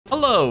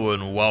Hello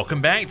and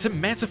welcome back to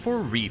Metaphor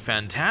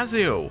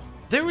ReFantazio.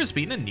 There has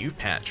been a new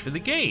patch for the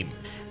game,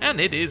 and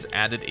it is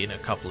added in a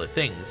couple of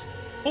things.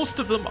 Most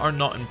of them are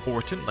not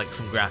important, like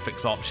some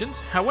graphics options.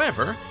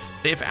 However,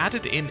 they've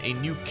added in a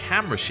new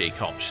camera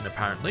shake option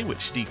apparently,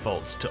 which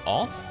defaults to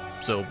off,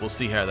 so we'll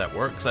see how that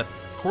works.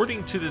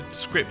 According to the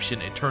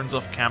description, it turns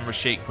off camera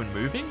shake when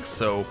moving,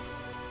 so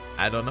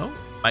I don't know.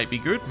 Might be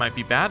good, might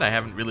be bad. I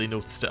haven't really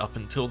noticed it up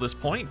until this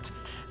point.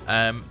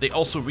 They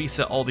also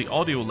reset all the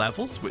audio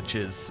levels, which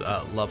is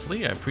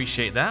lovely. I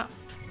appreciate that.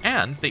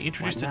 And they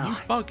introduced a new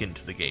bug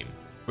into the game,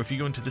 where if you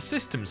go into the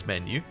systems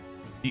menu,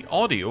 the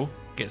audio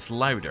gets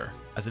louder,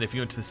 as in if you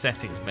go into the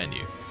settings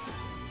menu.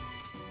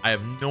 I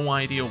have no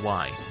idea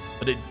why,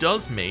 but it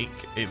does make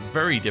it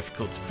very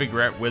difficult to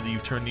figure out whether you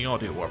turn the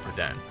audio up or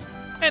down.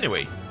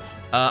 Anyway,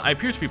 I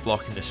appear to be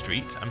blocking the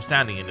street. I'm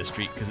standing in the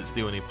street because it's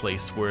the only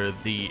place where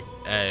the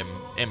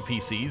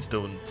NPCs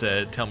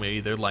don't tell me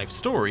their life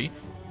story,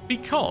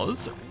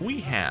 because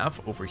we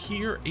have over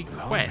here a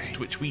quest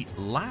which we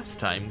last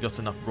time got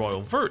enough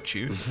royal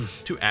virtue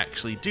to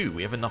actually do.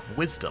 We have enough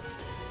wisdom.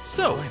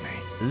 So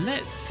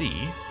let's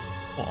see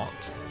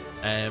what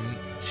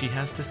she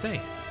has to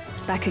say.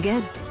 Back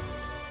again.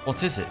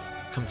 What is it?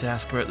 Come to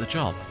ask about the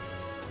job.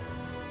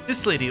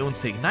 This lady owns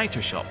the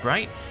igniter shop,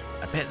 right?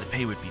 I bet the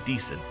pay would be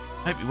decent.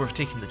 Might be worth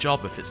taking the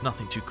job if it's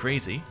nothing too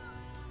crazy.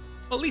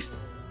 Well, at least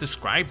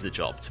describe the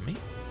job to me.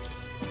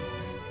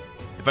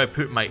 If I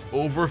put my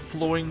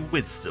overflowing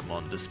wisdom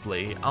on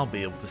display, I'll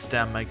be able to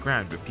stand my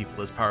ground with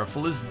people as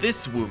powerful as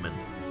this woman.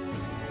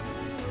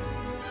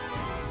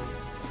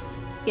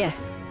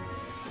 Yes.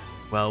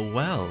 Well,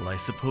 well, I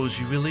suppose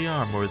you really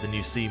are more than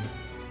you seem.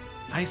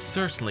 I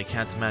certainly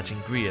can't imagine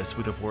Grius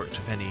would have worked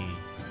with any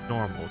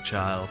normal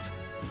child.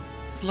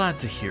 Glad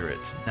to hear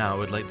it.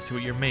 Now I'd like to see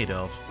what you're made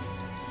of.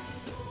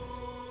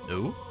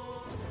 No?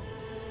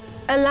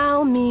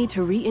 Allow me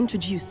to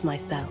reintroduce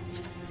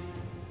myself.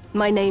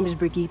 My name is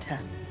Brigitte.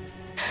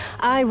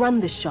 I run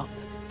this shop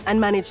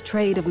and manage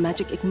trade of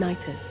magic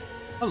igniters.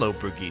 Hello,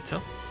 Brigitte.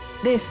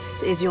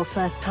 This is your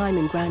first time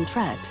in Grand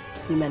Trad,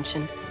 you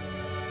mentioned.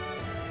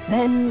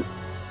 Then,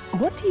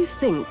 what do you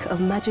think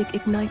of magic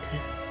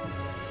igniters?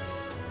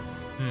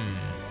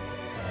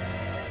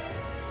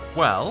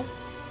 Well,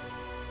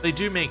 they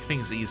do make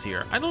things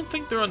easier. I don't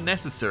think they're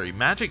unnecessary.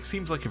 Magic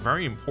seems like a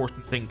very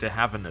important thing to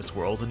have in this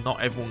world, and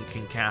not everyone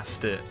can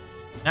cast it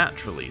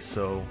naturally,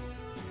 so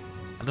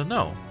I don't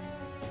know.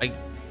 I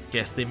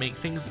guess they make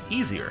things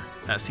easier.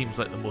 That seems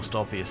like the most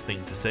obvious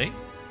thing to say.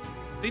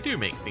 They do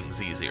make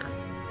things easier.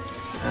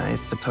 I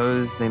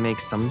suppose they make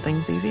some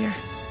things easier?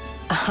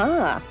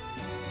 Aha!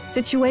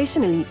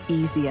 Situationally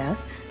easier,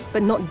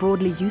 but not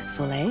broadly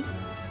useful, eh?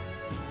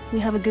 We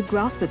have a good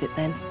grasp of it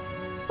then.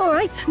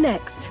 Alright,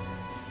 next.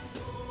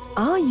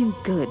 Are you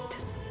good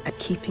at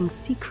keeping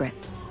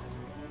secrets?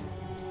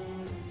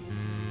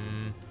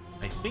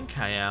 I think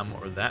I am,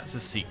 or that's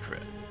a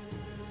secret.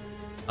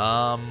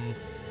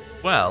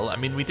 Well, I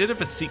mean, we did have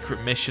a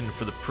secret mission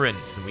for the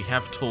prince, and we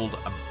have told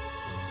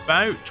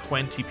about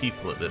 20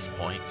 people at this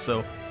point,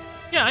 so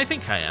yeah, I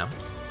think I am.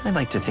 I'd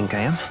like to think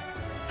I am.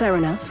 Fair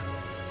enough.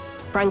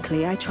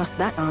 Frankly, I trust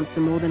that answer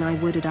more than I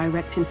would a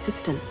direct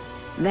insistence.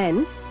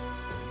 Then,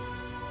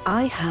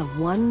 I have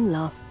one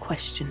last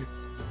question.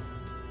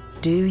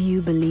 Do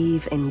you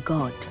believe in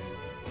God?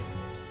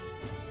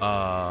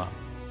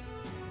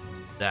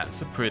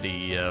 That's a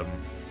pretty,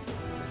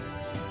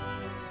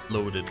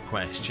 loaded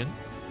question.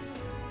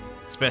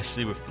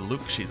 Especially with the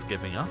look she's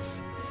giving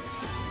us.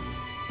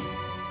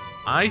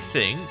 I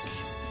think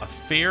a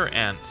fair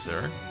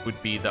answer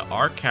would be that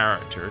our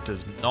character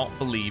does not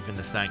believe in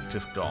the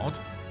Sanctus God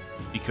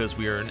because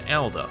we are an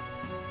Elder.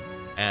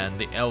 And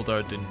the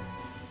Elder,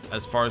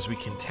 as far as we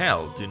can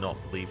tell, do not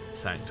believe in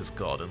Sanctus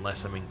God,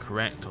 unless I'm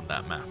incorrect on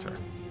that matter.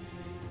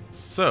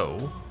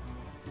 So,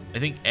 I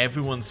think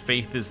everyone's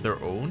faith is their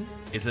own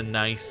is a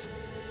nice,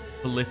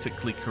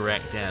 politically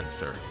correct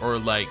answer. Or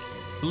like,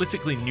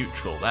 politically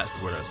neutral, that's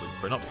the word I was looking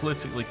for. Not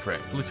politically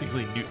correct,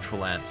 politically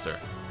neutral answer.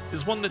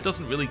 It's one that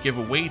doesn't really give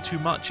away too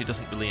much, it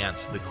doesn't really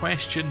answer the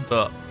question,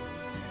 but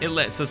it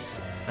lets us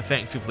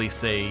effectively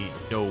say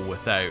no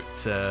without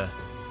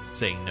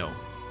saying no.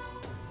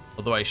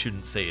 Although I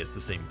shouldn't say it's the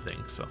same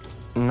thing, so.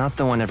 Not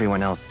the one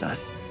everyone else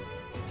does.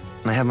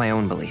 I have my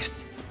own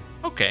beliefs.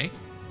 Okay,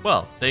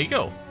 well, there you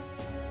go.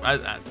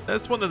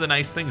 That's one of the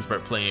nice things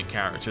about playing a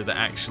character that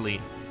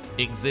actually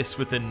exists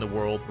within the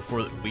world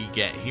before we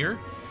get here.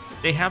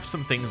 They have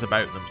some things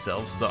about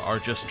themselves that are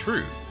just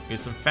true. We have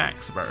some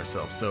facts about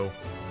ourselves, so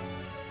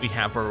we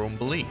have our own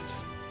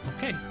beliefs.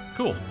 Okay,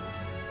 cool.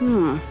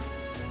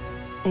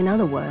 In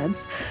other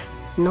words,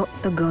 not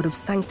the god of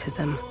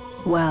sanctism.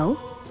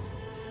 Well,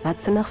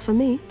 that's enough for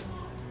me.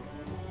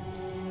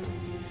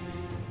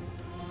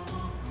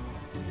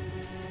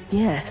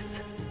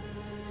 Yes,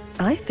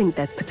 I think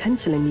there's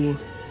potential in you.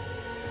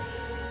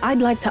 I'd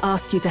like to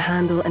ask you to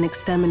handle an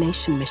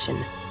extermination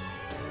mission.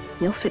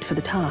 You're fit for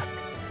the task.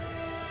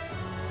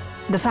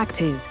 The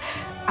fact is,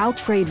 our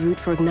trade route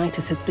for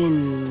Ignitus has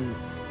been,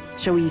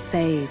 shall we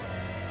say,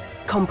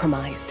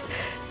 compromised.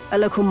 A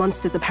local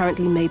monster's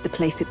apparently made the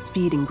place its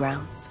feeding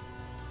grounds.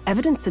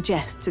 Evidence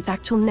suggests its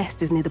actual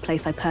nest is near the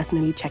place I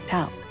personally checked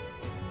out.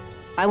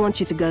 I want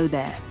you to go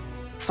there,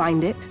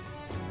 find it,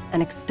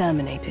 and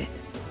exterminate it.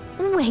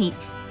 Wait,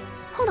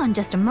 hold on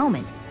just a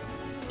moment.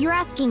 You're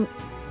asking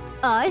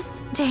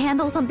us to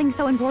handle something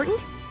so important?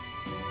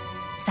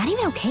 Is that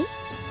even okay?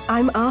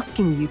 I'm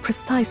asking you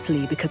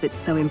precisely because it's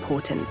so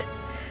important.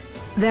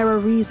 There are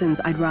reasons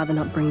I'd rather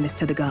not bring this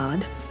to the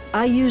guard.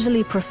 I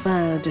usually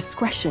prefer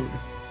discretion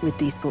with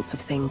these sorts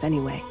of things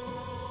anyway.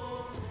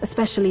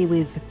 Especially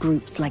with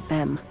groups like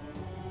them.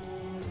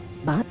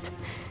 But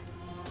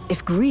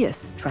if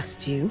Grius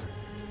trusts you,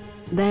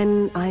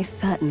 then I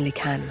certainly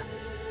can.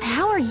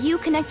 How are you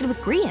connected with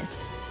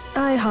Grius?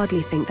 I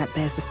hardly think that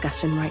bears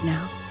discussion right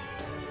now.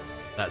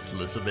 That's a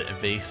little bit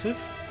invasive.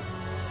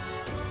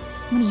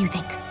 What do you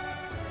think?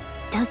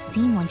 It does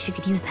seem like she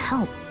could use the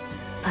help,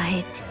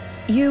 but...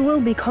 You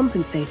will be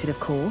compensated, of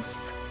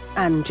course,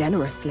 and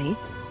generously.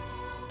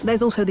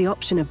 There's also the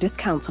option of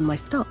discounts on my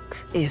stock,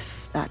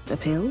 if that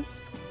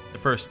appeals. The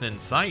person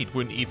inside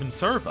wouldn't even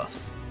serve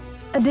us.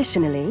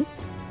 Additionally,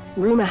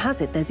 rumor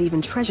has it there's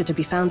even treasure to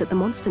be found at the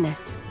monster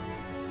nest.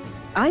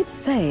 I'd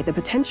say the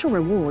potential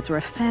rewards are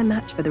a fair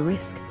match for the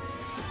risk.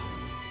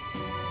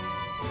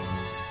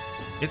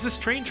 It's a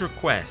strange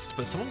request,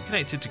 but someone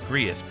connected to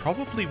Grius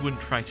probably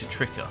wouldn't try to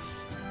trick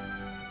us.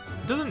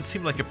 It doesn't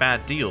seem like a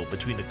bad deal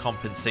between the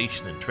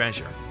compensation and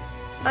treasure.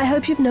 I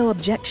hope you've no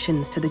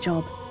objections to the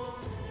job.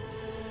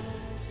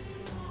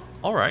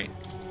 Alright.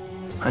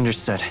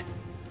 Understood.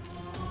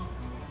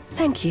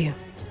 Thank you.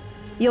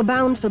 You're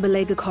bound for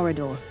Belega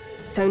Corridor.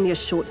 It's only a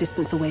short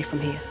distance away from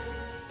here.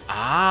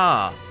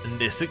 Ah, and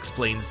this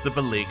explains the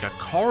Belega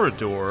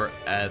Corridor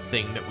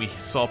thing that we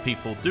saw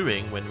people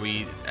doing when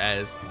we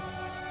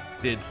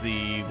did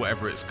the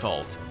whatever it's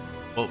called.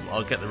 Well,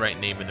 I'll get the right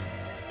name in a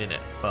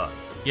minute, but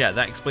yeah,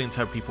 that explains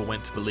how people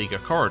went to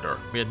Belega Corridor.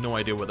 We had no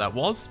idea what that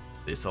was.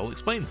 This all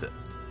explains it.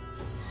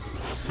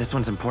 This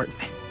one's important.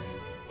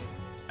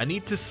 I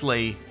need to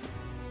slay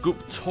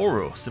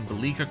Guptoros in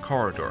Belega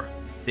Corridor.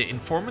 The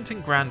informant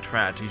in Grand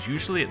Trad is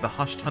usually at the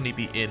Hushed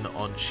Honeybee Inn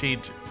on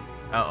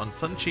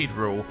Sunshade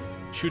Row.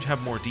 Should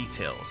have more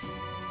details.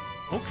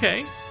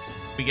 Okay.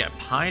 We get a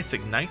Pious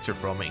Igniter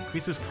from it.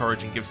 Increases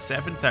courage and gives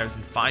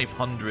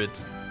 7,500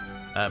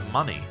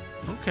 money.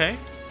 Okay.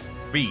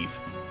 Reeve.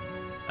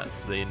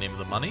 That's the name of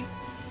the money.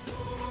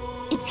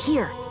 It's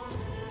here.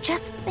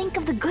 Just think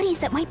of the goodies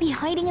that might be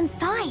hiding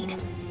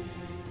inside.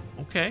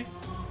 Okay.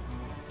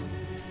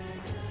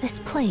 This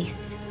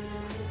place.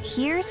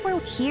 Here's where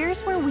we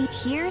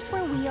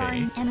are,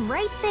 and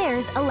right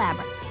there's a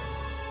labyrinth.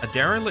 A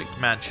derelict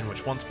mansion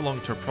which once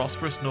belonged to a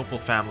prosperous noble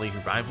family who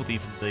rivaled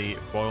even the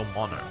royal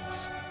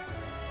monarchs.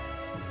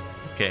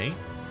 Okay.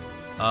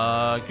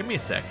 Give me a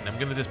second. I'm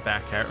gonna just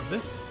back out of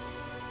this.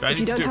 If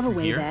you don't have a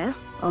way there,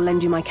 I'll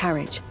lend you my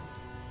carriage.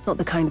 Not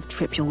the kind of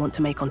trip you'll want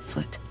to make on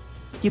foot.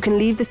 You can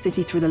leave the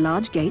city through the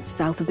large gate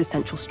south of the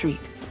central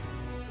street.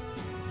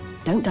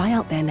 Don't die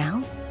out there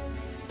now.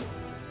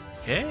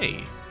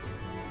 Okay.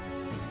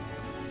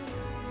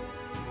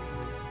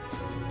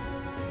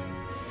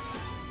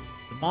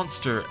 The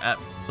monster at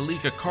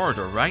Belega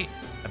Corridor, right?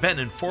 I bet an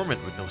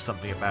informant would know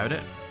something about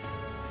it.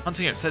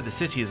 Hunting outside the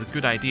city is a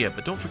good idea,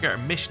 but don't forget our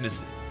mission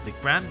is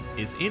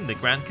in the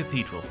Grand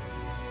Cathedral.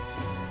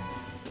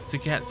 To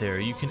get there,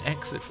 you can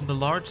exit from the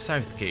large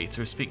south gate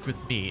or speak with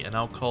me and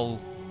I'll call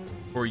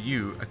for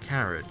you a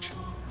carriage.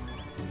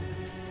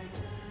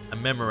 A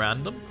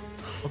memorandum?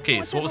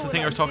 Okay, so what was the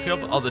thing I was talking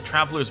of? Oh, the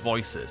Traveler's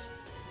Voices.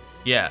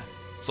 Yeah,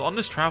 so on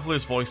this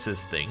Traveler's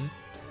Voices thing...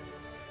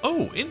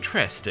 Oh,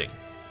 interesting.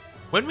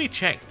 When we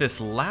checked this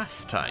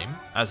last time,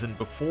 as in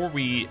before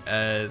we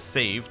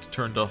saved,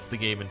 turned off the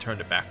game and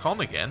turned it back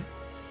on again,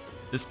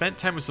 the spent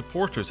time with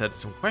supporters had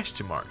some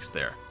question marks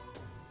there.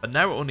 But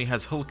now it only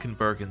has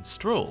Hulkenberg and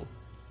Stroll.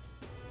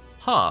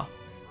 Huh.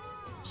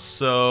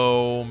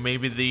 So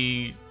maybe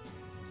the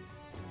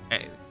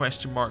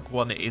question mark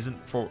one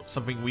isn't for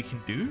something we can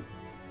do?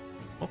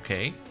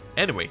 Okay.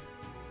 Anyway,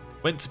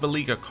 went to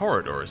Belega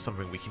Corridor is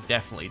something we can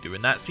definitely do,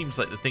 and that seems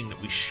like the thing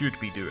that we should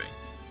be doing.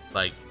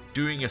 Like,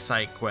 doing a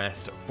side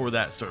quest for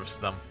that sort of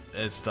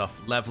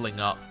stuff, leveling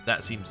up,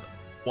 that seems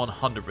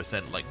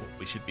 100% like what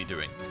we should be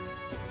doing.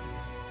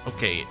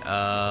 Okay,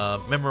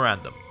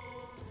 memorandum.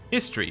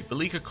 History,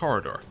 Belega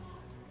Corridor.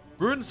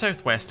 Ruined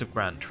southwest of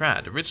Grand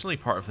Trad, originally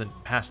part of the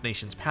past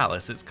nation's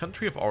palace, its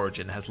country of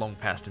origin has long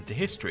passed into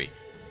history,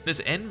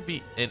 and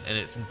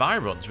its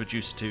environs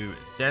reduced to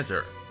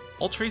desert.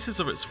 All traces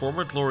of its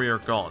former glory are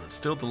gone,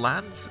 still the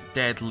land's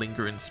dead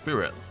linger in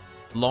spirit,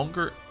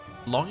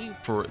 longing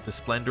for the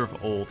splendor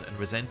of old and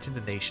resenting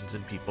the nations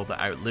and people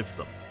that outlived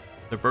them.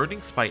 The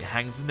burning spite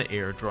hangs in the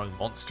air, drawing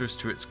monsters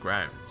to its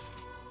grounds.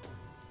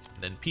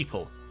 And then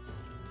people.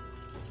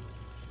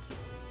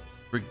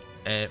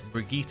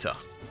 Brigitta.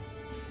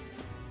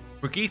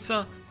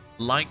 Brigitta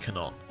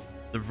Lycanon,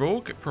 the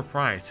rogue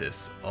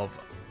proprietress of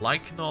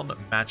Lycanon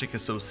Magic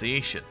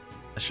Association,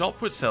 a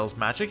shop which sells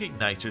magic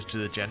igniters to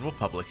the general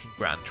public in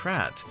Grand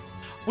Trad.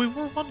 We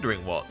were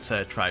wondering what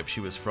tribe she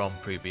was from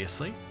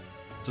previously.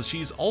 so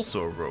she's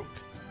also a rogue.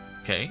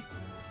 Okay.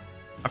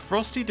 A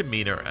frosty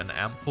demeanor and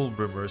ample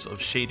rumors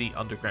of shady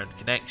underground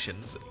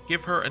connections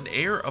give her an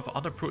air of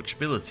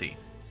unapproachability.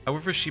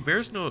 However, she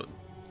bears no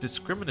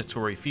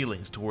discriminatory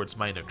feelings towards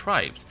minor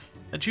tribes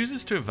and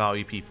chooses to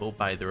value people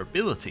by their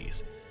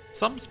abilities.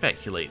 Some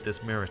speculate this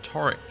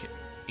meritocratic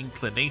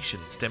inclination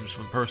stems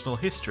from personal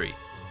history,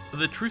 but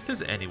the truth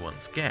is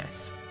anyone's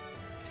guess.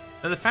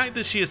 Now, the fact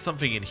that she has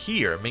something in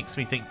here makes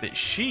me think that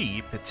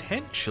she,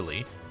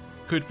 potentially,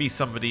 could be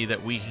somebody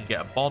that we can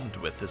get a bond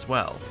with as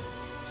well.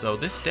 So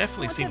this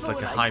definitely seems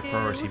like a high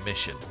priority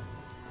mission.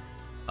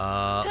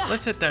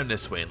 Let's head down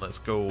this way and let's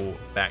go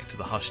back to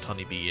the Hushed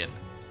Honeybee Inn,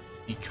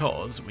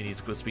 because we need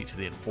to go speak to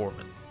the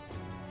informant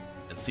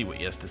and see what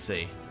he has to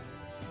say.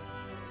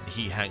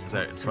 He hangs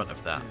out in front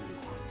of that.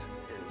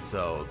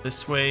 So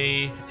this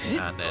way,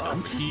 and then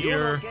over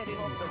here,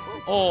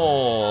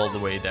 all the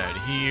way down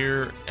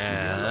here,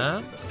 and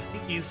I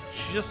think he's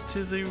just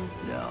to the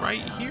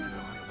right here?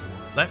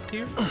 Left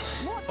here?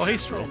 Oh, hey,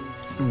 Stroll.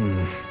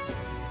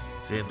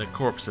 Seeing the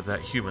corpse of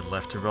that human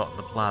left to rot in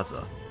the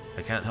plaza,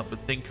 I can't help but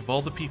think of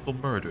all the people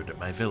murdered at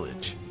my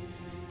village.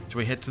 Shall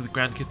we head to the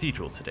Grand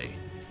Cathedral today?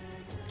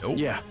 Oh.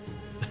 Yeah.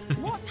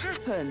 What's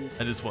happened?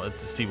 I just wanted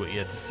to see what he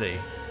had to say.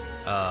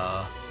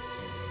 Oh,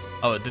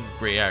 it didn't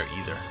grey out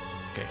either.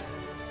 Okay.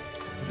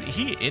 Is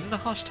he in the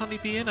Hushed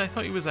Honeybee Inn? I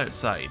thought he was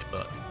outside,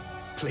 but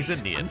he's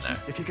in the inn now.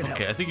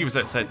 Okay, I think he was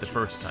outside the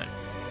first time.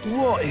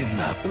 What in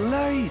the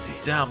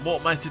blazes? Damn,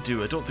 what am I to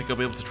do? I don't think I'll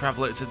be able to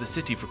travel outside the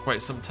city for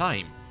quite some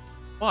time.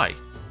 Why?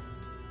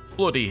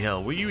 Bloody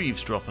hell, were you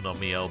eavesdropping on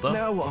me, Elder?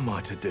 Now what am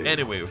I to do?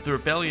 Anyway, with the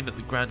rebellion at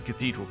the Grand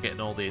Cathedral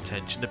getting all the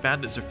attention, the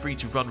bandits are free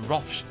to run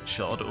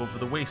roughshod over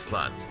the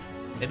wastelands.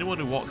 Anyone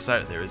who walks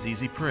out there is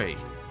easy prey.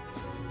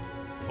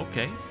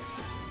 Okay.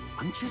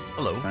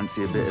 Hello.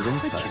 Fancy a bit of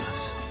insight?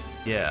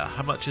 Yeah,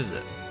 how much is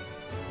it?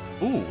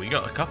 Ooh, we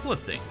got a couple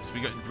of things.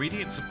 We got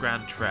ingredients of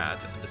Grand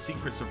Trad and the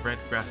secrets of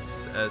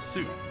Redgrass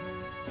soup.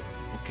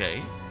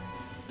 Okay.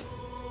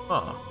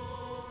 Huh.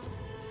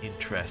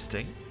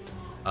 Interesting.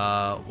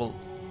 Well,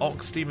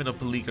 Ox Demon of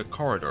Belega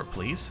Corridor,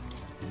 please.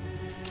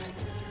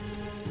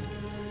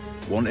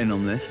 Want in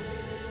on this?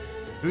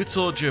 Who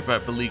told you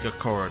about Belega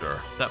Corridor?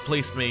 That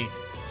place may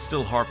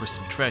still harbor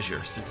some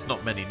treasure, since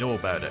not many know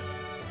about it.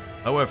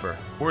 However,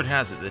 word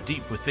has it that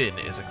deep within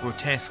is a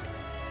grotesque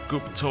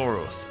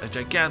Guptoros, a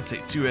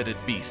gigantic two-headed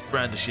beast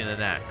brandishing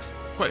an axe,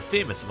 quite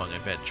famous among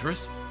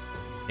adventurers.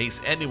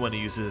 Hates anyone who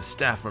uses a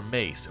staff or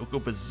mace. It will go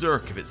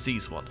berserk if it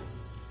sees one.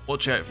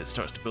 Watch out if it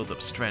starts to build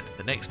up strength.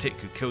 The next hit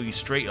could kill you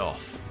straight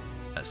off.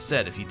 That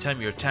said, if you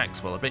time your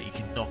attacks well, I bet you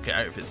can knock it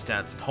out if it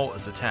stands and halt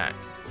its attack.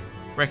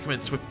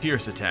 Recommend swift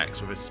pierce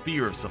attacks with a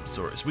spear of some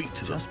sort. It's weak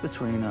to them. Just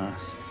between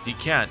us. If you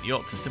can't, you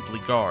ought to simply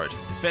guard.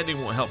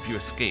 Defending won't help you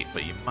escape,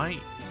 but you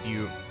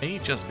may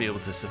just be able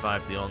to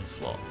survive the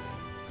onslaught.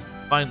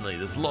 Finally,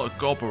 there's a lot of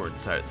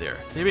goblins out there.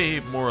 They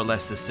behave more or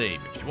less the same.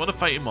 If you want to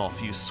fight them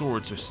off, use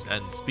swords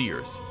and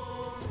spears.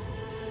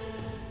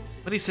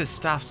 When he says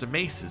staffs or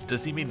maces,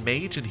 does he mean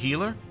mage and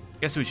healer?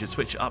 Guess we should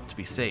switch it up to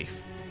be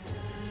safe.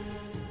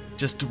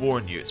 Just to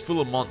warn you, it's full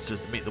of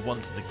monsters that make the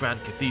ones in the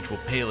Grand Cathedral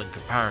pale in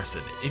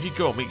comparison. If you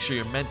go, make sure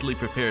you're mentally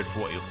prepared for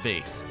what you'll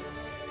face.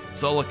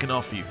 That's all I can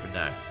offer you for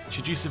now.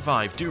 Should you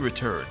survive, do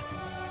return.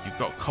 If you've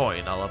got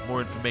coin, I'll have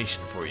more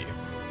information for you.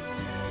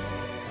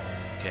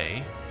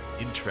 Okay,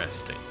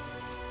 interesting.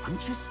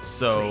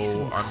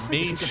 So our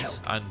mage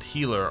and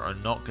healer are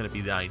not going to be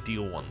the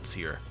ideal ones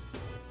here.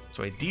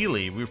 So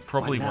ideally, we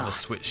probably want to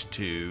switch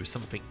to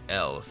something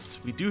else.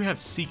 We do have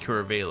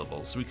Seeker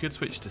available, so we could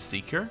switch to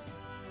Seeker.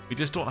 We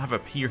just don't have a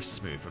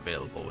Pierce move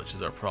available, which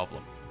is our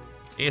problem.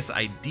 Yes,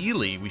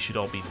 ideally, we should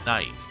all be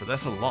Knights, but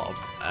that's a lot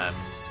of,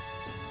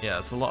 yeah,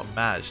 that's a lot of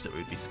Mage that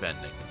we'd be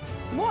spending.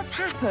 What's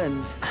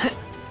happened?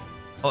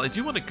 Well, I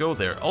do want to go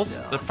there.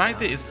 Also, the fact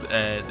that it's,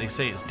 they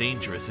say it's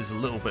dangerous is a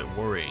little bit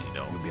worrying, you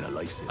know.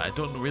 I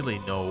don't really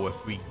know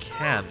if we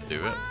can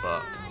do it,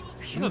 but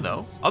I don't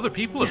know. Other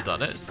people have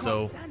done it,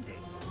 so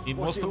I mean,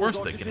 what's the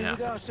worst that can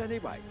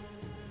happen?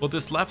 We'll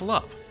just level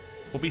up.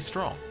 We'll be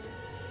strong.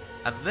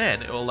 And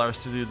then it will allow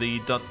us to do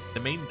the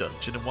main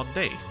dungeon in one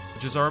day,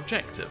 which is our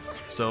objective.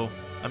 So,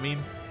 I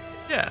mean,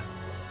 yeah,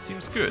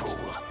 seems good.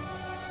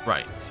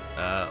 Right,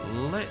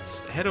 let's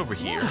head over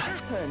here.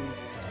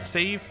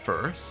 Save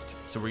first.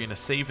 So we're going to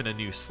save in a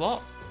new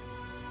slot.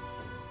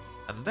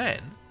 And then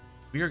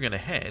we are going to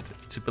head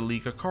to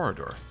Belega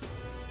Corridor.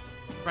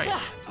 Right,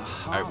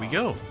 out we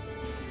go.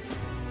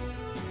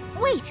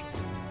 Wait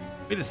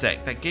a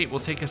sec, that gate will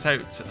take us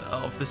out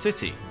of the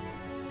city.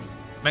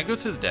 Can I go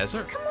to the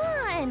desert? Come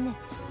on!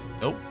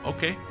 Nope,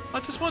 okay. I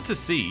just want to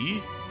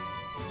see.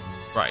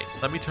 Right,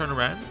 let me turn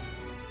around.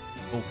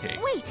 Okay.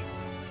 Wait!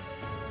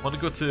 I want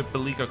to go to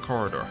Belega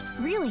Corridor.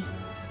 Really?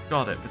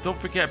 Got it, but don't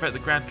forget about the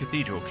Grand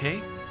Cathedral,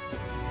 okay?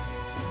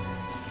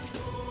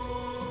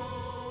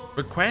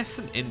 Requests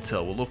and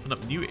intel will open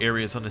up new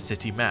areas on the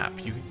city map.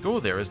 You can go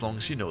there as long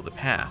as you know the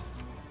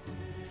path.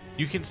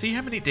 You can see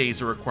how many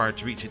days are required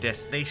to reach a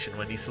destination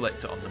when you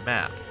select it on the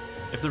map.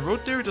 If the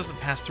road there doesn't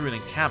pass through an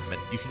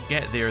encampment, you can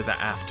get there that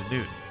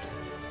afternoon.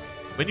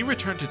 When you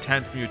return to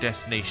town from your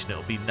destination,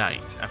 it'll be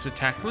night. After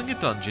tackling a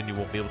dungeon, you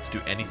won't be able to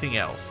do anything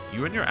else.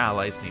 You and your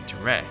allies need to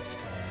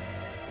rest.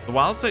 The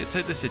wilds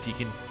outside the city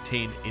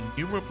contain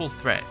innumerable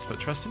threats, but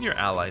trust in your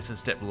allies and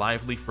step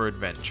lively for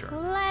adventure.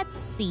 Let's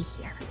see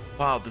here.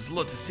 Wow, there's a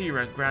lot to see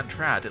around Grand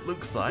Trad, it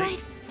looks like.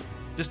 Right.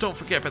 Just don't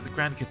forget about the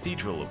Grand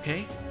Cathedral,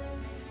 okay?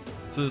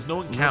 So there's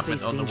no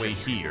encampment on the way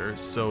here,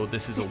 so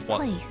this is This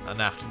place.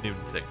 an afternoon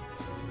thing.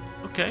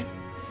 Okay.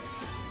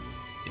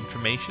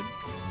 Information?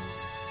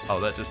 Oh,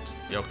 that just...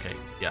 okay,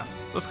 yeah.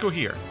 Let's go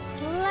here.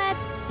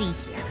 Let's see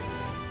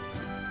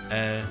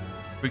here.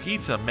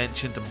 Brigitte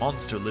mentioned a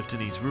monster lived in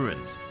these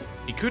ruins.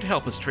 He could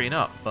help us train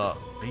up, but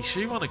are you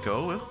sure you want to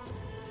go?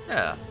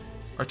 Yeah.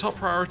 Our top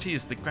priority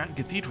is the Grand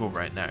Cathedral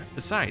right now.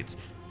 Besides,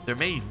 there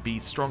may even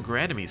be stronger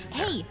enemies in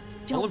there. Hey,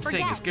 don't All I'm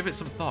forget. saying is give it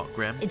some thought,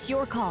 Grim. It's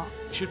your call.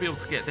 You should be able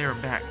to get there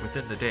and back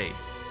within the day.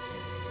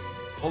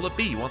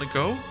 AlpaxLP, you want to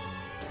go?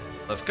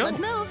 Let's go. Let's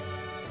move.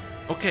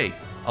 Okay,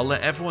 I'll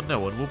let everyone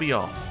know and we'll be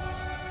off.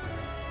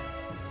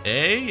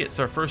 Hey, it's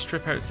our first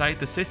trip outside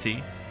the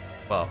city.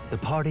 Well, The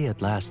party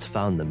at last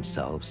found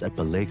themselves at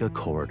Belega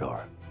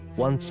Corridor,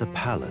 once a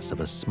palace of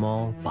a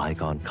small,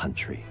 bygone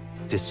country,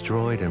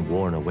 destroyed and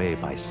worn away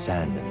by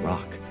sand and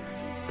rock.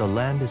 The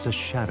land is a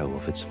shadow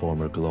of its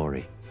former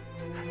glory.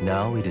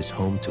 Now it is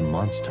home to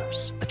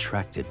monsters,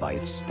 attracted by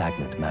its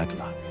stagnant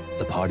magma.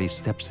 The party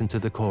steps into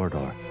the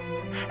corridor,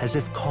 as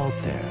if called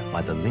there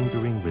by the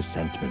lingering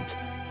resentment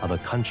of a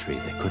country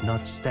that could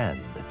not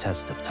stand the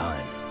test of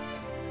time.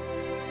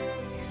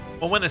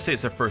 well, when I say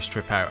it's our first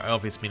trip out, I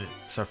obviously mean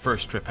it's our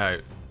first trip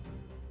out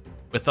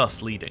with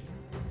us leading.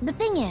 The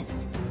thing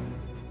is,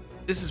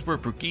 This is where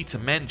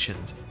Brigitte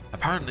mentioned.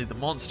 Apparently the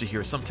monster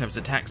here sometimes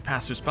attacks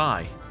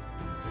passers-by.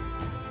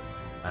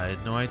 I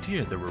had no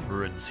idea there were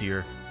ruins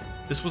here.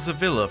 This was a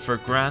villa for a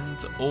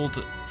grand old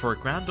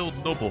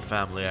noble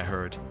family, I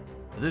heard.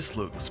 This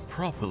looks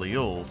properly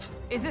old.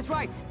 Is this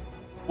right?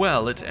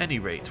 Well, at any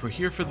rate, we're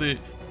here for the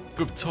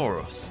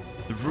Guptoros.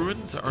 The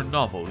ruins are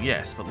novel,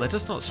 yes, but let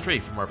us not stray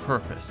from our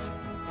purpose.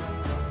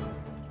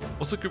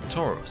 What's a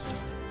Guptoros?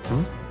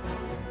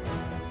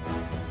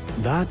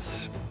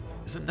 That's...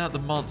 Isn't that the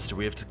monster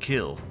we have to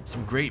kill?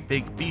 Some great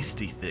big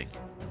beastie thing.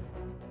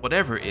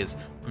 Whatever it is,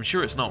 I'm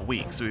sure it's not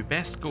weak, so we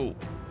best go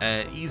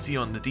easy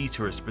on the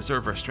detours to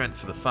preserve our strength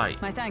for the fight.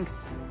 My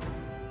thanks.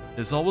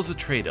 There's always a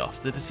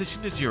trade-off. The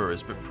decision is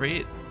yours, but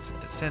pray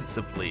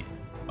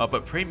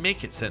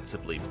make it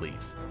sensibly,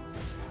 please.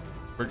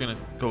 We're gonna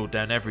go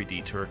down every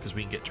detour because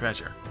we can get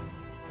treasure.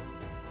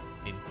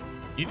 I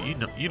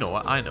mean, you know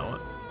what? I know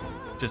it.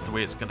 Just the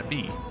way it's gonna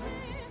be.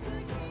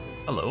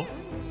 Hello.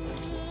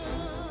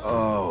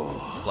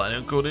 Oh. Planning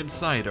on going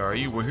inside, are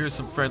you? Well, here's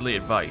some friendly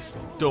advice.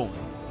 Don't.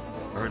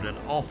 I heard an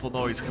awful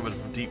noise coming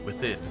from deep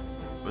within.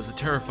 It was a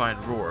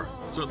terrifying roar.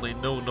 Certainly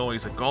no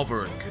noise a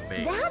goblin could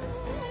make.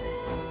 that's...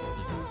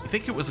 You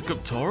think it was a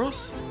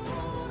Guptoros?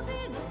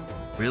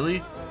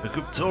 Really? A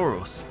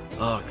Guptoros?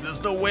 Ugh,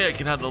 there's no way I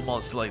can handle a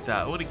monster like that.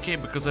 I only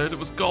came because I heard it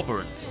was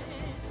goblins.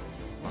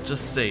 I'll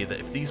just say that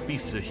if these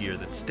beasts are here,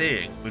 then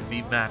staying would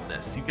be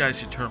madness. You guys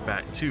should turn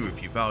back too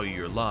if you value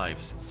your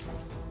lives.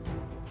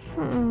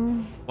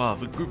 Wow,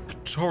 if a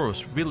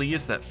Guptoros really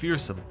is that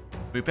fearsome,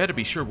 we better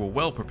be sure we're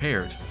well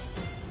prepared.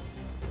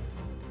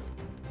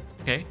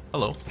 Okay,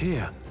 hello.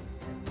 here.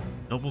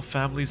 Noble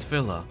family's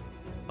villa.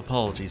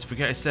 Apologies,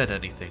 forget I said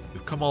anything.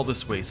 We've come all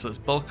this way, so let's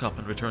bulk up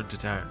and return to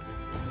town.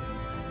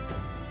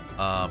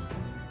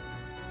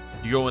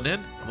 You going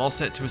in? I'm all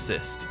set to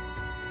assist.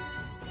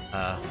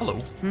 Hello.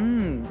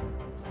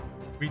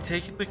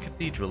 Retaking the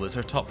cathedral is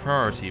our top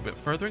priority, but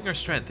furthering our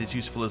strength is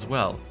useful as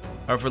well.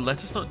 However, let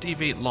us not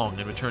deviate long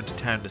and return to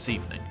town this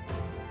evening.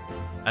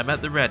 I'm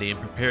at the ready and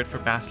prepared for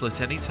battle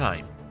at any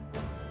time.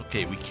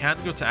 Okay, we can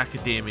go to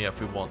Academia if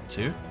we want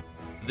to.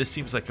 This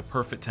seems like a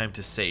perfect time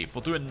to save.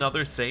 We'll do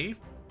another save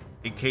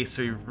in case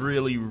we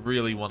really,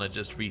 really want to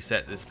just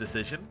reset this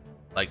decision.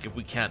 Like if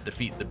we can't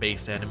defeat the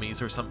base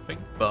enemies or something.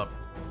 But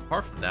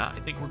apart from that, I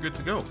think we're good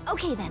to go.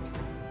 Okay then.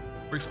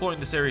 We're exploring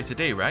this area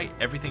today, right?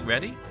 Everything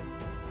ready?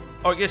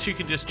 Oh, I guess you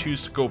can just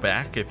choose to go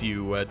back if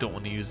you don't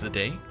want to use the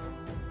day.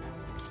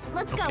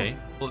 Let's go. Okay,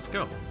 well, let's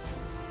go.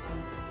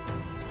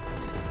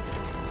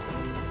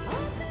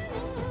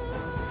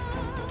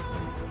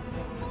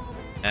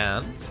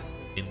 And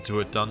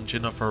into a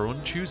dungeon of our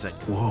own choosing.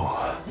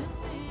 Whoa.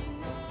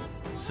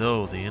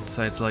 So, the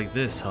inside's like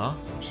this, huh?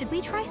 Should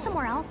we try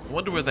somewhere else? I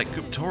wonder where that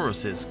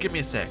Guptoros is. Give me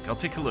a sec, I'll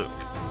take a look.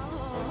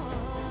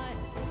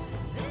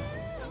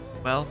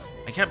 Well,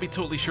 I can't be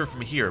totally sure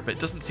from here, but it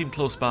doesn't seem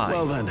close by.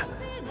 Well then.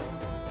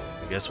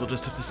 I guess we'll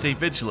just have to stay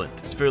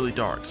vigilant. It's fairly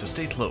dark, so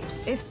stay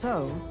close. If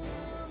so,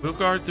 We'll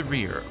guard the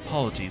rear.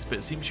 Apologies, but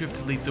it seems you have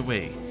to lead the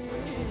way.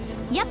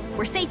 Yep,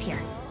 we're safe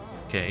here.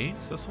 Okay,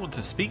 so that's someone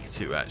to speak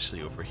to,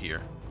 actually, over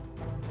here.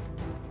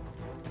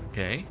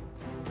 Okay.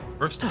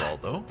 First of all,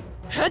 though.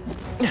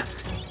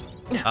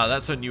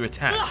 That's a new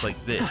attack,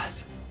 like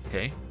this.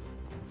 Okay.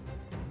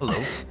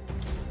 Hello.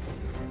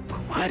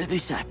 Why did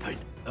this happen?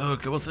 Ugh,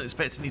 I wasn't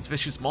expecting these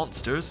vicious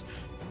monsters.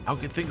 How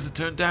could things have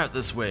turned out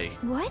this way?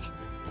 What?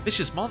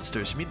 Vicious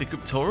monsters? You mean the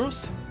group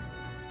Tauros?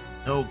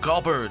 No,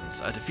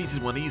 goblins. I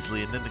defeated one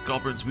easily, and then the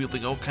goblins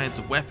wielding all kinds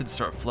of weapons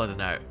start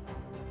flooding out.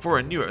 Before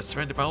I knew it, I was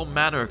surrounded by all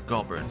manner of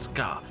goblins.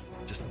 Gah,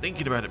 just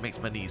thinking about it makes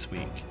my knees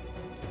weak.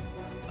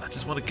 I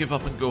just want to give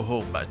up and go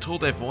home, but I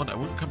told everyone I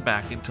wouldn't come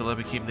back until I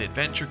became the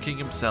Adventure King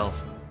himself.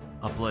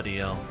 Oh, bloody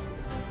hell.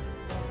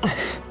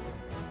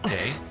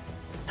 Okay.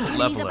 What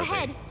level are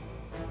they?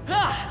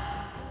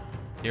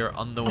 They're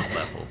unknown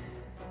level.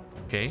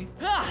 Okay.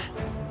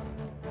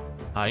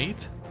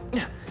 Hide.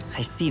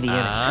 I see the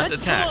enemy. And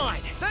attack.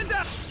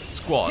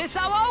 Squad.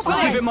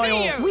 I'll give it my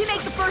all. We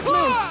make the first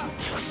move.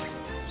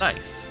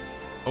 Nice.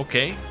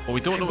 Okay. Well,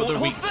 we don't know what they're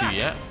weak to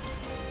yet.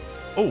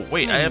 Oh,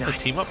 wait. I have a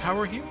team-up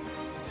power here?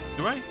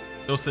 Do I?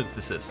 No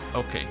synthesis.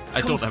 Okay.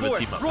 I don't have a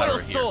team-up power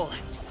here.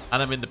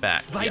 And I'm in the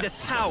back. Yeah,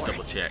 let's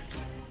double check.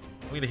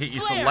 I'm going to hit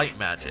you some light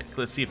magic.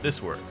 Let's see if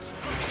this works.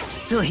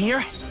 Still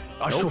here?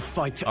 I shall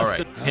fight.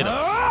 Alright, hit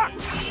him.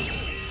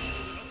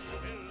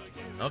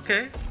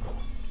 Okay.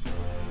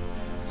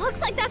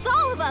 Looks like that's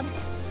all of them.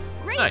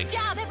 Great Nice.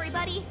 job,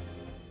 everybody.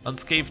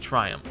 Unscathed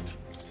Triumph.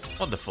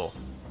 Wonderful.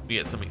 We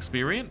get some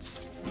experience.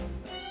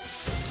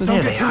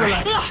 There they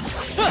are.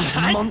 These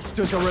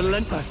monsters are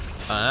relentless.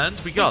 And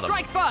we got him.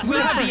 Strike first.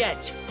 We'll have the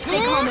edge. Stay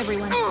calm,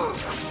 everyone.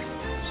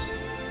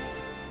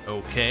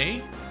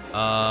 Okay.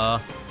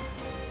 I'm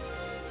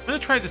gonna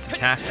try just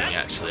attacking,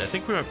 actually. I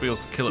think we might be able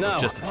to kill it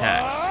with just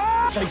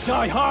attacks. They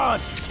die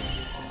hard.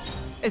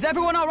 Is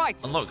everyone all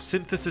right? Unlock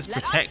Synthesis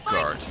Protect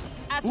Guard.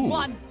 As Ooh.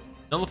 one.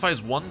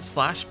 Nullifies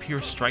 1/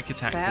 pure strike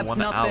attack Perhaps for one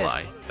not ally.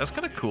 this. That's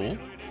kind of cool.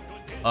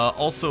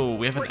 Also,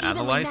 we have We're an evenly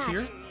Analyze here.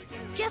 matched.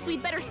 Guess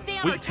we'd better stay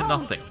on our Weak toes. to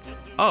nothing.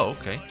 Oh,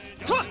 okay.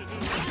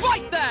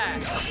 Right there.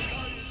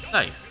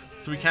 Nice.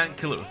 So we can't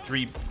kill it with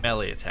 3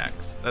 melee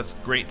attacks. That's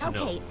great to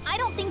know. Okay, I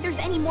don't think there's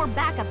any more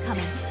backup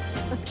coming.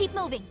 Let's keep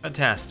moving.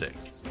 Fantastic.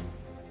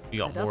 We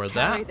got Let us more of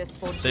carry that. this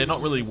fortune. They're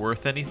not really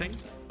worth anything,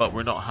 but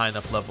we're not high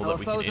enough level Our that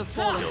we can foes have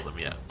instantly fallen. kill them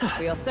yet.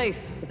 We are safe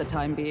for the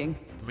time being.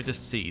 Let me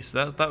just see.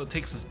 So that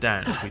takes us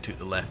down if we took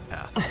the left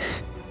path.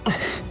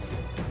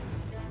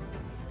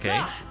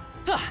 Okay.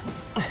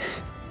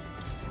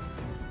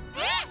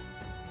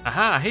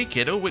 Aha, hey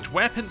kiddo, which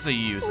weapons are you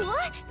using?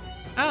 What?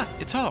 Ah,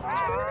 it talked.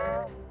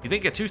 You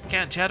think a tooth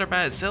can't chatter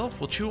by itself?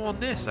 Well, chew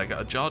on this. I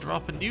got a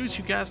jaw-dropping news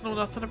you guys know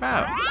nothing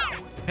about.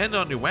 Depending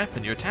on your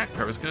weapon, your attack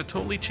power is going to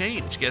totally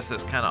change. Guess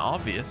that's kind of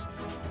obvious.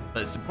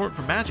 But it's important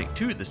for magic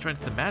too. The strength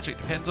of the magic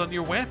depends on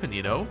your weapon,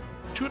 you know?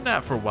 Chew on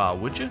that for a while,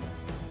 would you?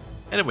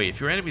 Anyway, if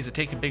your enemies are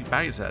taking big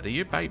bites out of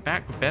you, bite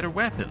back with better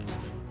weapons.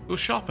 Go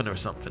shopping or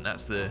something.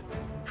 That's the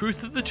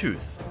truth of the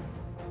tooth.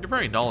 You're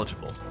very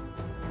knowledgeable.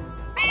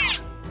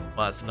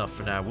 Well, that's enough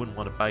for now. I wouldn't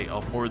want to bite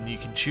off more than you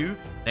can chew.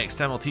 Next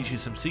time I'll teach you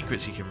some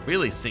secrets you can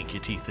really sink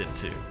your teeth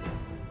into.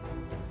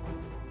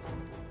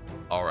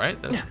 Alright,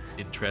 that's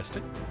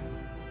interesting.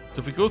 So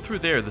if we go through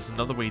there, there's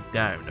another way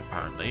down,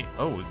 apparently.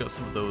 Oh, we've got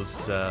some of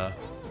those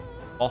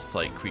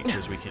moth-like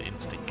creatures we can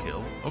instant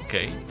kill.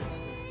 Okay.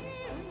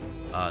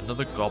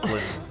 Another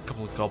goblin, a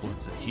couple of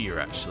goblins in here,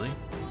 actually.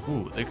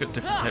 Ooh, they've got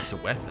different types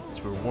of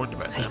weapons. We were warned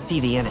about I them.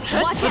 see the enemy.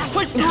 Watch out!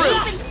 push through.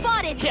 We've been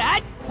spotted.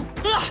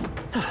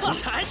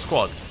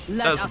 Squad.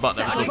 That's the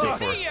button I was looking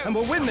for. And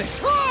we'll win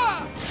this.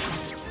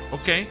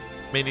 Okay.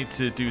 May need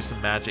to do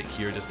some magic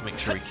here just to make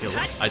sure we kill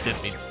him. I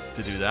didn't mean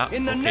to do that.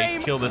 In the Okay,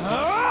 name. kill this one.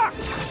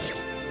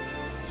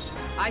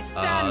 I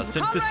stand.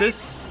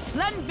 Synthesis. Comrades.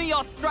 Lend me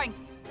your strength.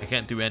 I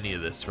can't do any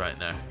of this right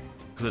now.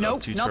 Because I don't Nope,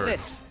 have 2 not turns.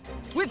 this.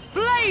 With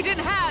blade in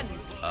hand.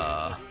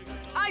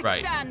 I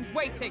right. stand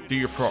waiting. Do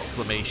your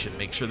proclamation.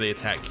 Make sure they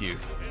attack you.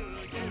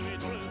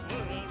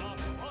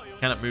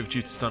 Cannot move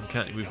due to stun.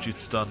 Cannot move due to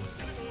stun.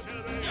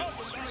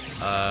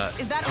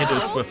 Is that Hit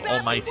us all? with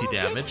almighty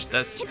wounded? damage.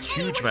 That's a Can huge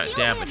anyone amount of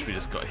heal damage him? we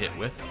just got hit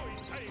with.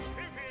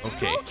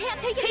 Okay. Joel can't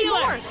take any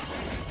more.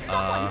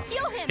 Someone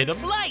heal him. Hit him.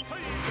 Blight.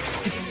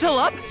 It's still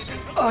up.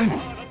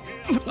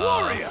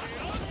 Warrior.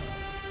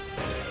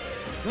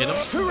 Hit him.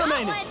 2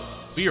 remaining. Gauntlet.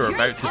 We are You're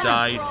about to turn,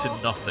 die Joel.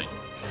 to nothing.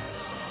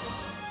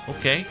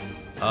 Okay.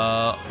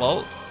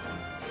 Well,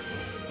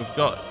 we've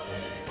got.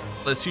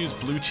 Let's use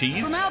blue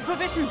cheese. From our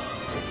provisions.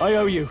 I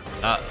owe you.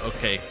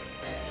 Okay.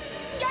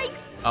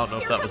 Yikes. I don't know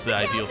if Here that comes was the the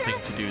ideal counter.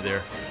 thing to do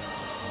there.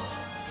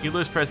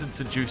 Healer's presence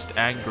induced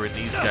anger in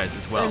these guys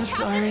as well.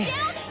 Sorry.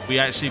 Down. We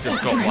actually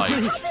just got wiped.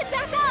 Help it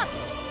back up.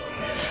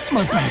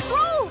 My best.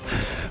 Roll.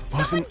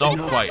 Someone Not get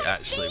him quite, back on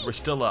his actually. feet. We're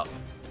still up.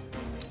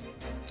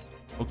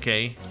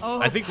 Okay.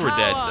 Oh, I think we're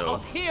dead, power though.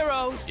 of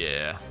heroes.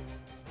 Yeah.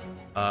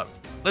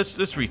 Let's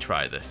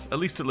retry this. At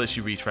least it lets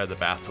you retry the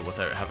battle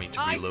without having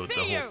to I reload the see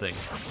whole you. thing.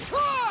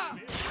 Ah!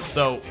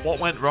 So, what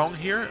went wrong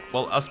here?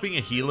 Well, us being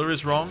a healer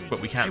is wrong, but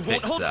we can't I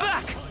won't fix hold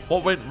that. back.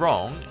 What went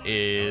wrong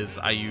is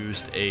I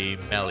used a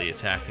melee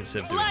attack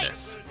instead of doing Light.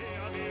 this.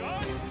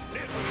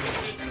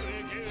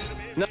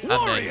 No. And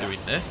then doing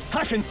this.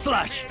 Hack and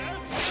slash.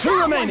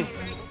 2 remaining.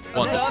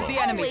 Wonderful. Serve the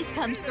enemy. Always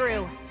comes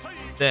through.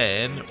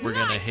 Then we're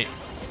gonna hit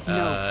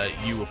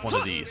you with one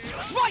of these.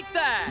 Right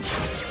there.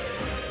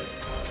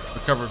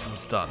 Recover from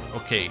stun.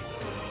 Okay.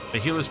 The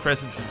healer's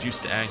presence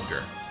induced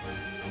anger.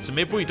 So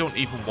maybe we don't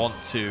even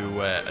want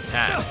to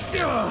attack.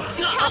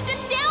 Captain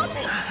down!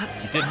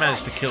 He did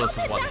manage to kill us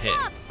in one hit.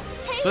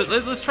 So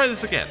let's try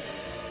this again.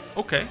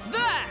 Okay.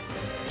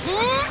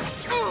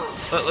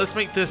 Let's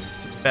make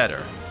this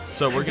better.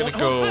 So we're going to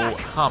go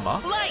Hammer.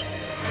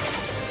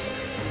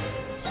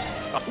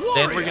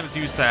 Then we're going to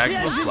do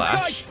Diagonal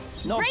Slash.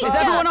 Is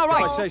everyone all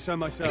right? I say so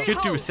myself. We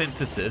could do a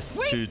Synthesis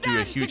to do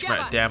a huge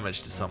amount of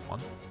damage to someone.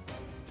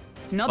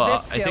 Not But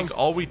this I skill. think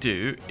all we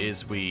do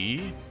is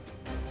we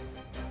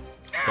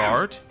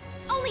guard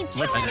Only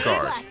 2 and enemies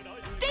guard. left.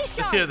 Stay Let's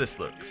see how sharp. this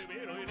looks.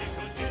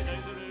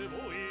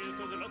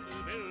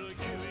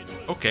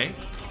 Okay,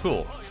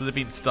 cool. So they've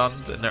been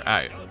stunned and they're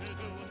out.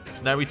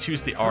 So now we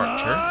choose the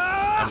archer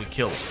and we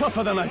kill them.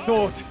 Tougher than I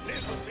thought.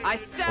 I Or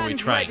stand we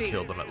try ready. and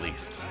kill them at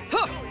least.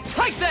 Huh,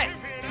 take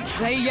this!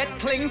 They yet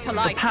cling to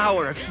life.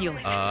 Power of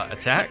healing.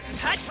 Attack.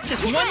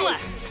 Just one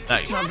left.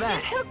 Nice.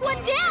 Captain took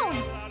one down.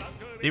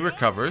 He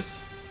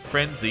recovers.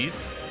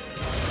 Frenzies.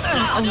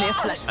 Only a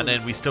flesh And wound.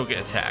 then we still get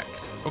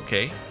attacked.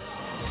 Okay.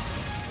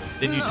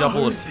 Then you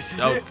double.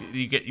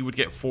 You would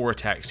get 4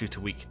 attacks due to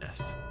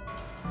weakness.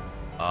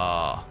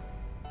 Oh,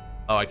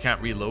 I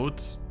can't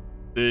reload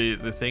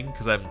the thing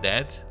because I'm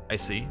dead. I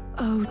see.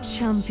 Oh,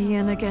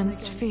 champion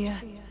against fear.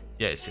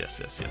 Yes.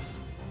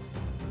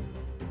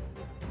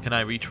 Can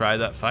I retry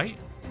that fight?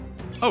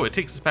 Oh, it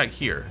takes us back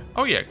here.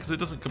 Oh yeah, because it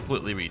doesn't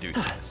completely redo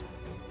things.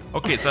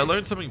 Okay, so I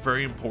learned something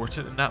very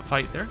important in that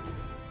fight there.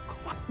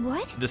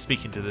 What? I'm just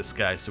speaking to this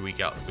guy, so we've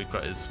got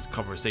his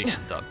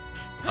conversation done.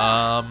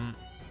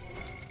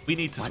 We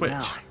need to switch.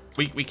 now?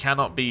 We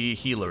cannot be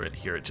healer in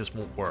here. It just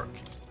won't work.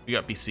 We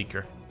got to be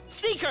seeker.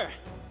 Seeker!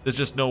 There's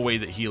just no way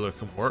that healer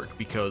can work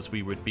because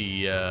we would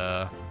be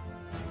I'll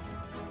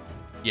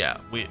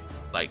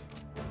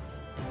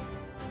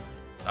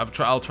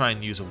try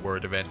and use a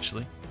word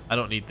eventually. I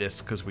don't need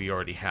this because we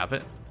already have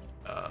it.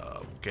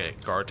 Okay,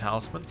 guard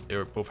talisman.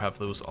 They both have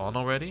those on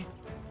already.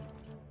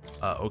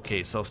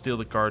 Okay, so I'll steal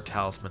the guard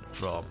talisman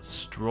from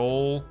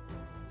Stroll.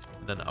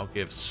 And then I'll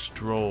give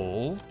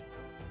Stroll.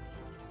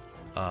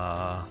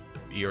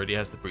 He already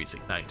has the Breeze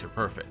Igniter.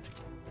 Perfect.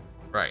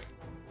 Right.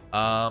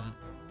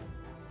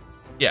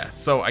 Yeah,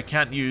 so I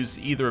can't use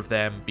either of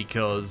them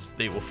because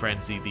they will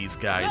frenzy these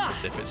guys,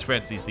 and if it's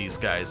frenzies these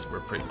guys, we're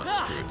pretty much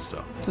screwed,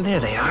 so. There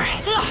they are.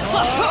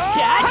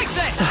 Take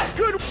this!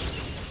 Good.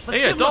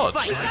 Hey, I dodged!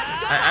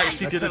 I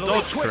actually did a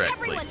dodge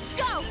correctly. Everyone,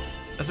 go!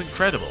 That's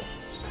incredible.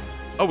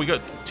 Oh, we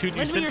got 2 new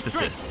Lend me your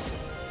synthesis.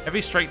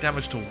 Heavy strike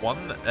damage to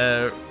 1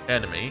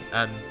 enemy,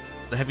 and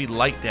the heavy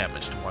light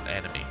damage to 1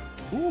 enemy.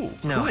 Ooh,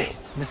 No, cool.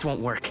 this won't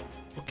work.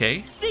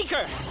 Okay.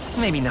 Seeker!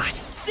 Maybe not.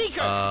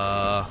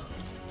 Seeker!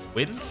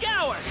 Wind?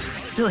 Scour!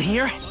 Still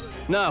here?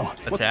 No.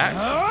 Attack?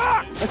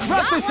 Let's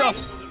wrap this up.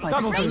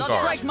 That'll Do do. not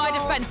guard. break my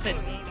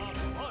defenses.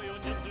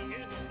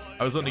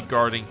 I was only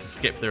guarding to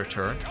skip their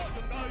turn.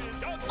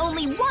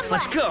 Only 1 left.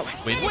 Let's go.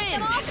 Wind? Finish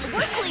them off and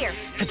we're clear.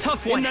 A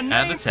tough one.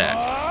 And attack.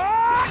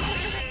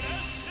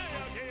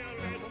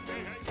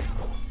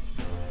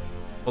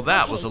 Well,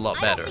 that was a lot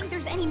I better. don't think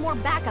there's any more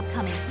backup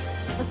coming.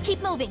 Let's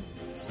keep moving.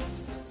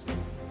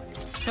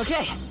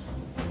 Okay.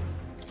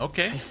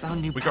 Okay. I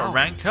found new We got power.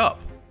 rank up.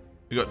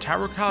 We got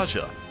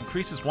Tarokaja.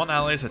 Increases 1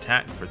 ally's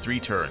attack for 3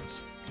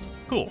 turns.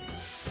 Cool.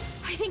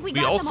 I think we We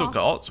got also them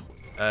all. got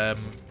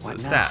What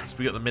stats.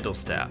 We got the middle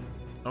stat.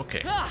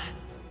 Okay.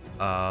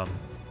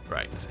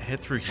 Right. Head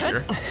through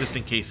here just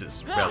in case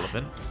it's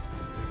relevant.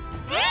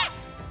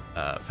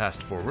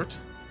 Fast forward.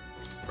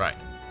 Right.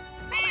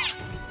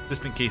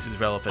 Just in case it's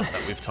relevant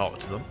that we've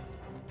talked to them.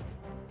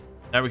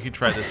 Now we can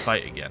try this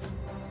fight again.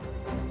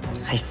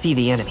 I see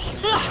the enemy.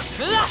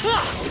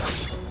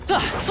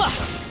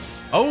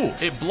 Oh,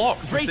 it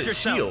blocked with Brace its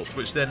yourself. shield,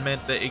 which then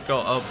meant that it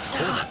got a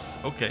bonus.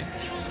 Okay.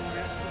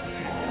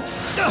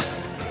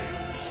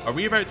 Are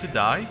we about to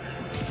die?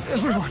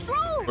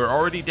 Stroll! We're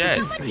already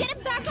dead. Someone get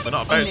him back up. We're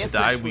not about Only to a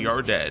die, flesh we wound.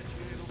 are dead.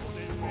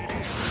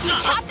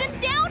 Captain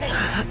down!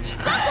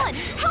 Someone,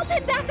 help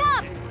him back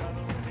up!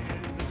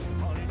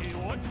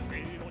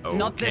 Okay.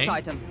 Not this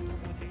item.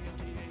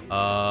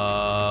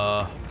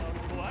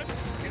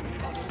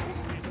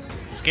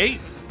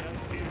 Escape?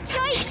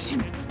 Tight!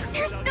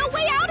 There's no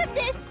way out of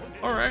this!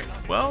 Alright,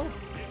 well,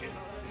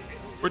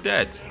 we're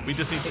dead. We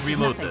just need to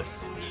reload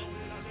this.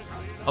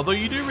 Although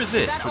you do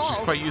resist, That which is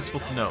all? quite useful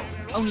to know.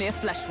 Only a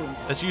flesh wound.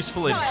 That's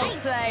useful info.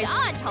 Say,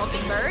 Dodge,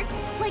 Hulkenberg.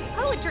 Like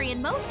poetry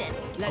in motion.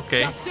 let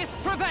Okay. justice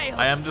prevail.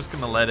 I am just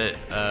gonna let it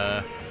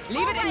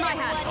Leave it in my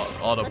hands.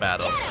 auto Let's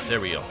battle. get 'em.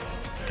 There we go.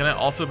 Can I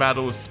auto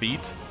battle with speed?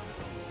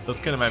 That's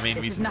kind of my main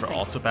This is reason for nothing.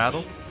 auto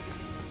battle.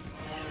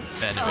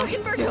 Anyway,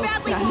 Hulkenberg's still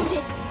badly stand.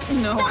 wounded.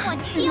 No, Someone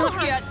heal not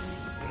her. yet.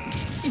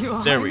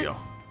 Your there we go.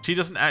 Highness. She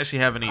doesn't actually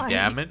have any I-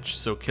 damage,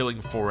 so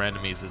killing 4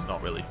 enemies is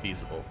not really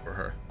feasible for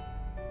her.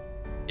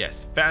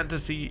 Yes,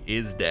 fantasy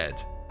is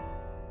dead.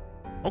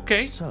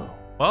 Okay. So,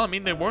 Well, I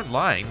mean, they weren't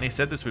lying. They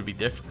said this would be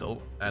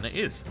difficult, and it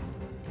is.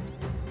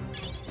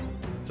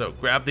 So,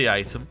 grab the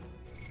item.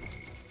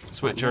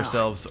 Switch now?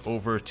 ourselves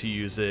over to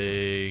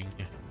using...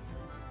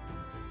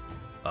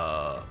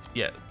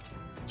 yeah.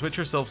 switch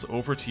ourselves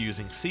over to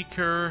using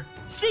Seeker.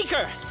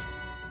 Seeker!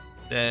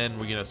 Then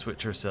we're gonna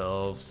switch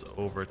ourselves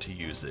over to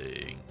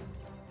using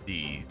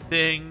the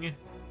thing.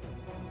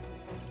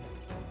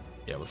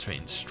 Yeah, we'll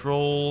train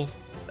Stroll.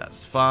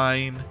 That's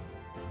fine.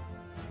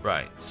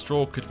 Right,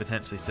 Stroll could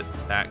potentially sit in the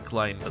back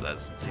line, but that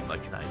doesn't seem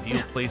like an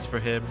ideal place for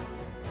him.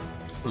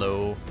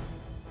 Hello.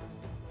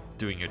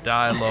 Doing your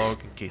dialogue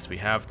in case we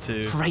have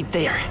to. Right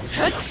there.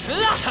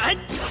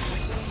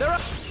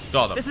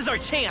 Got him. This is our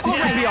chance. This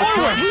could be our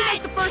chance. We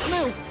make the first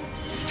move.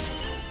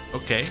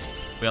 Okay,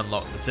 we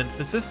unlock the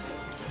synthesis.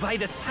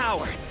 Vitus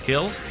power.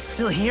 Kill.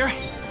 Still here?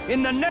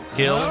 In the net.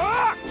 Kill.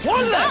 One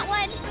Got left.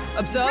 one.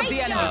 Observe Great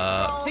the enemy.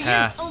 job, Stroll.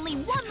 Pass. Only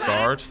one left.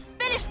 Guard.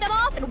 Finish them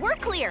off and we're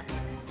clear.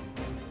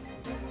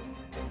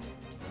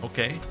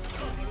 Okay.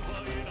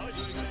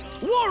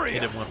 Warrior.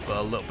 Hit him with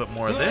a little bit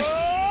more of this.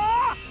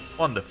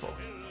 Wonderful.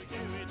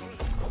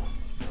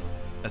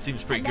 That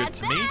seems pretty And good that's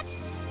to me. that.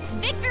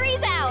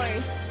 Victory's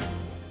ours.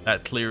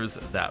 That clears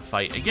that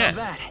fight again.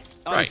 Not bad.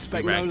 I Right, we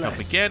expect no rank up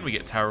less. again. We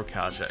get Taro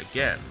Kaja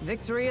again.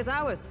 Victory is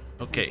ours.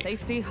 Okay. And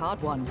safety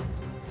hard won.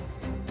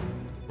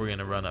 We're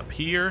gonna run up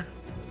here.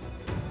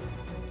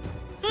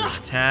 Do an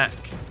attack.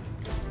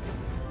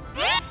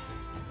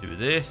 Do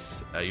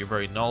this. You're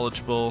very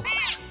knowledgeable.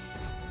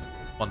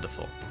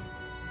 Wonderful.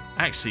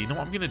 Actually, you know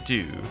what I'm gonna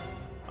do?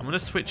 I'm gonna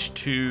switch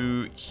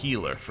to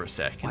healer for a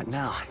second. What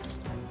now?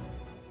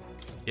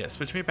 Yeah,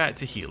 switch me back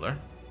to healer.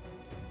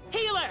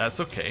 Healer. That's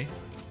okay.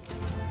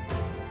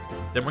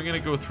 Then we're gonna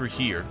go through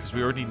here because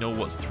we already know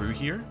what's through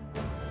here.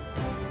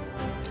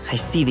 I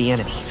see the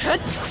enemy.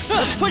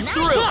 Push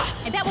through.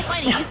 I bet we'll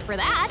find a use for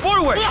that.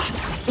 Forward.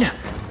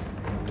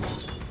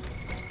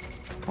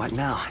 What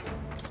now?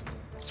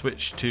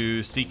 Switch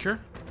to seeker.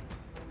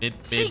 Mid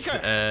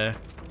Seeker!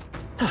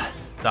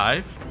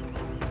 dive.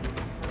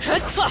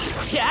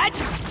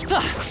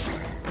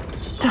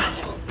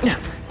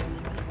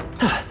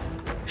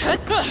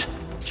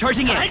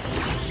 Charging in.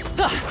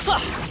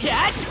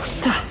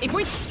 If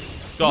we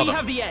Got We him.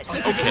 have the edge.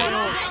 Okay.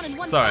 Down in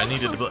one Sorry, I fell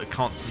needed a swoop. bit of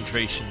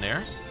concentration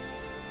there.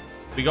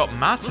 We got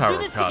Mataro We'll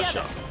do this Kaja.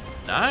 together.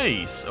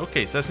 Nice.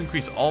 Okay, so let's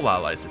increase all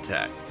allies'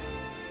 attack.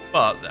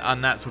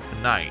 And that's with the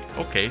knight.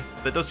 Okay,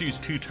 that does use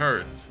 2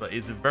 turns, but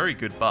is a very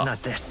good buff.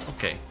 Not this.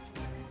 Okay.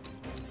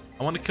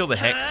 I want to kill the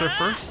Hexer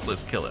first.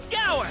 Let's kill it.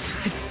 Scour.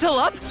 It's still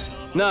up.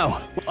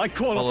 No, I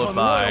call Followed upon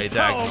by royal power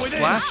Diagonal within.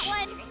 Slash.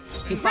 That one.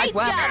 You fight Great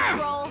well. job,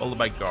 Stroll. Followed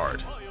by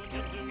Guard.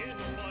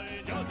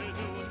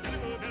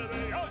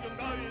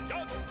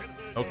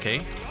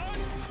 Okay.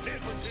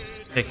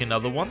 Pick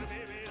another one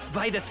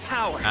Vitus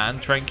power.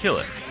 and try and kill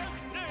it.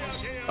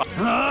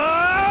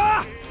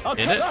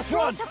 Okay, Hit it. that's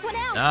one. Took one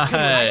out.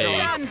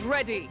 Nice. stand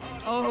ready.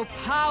 Oh,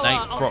 power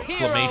Knight of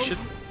Proclamation,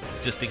 heroes.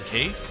 just in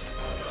case.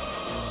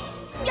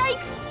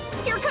 Yikes!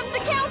 Here comes the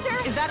counter.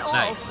 Is that all?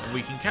 Nice, and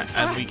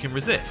we can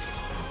resist.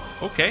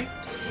 Okay,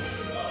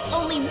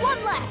 Only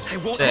one left. I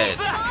won't Dead. hold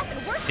Them back. off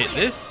and we're hit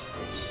clear. this.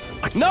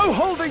 No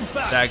holding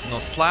back. Diagonal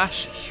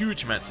Slash,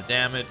 huge amounts of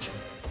damage.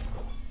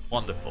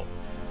 Wonderful.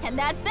 And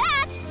that's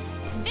that.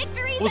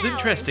 Victory's What's ours.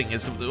 interesting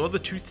is what the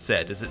tooth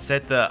said is it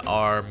said that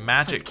our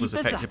magic keep was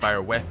this affected up. by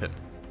our weapon.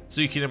 So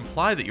you can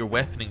imply that your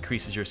weapon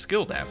increases your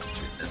skill damage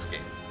in this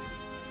game.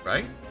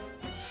 Right?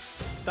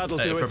 That'll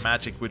That do if our it.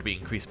 magic would be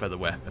increased by the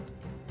weapon.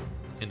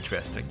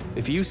 Interesting.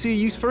 If you see a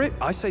use for it,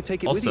 I say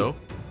take it with Also, you.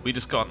 we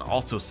just got an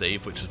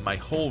autosave, which is my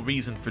whole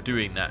reason for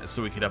doing that, is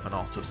so we could have an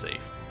autosave.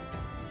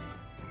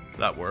 So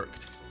that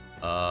worked.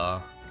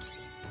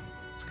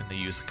 It's going to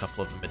use a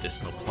couple of the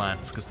medicinal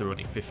plants because they're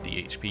only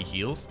 50 HP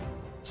heals.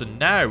 So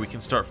now we can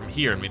start from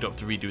here and we don't have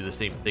to redo the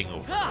same thing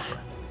over and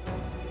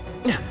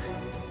over.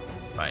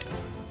 Right.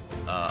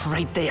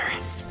 Right there.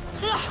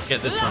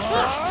 Get this one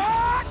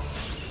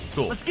first.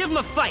 Cool. Let's give him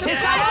a fight.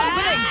 This our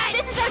opening.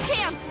 This is our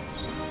chance.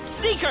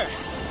 Seeker.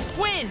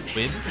 Wind.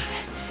 Wind.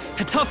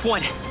 A tough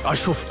one. I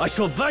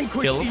shall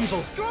vanquish Kill. evil.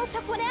 Stroll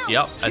took one out.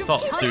 Yep, I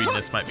thought killed doing it.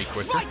 this might be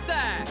quicker. Right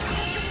there.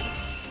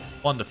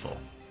 Wonderful.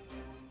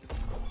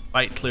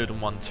 Fight cleared in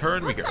 1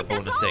 turn. We Looks get our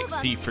like that's bonus all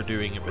of XP them. for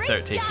doing it Great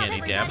without taking job, any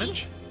everybody.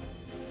 damage.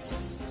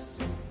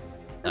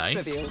 A Nice.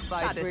 trivial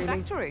fight,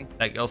 satisfactory.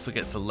 That also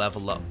gets a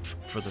level up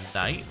for the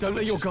knight. Don't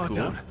let which your is guard cool.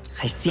 down.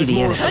 I see There's the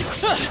more enemy. of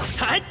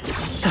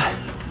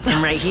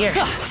I'm right here.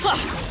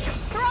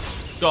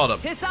 Got him.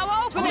 Tis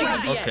our opening.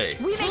 Okay,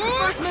 We make the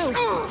first move.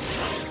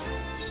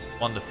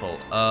 wonderful.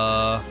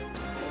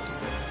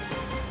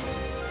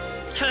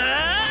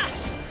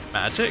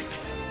 Magic.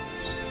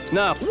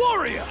 Now,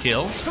 warrior.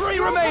 Kill. 3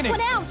 Stroll remaining. took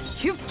one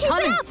out. You've Keep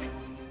done it it. up.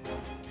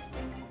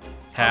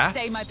 Pass.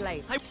 Stay my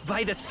blade.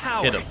 Vitus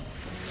power. Hit him.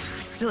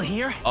 Still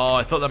here? Oh,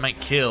 I thought that might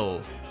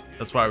kill.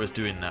 That's why I was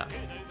doing that.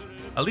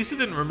 At least it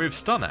didn't remove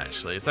stun,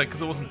 actually. Is that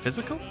because it wasn't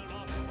physical?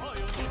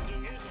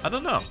 I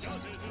don't know.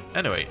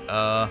 Anyway,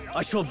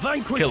 I shall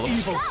vanquish Kill him.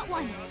 evil. That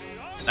one.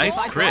 nice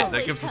Stroll crit. That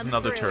always gives us comes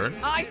another through. turn.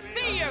 I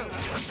see you.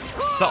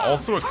 Is that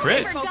also a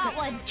crit? Oliver got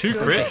one. 2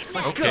 crits.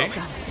 Let's Okay.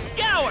 go.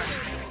 Scour.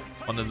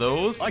 One of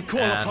those. I call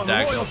and upon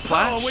diagonal royal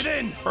slash. power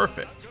within.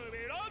 Perfect.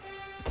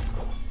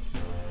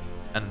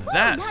 And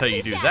that's how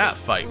you do that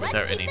fight Let's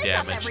without keep any this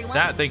up, damage. everyone.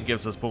 That then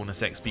gives us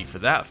bonus XP for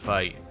that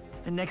fight.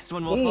 The next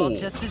one will fall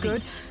just as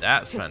easy.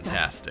 That's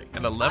fantastic.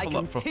 And a level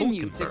up for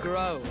continue to Hulkenberg.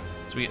 grow.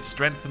 So we get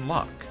strength and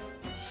luck.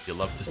 You'll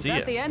love to Is see that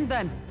it. the end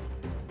then?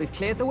 We've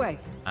cleared the way.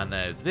 And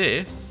now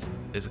this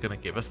is going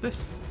to give us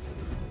this.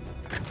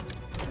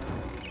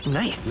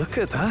 Nice. Look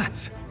at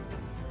that.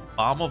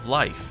 Balm of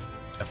Life.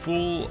 A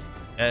full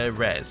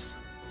res.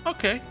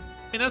 Okay.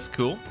 I mean, that's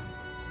cool.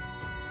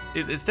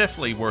 It's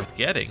definitely worth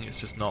getting. It's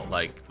just not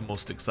like the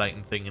most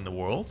exciting thing in the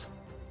world.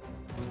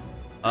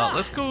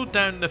 Let's go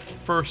down the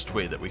first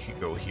way that we could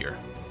go here.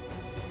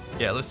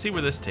 Yeah, let's see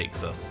where this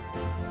takes us.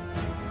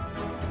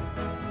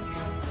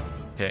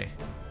 Okay.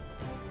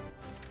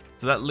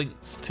 So that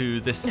links to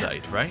this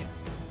side, right?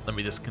 Let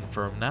me just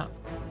confirm that.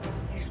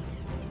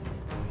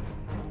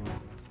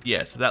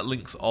 Yeah, so that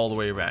links all the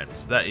way around.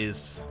 So that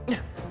is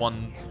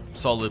one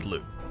solid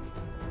loop.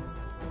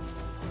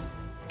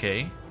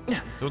 Okay.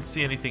 Don't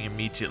see anything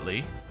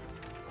immediately.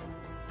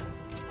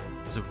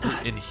 There's a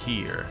route in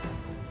here.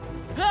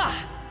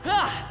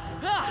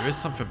 There is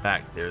something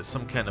back there.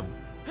 Some kind of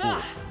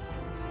wolf.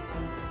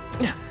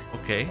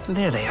 Okay.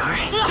 There they are.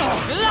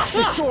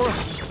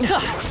 Thesaurus.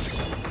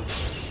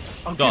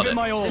 I'll Got give it. it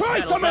my all. Try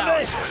some of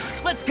this.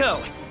 Let's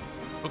go.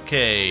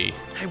 Okay.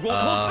 I won't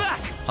hold back.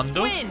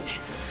 Hundo? Wind.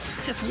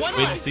 Just one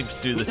Wind eye. seems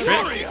to do the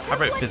trick. How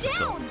about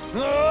physical?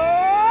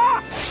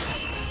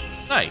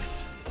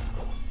 Nice.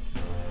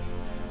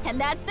 And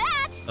that's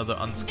that. Another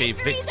unscathed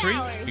Victory's victory.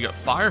 ours. We got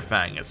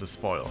Firefang as a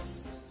spoil.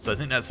 So I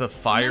think that's a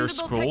fire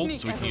Commendable scroll, technique,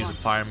 so we can use a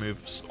fire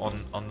moves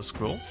on the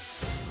scroll.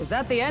 Is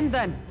that the end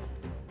then?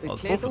 We've Well,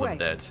 it's cleared both the of them way.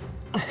 dead.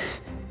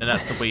 And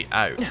that's the way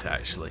out,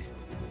 actually.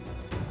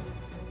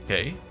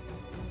 Okay.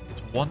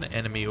 There's one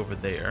enemy over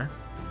there.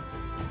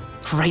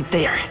 Right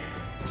there.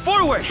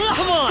 Forward.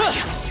 Come on.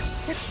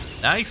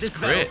 Nice This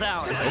crit.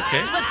 battle's ours.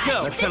 Okay. Let's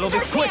go. Let's settle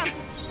this quick.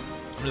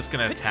 I'm just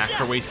going to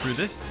attack our way through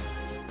this.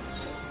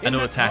 I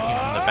know attacking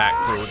from the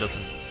back row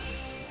doesn't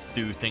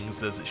do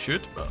things as it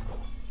should, but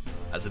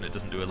as in it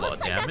doesn't do a lot of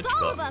Looks like damage, that's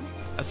all of but them.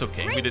 that's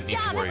okay. We Great didn't need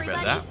to job, worry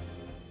about that. everybody.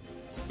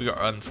 We got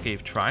our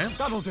unscathed triumph,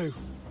 That'll do.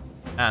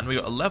 and we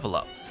got a level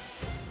up.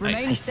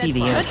 Remain Nice. I see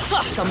the end.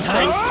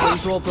 Sometimes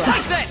we draw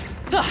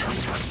breath.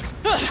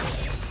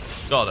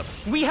 Got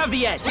him. We have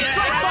the edge.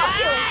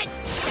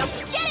 Now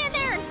get in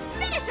there and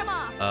finish him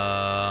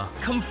off.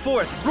 Come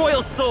forth,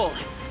 royal soul.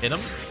 Hit him.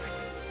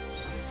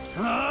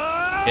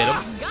 Hit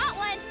him. Got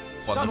one.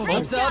 Wonderful.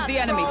 Observe the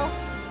enemy.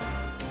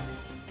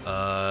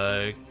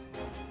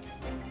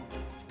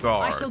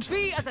 Guard. I shall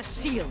be as a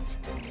shield.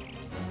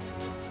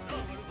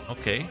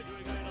 Okay.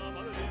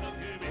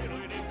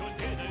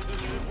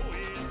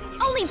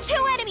 Only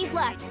 2 enemies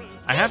left.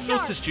 I have Stay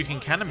sharp. noticed you can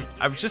kind of.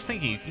 I was just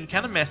thinking you can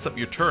kind of mess up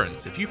your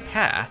turns if you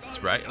pass,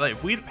 right? Like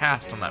if we'd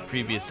passed on that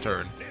previous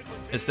turn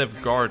instead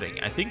of guarding,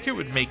 I think it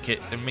would make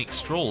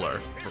Stroller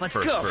for Let's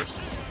first go.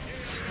 person.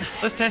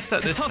 Let's test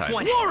that this Tough time.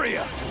 one. Warrior.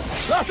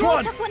 Last Stroll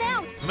one. took one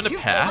out. I'm gonna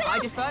I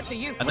pass, defer to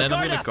you. and then I'm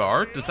guard gonna up.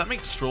 guard. Does that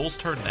make Stroll's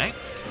turn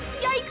next?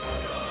 Yikes!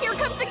 Here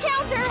comes the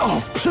counter.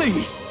 Oh,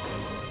 please.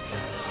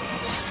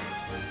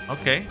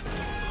 Okay.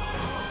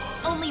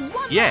 Only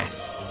one.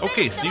 Yes.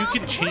 Okay, Finish so them you off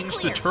can and we're change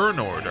the clear. turn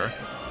order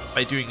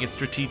by doing a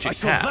strategic I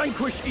shall pass.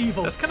 vanquish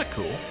evil. That's kind of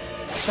cool.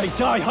 They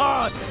die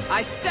hard.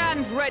 I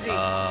stand ready.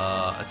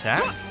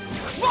 Attack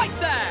Right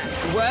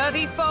there.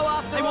 Worthy foe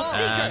after I will all.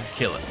 seek her. and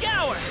kill it.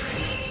 Scour.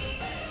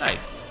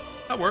 Nice.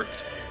 That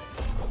worked.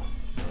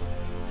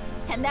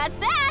 And that's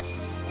that.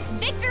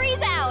 Victory's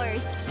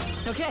ours.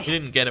 We Okay.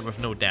 didn't get it with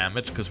no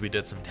damage because we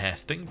did some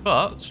testing,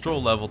 but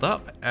Stroll leveled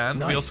up, and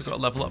we Nice. also got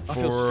a level up I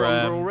for feel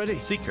stronger already.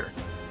 Seeker.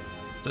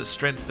 So it's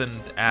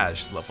strengthened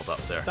Ash leveled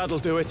up there. That'll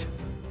do it.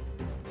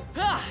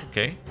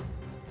 Okay.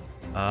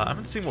 I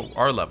haven't seen what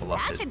our level up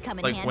That is. should come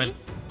in like handy. when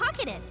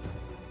Pocket it.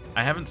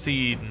 I haven't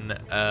seen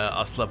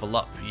us level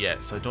up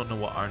yet, so I don't know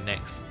what our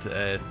next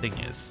thing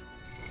is.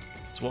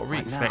 So what are we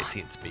What now?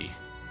 expecting it to be?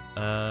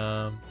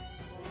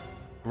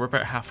 We're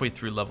about halfway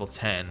through level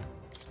 10.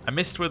 I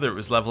missed whether it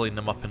was leveling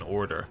them up in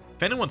order.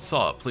 If anyone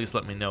saw it, please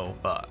let me know,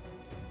 but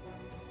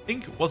I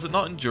think, was it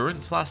not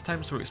endurance last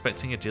time, so we're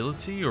expecting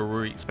agility, or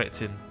were we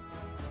expecting...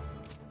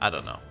 I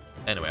don't know.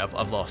 Anyway,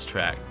 I've lost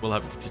track. We'll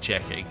have to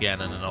check it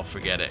again, and then I'll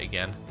forget it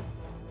again.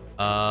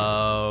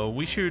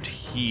 We should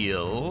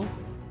heal. Do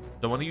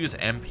I want to use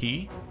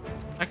MP?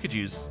 I could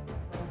use...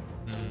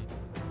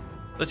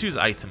 Let's use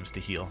items to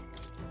heal.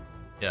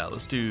 Yeah,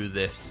 let's do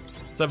this.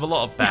 So I have a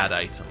lot of bad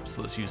items,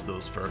 so let's use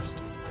those first.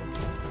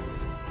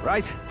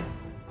 Right.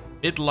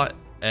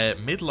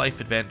 Midlife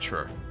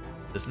adventurer.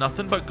 There's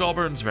nothing but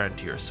goblins around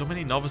here. So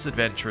many novice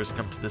adventurers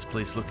come to this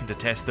place looking to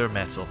test their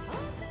mettle.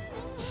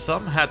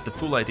 Some had the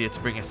fool idea to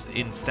bring us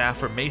in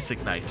staff or mace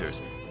igniters.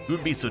 You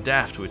wouldn't be so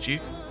daft, would you?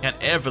 Can't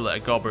ever let a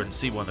goblin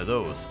see one of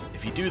those.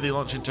 If you do, they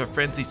launch into a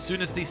frenzy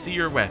soon as they see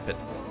your weapon.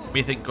 You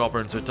may think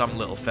goblins are dumb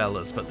little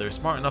fellas, but they're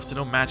smart enough to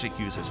know magic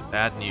users with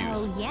bad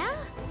news. Oh yeah?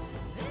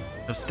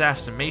 No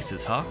staffs and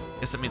maces, huh?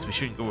 Guess that means we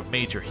shouldn't go with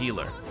mage or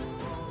healer.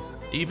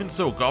 Even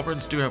so,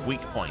 goblins do have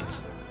weak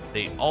points.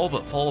 They all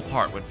but fall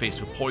apart when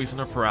faced with poison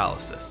or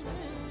paralysis.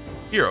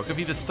 Here, I'll give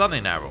you the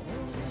stunning arrow.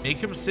 Make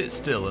him sit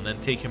still and then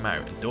take him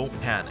out, and don't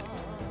panic.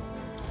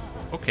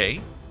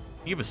 Okay,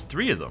 he gave us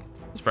 3 of them.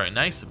 That's very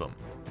nice of him.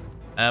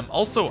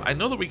 Also, I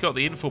know that we got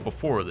the info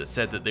before that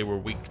said that they were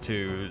weak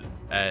to,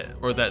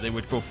 or that they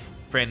would go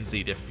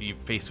frenzied if you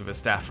faced with a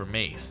staff or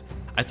mace.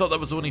 I thought that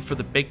was only for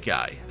the big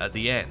guy at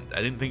the end.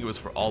 I didn't think it was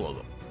for all of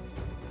them.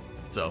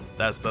 So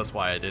that's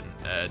why I didn't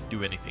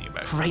do anything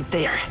about it. Right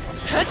there.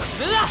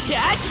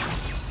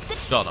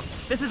 Got him.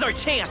 This is our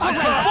chance. Forward!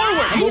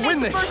 And we'll win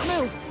this. First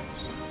move.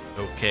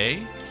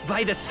 Okay.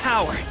 By this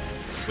power.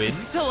 Wins.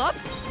 Still up.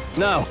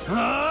 No.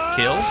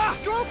 Kill.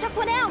 Stroll took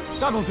one out.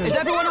 Double-did. Is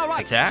everyone all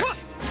right? Attack.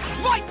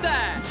 Right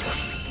there.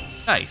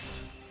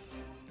 Nice.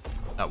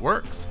 That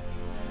works.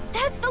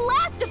 That's the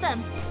last of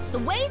them. The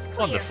way's clear.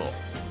 Wonderful.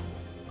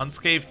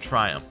 Unscathed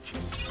triumph.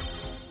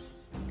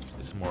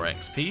 Get some more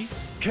XP.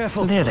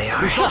 Careful. There they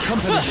are. We've got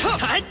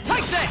company.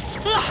 Take this.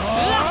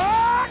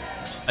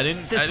 I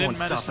didn't won't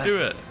manage stop to do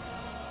us. it.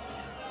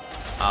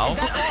 Ow.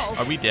 that all?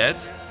 Are we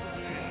dead?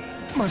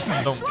 My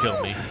best. Don't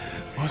kill me.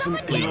 Wasn't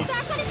Get him enough.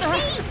 back on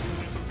his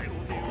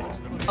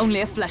feet.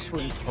 Only a flesh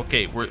wound.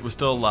 Okay, we're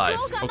still alive.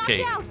 Stroll got Okay.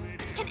 knocked out.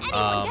 Can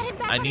anyone get him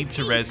back I on need his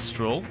to feet? res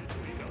Stroll.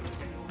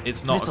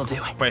 It's not This'll a do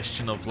it.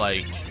 question of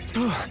like,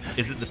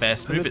 is it the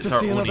best I move? live It's to our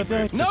see only another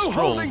move. day. The No Stroll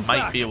holding might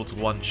back. be able to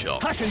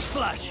one-shot. Hack and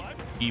slash.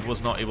 He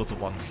was not able to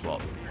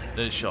one-slot.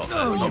 The shot.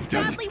 Oh, That's not you've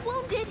done Badly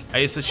wounded.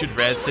 I guess I should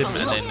res him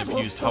and then have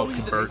used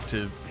Hulkenberg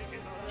to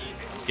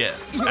get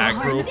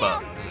aggro,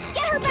 but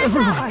Get her back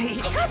up.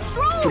 He got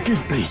Stroll.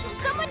 Forgive me.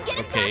 Someone get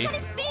him Okay. back on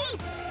his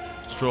feet.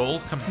 Stroll,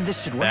 come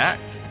This should work. back.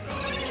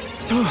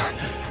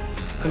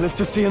 I live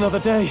to see another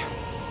day.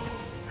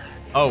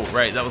 Oh,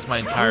 right, that was my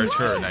entire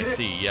turn, I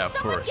see. Yeah, of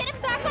Someone course. get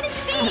him back on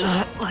his feet.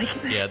 Not like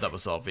this. Yeah, that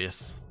was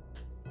obvious.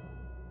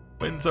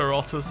 When's our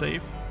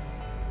autosave?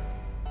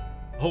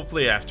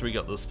 Hopefully after we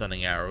got those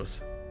stunning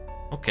arrows.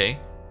 Okay.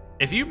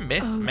 If you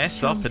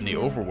mess up in the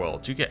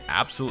overworld, you get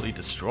absolutely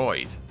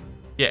destroyed.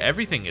 Yeah,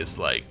 everything is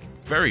like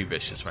very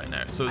vicious right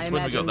now. So it's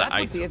when we got that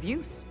would be item. of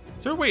use.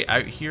 Is there a way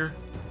out here?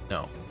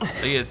 No. I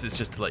guess it's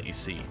just to let you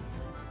see.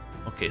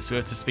 Okay, so we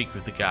have to speak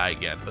with the guy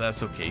again, but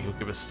that's okay. He'll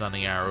give us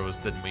stunning arrows,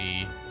 then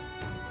we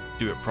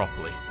do it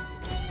properly.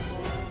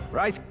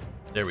 Right.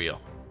 There we go.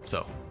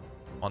 So,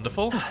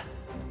 wonderful.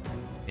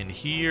 In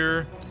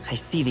here, I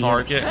see the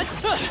target.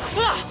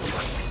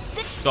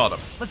 Got him.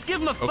 Let's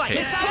give him a fight.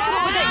 Okay. Take him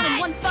over there in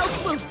one fell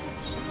swoop.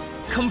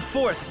 Come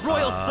forth,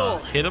 royal soul.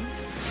 Hit him,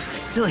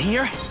 Still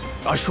here?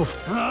 I shall.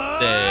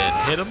 then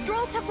hit him,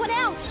 Stroll took one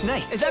out.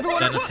 Nice. Is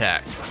everyone then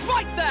attack.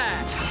 right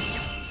there?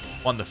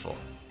 Wonderful.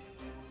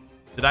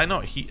 Did I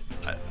not heal?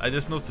 I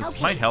just noticed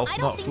Okay, my health I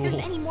don't not think full.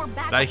 there's any more Did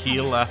backup I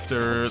heal coming.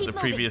 after Let's the keep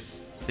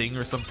previous thing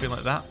or something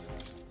like that?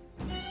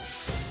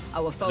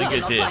 Our foes think are it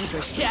not did.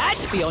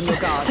 vanquished. Be on your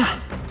guard.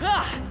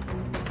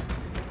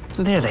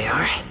 There they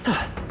are.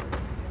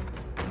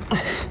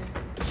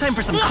 Time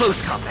for some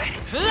close combat.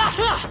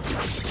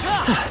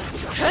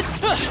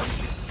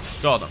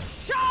 Got him.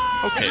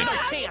 Okay,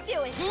 How you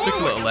do it? took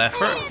a little effort.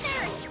 Get in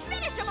there and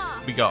finish him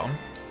off. We got him.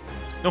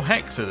 No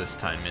Hexer this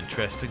time,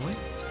 interestingly.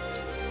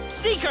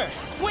 Seeker,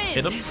 win.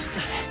 Hit him,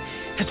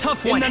 A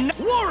tough one.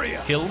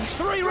 Warrior. kill him,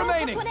 3 Stroll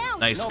remaining. took one out.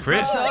 nice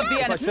crit, Serve the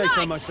If I enemy. say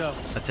so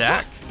myself.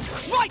 attack,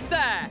 Right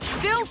there.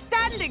 Still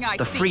standing, I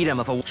The see. freedom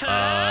of a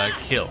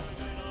kill.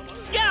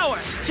 scour.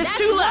 Just That's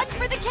 2 one left.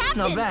 for the captain.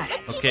 Not bad.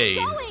 Let's keep Okay,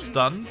 it going.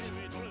 stunned,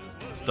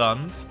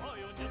 stunned,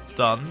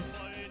 stunned.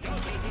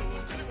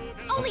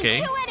 Only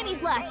okay. 2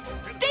 enemies left.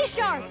 Stay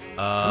sharp.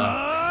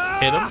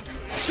 Hit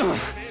him,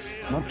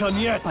 Not done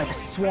yet. By the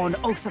sworn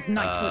oath of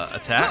knighthood.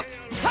 attack,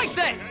 Take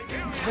this.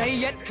 They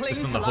yet cling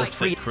just on to the life. hopes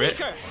that crit,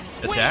 Seeker,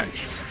 attack.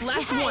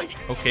 Last Yes. one.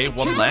 Okay,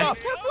 one Captain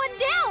left. took one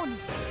down.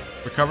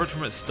 Recovered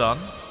from its stun.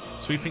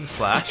 Sweeping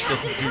slash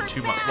doesn't do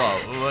too much.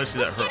 Well,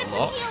 actually that hurt a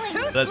lot.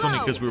 But that's only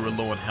because we were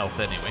low on health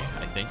anyway,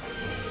 I think.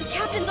 The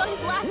captain's on his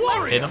last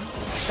Hit him,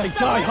 They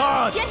die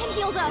hard. Get him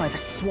healed up. By the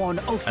sworn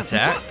oath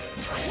attack,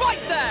 of right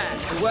there.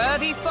 A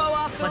worthy foe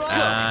after all.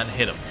 and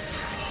hit him.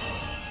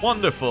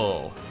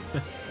 Wonderful.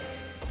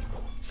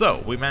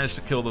 So, we managed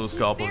to kill those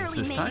goblins barely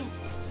this made time.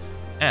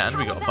 it. And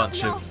we How got a about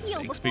bunch we all of heal before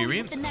we hit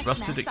experience, the next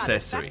rusted match? accessory,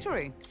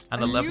 Satisfactory.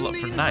 and a level up for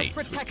New means of knights,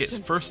 which gets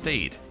protection. first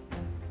aid.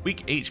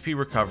 Weak HP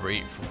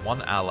recovery from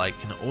one ally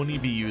can only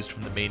be used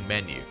from the main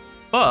menu,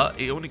 but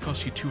it only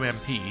costs you 2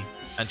 MP,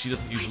 and she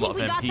doesn't use a lot of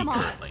we got MP them all.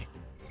 currently.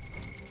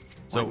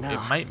 So What it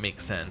now? might make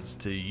sense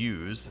to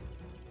use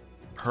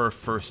her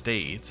first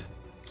aid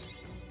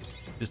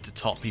just to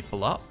top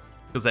people up,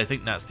 because I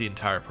think that's the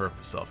entire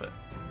purpose of it.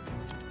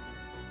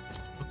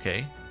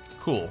 Okay,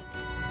 cool.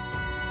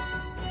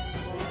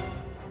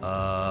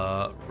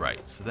 Right,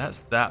 so that's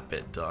that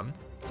bit done.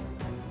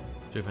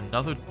 We have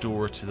another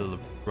door to the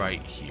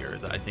right here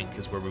that I think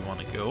is where we want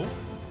to go.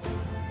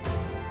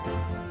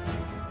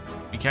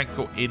 We can't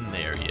go in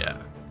there yet.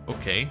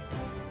 Okay,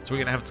 so we're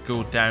gonna have to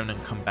go down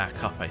and come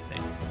back up, I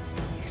think.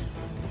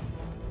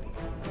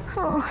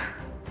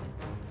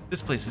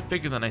 This place is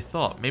bigger than I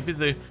thought. Maybe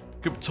the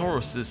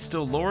Guptoros is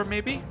still lower,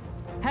 maybe?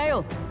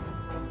 Hail.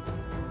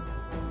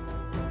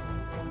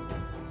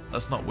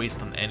 us not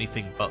waste on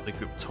anything but the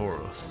group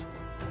Tauros.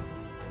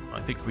 I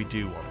think we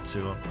do want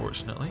to,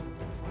 unfortunately.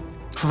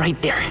 Right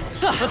there.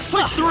 Let's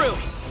push through.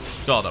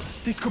 Got him.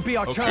 This could be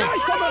our Okay.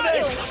 chance. Some of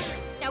this.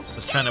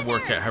 Just trying to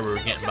work out how we were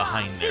getting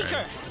behind there.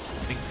 I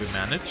think we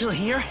managed. Still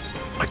here?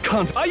 I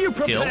can't. Are you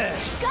prepared?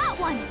 Got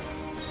one.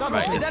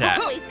 Right, attack.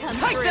 Always comes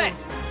Take through.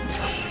 this.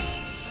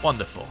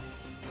 Wonderful.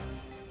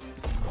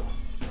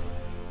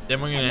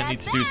 Then we're gonna need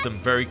to do some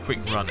very quick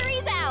running.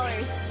 Victory's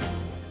ours.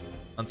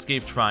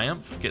 Unscathed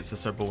Triumph gets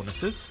us our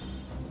bonuses.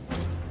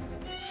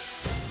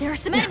 There are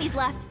some enemies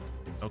left.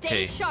 Stay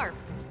Okay. sharp.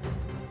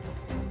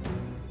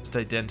 Just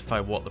identify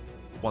what the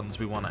ones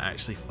we want to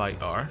actually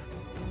fight are.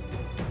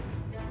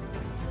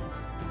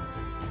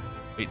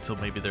 Wait till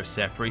maybe they're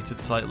separated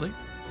slightly.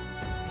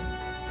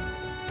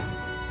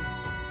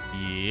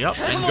 Yep,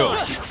 and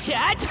go.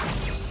 Cat?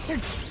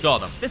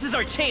 Got him. This is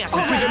our chance.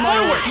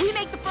 We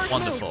make the first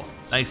Wonderful.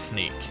 Nice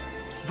sneak.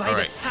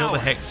 Alright, kill the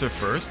Hexer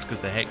first, because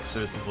the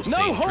Hexer is the most No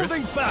dangerous.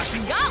 holding back.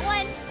 Got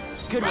one.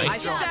 Good Right. one. I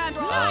stand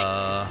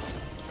right.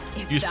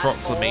 Use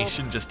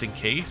Proclamation just in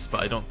case,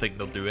 but I don't think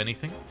they'll do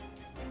anything.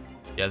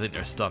 Yeah, I think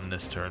they're stunned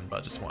this turn, but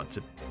I just wanted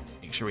to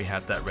make sure we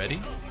had that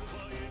ready.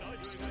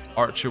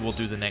 Archer will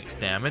do the next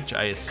damage,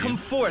 I assume. Come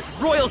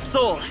forth, royal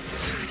soul.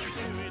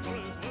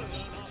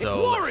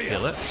 So let's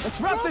kill it.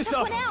 Let's wrap this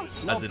up. One out.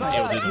 As in, bad.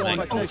 he'll do the Swarm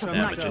next most fixation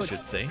damage, I method.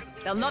 should say.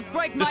 They'll not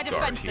break my Just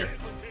guard here.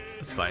 defenses.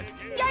 That's fine.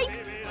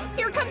 Yikes!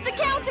 Here comes the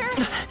counter.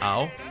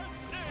 Ow.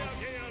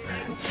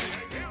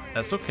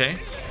 That's okay.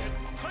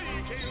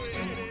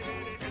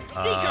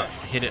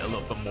 Hit it a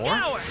little bit more.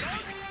 Scour.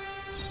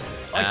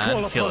 I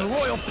call And kill upon it.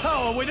 royal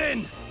power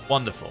within.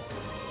 Wonderful.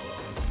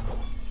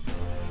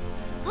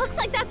 Looks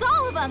like that's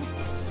all of them.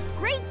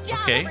 Great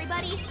job, Okay.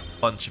 everybody.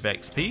 Bunch of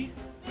XP.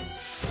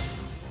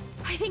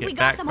 I think we Get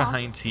got back them all.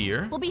 behind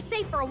here. We'll be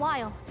safe for a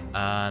while.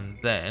 And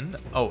then,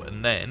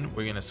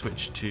 we're going to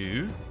switch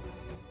to...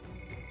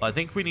 Well, I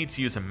think we need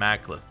to use a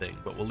Magla thing,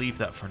 but we'll leave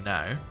that for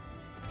now.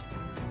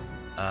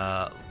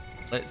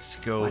 Let's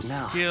go What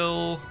now?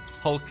 skill,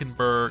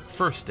 Hulkenberg,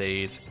 first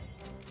aid,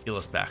 heal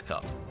us back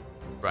up.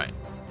 Right.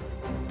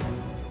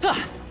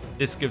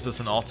 This gives us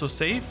an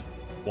autosave.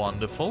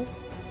 Wonderful.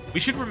 We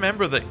should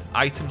remember that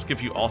items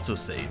give you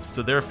autosaves,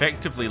 so they're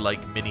effectively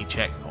like mini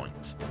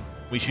checkpoints.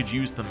 We should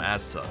use them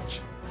as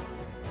such.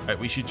 Right,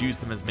 we should use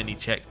them as mini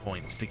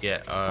checkpoints to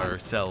get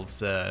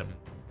ourselves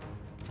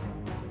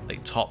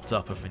like topped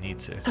up if we need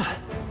to.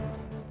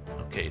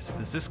 Okay, so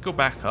does this go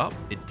back up?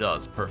 It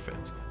does,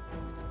 perfect.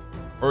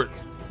 Or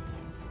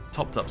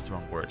topped up's the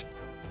wrong word.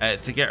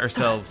 To get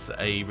ourselves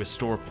a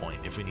restore point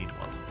if we need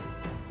one.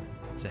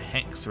 There's a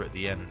Hexer at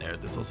the end there.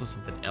 There's also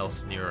something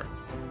else nearer.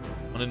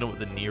 I want to know what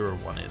the nearer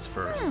one is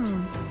first.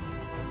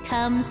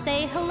 Come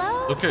say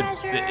hello, Look at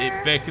treasure.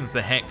 it beckons the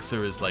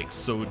Hexer is like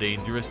so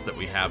dangerous that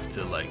we have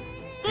to like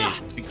pay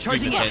extreme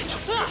Charging attention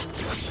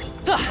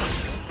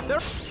to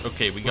it.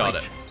 Okay, we got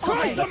it.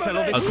 Try some of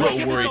I was this. a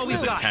little worried all we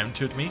because it got.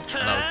 countered me,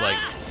 and I was like,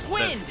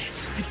 Wind.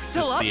 that's It's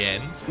still just up. the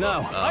end.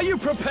 Now, are you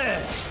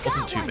prepared?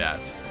 Wasn't too bad.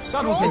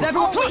 That'll do. Is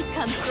everyone Always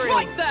comes through.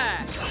 right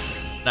there?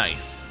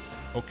 Nice.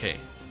 Okay.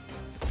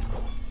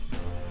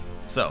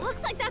 So,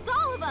 Looks like that's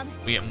all of them.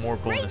 we get more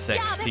Great bonus job,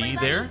 XP everybody.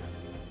 there.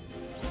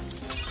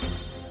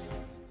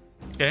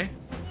 Okay,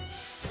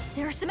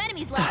 There are some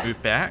enemies left.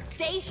 move back.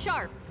 Stay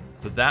sharp.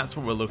 So that's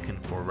what we're looking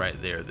for right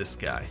there, this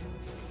guy.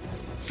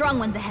 Strong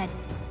ones ahead.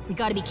 We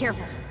gotta be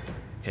careful.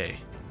 Okay.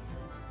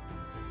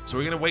 So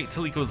we're going to wait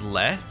till he goes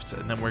left,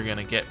 and then we're going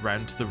to get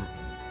round to the...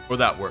 Or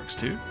that works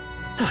too.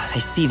 I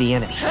see the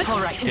enemy. All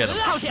right. Get him.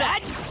 How's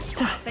that?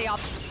 They are.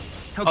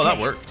 Oh, that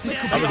worked.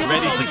 I was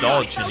ready to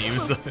dodge, and he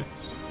was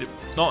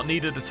not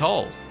needed at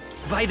all.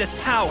 By this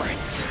power.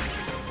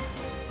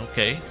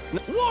 Okay,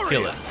 Warrior.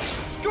 kill it.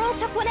 Stroll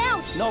took one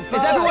out. Not Is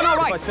bad. everyone all If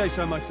I right? say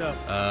so myself.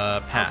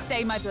 Pass.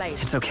 Stay my blade.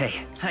 It's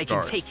okay. I can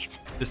Guard. take it.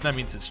 This now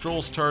means it's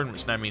Stroll's turn,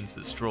 which now means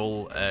that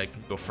Stroll can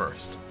go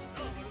first.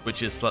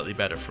 Which is slightly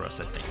better for us,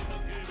 I think.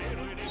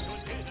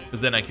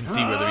 Because then I can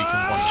see whether he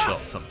can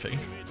one-shot something.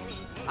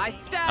 I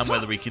stand. And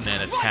whether we can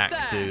then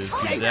attack to do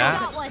Got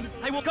that. one.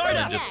 I will And guard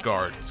then up. just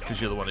guard,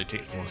 because you're the one who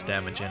takes the most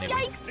damage anyway.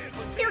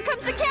 Yikes! Here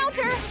comes the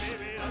counter.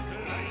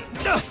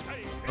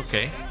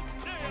 Okay,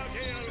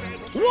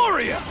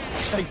 Warrior.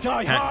 They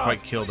die can't hard.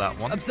 quite kill that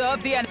one.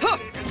 Observe the enemy.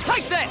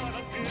 Take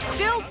this.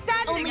 Still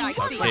standing. Only I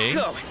one see. Okay.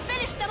 Go.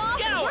 Finish them off.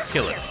 Scour.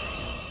 Kill it.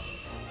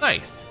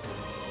 Nice.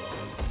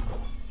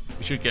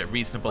 We should get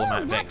reasonable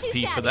amount of Not too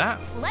XP for shabby. that.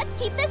 Let's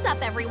keep this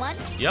up, everyone.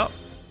 Yep.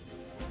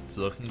 It's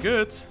looking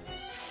good.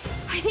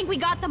 I think we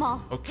got them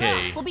all.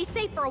 Okay. We'll be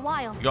safe for a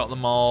while. We got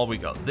them all, we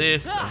got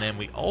this, and then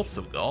we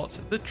also got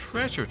the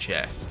treasure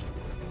chest,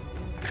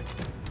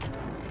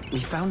 We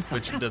found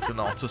which something. does an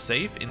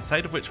autosave,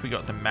 inside of which we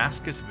got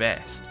Damascus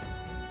Vest.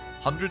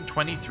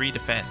 123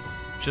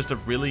 defense. Just a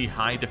really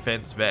high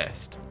defense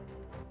vest.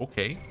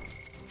 Okay.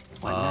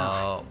 What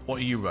now? What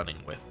are you running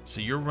with?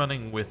 So you're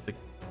running with the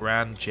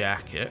Grand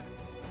Jacket.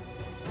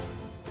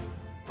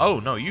 Oh,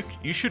 no, you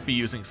should be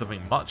using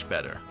something much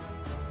better.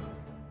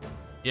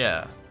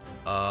 Yeah.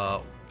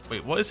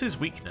 Wait, what is his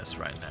weakness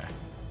right now?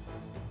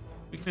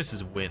 Weakness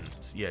is wind.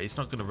 Yeah, he's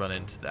not going to run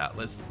into that.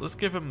 Let's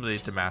give him the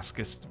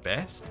Damascus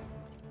vest.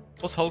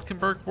 What's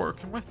Hulkenberg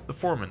working with? The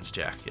foreman's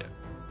jacket.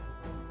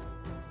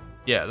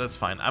 Yeah, that's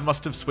fine. I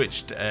must have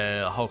switched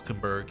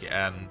Hulkenberg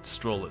and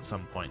Stroll at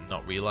some point,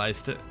 not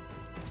realized it.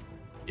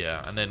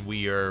 Yeah, and then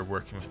we are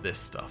working with this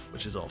stuff,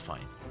 which is all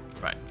fine.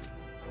 Right.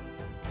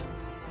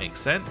 Makes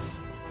sense.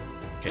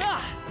 Okay.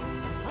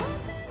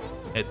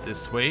 Head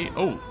this way.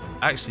 Oh,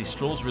 actually,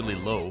 Stroll's really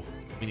low.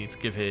 We need to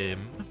give him...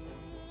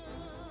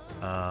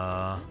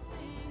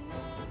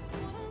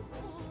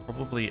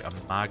 probably a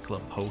Magla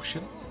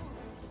potion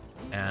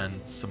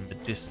and some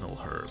medicinal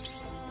herbs.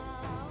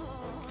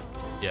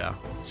 Yeah,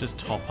 let's just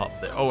top up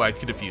there. Oh, I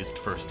could have used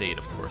first aid,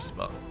 of course,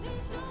 but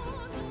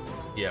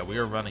yeah, we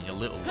are running a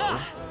little low.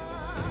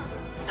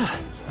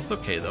 That's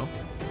okay though.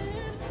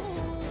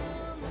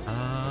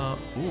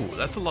 Ooh,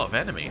 that's a lot of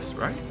enemies,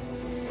 right?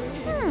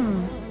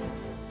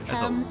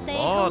 There's a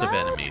lot of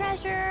enemies.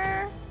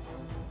 Treasure.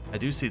 I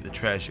do see the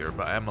treasure,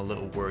 but I am a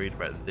little worried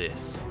about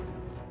this.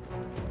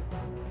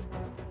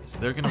 So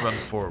they're going to run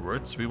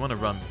forward, so we want to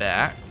run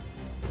back.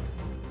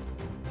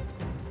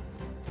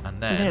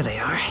 And then... There they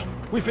are.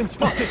 We've been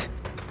spotted!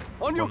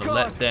 On your guard!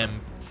 Let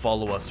them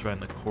follow us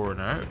around the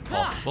corner, if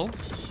possible.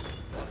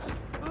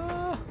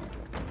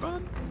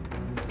 Run.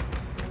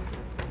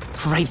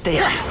 Right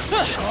there.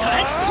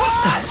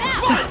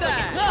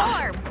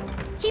 Charm.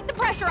 Keep the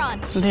pressure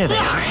on. There they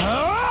are.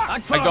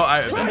 I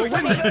got out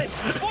of it.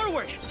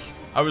 Forward!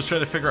 I was trying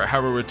to figure out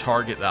how we would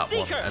target that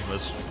one and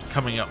was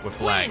coming up with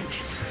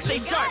blanks. They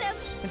got him.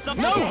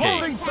 No Okay.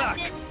 holding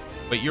back!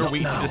 But you're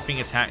weak to just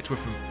being attacked with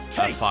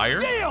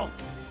fire? Steel!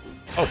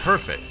 Oh,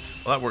 perfect.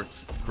 Well, that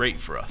works great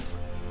for us.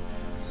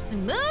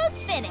 Smooth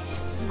finish.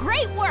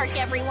 Great work,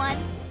 everyone.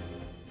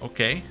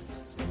 Okay.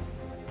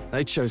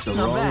 They chose the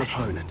Not wrong bad.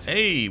 opponent.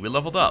 Hey, we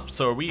leveled up.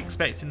 So are we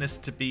expecting this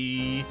to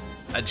be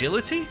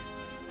agility?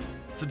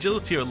 It's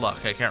agility or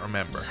luck? I can't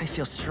remember. I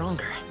feel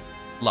stronger.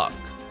 Luck.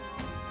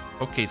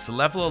 Okay, so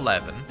level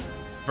 11.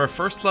 If our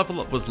first level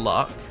up was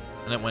luck,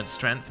 and it went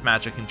strength,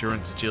 magic,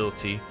 endurance,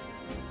 agility,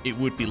 it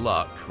would be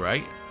luck,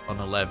 right? On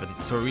 11.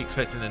 So are we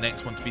expecting the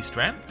next one to be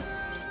strength?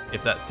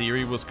 If that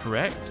theory was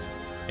correct?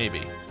 Maybe.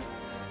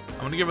 I'm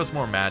going to give us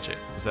more magic,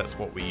 because that's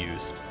what we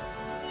use.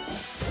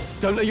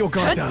 Don't let your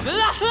guard down.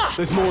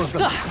 There's more of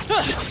them.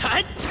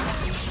 Got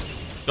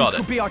This could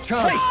it. be our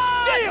chance.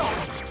 Steel!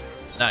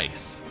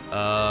 Nice.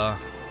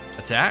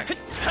 Attack?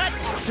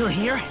 Still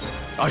here?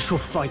 I shall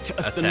fight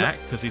as Attack,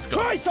 because he's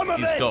Try some of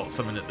this! got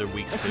something that they're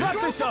weak Let's to. wrap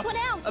this up. One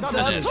out. And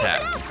then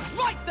attack.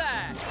 Right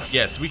there!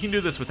 Yes, we can do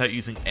this without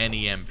using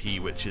any MP,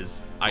 which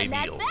is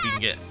ideal. We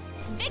can get,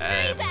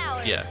 Victory's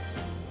ours. yeah,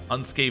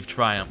 unscathed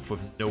triumph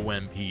with no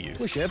MP use.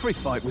 Wish every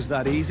fight was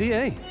that easy,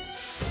 eh?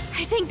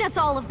 I think that's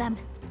all of them.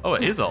 Oh,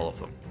 it is all of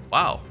them.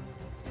 Wow.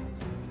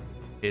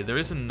 Okay, there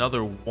is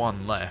another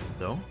one left,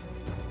 though.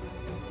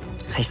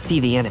 I see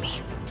the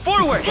enemy.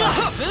 Forward!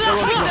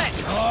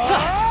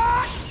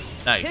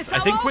 Nice. I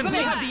think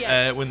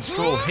when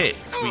Stroll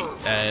hits,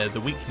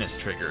 the weakness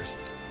triggers.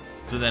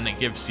 So then it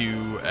gives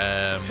you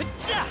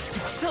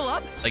Still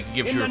up? like it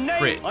gives In you the a name,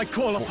 crit I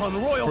call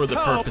upon royal for the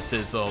power.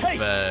 purposes of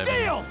Taste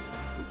steel!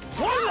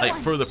 like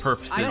for the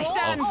purposes I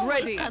stand of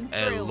ready.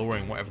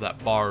 lowering whatever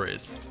that bar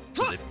is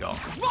that they've got.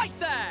 Right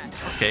there!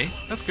 Okay,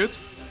 that's good.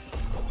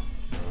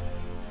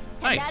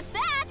 And that's Nice.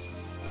 that.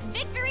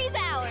 Victory's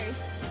ours.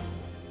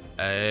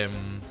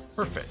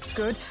 Perfect.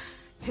 Good.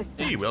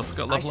 Hey, we also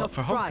got level I up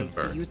for shall strive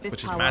to Hulkenberg, use this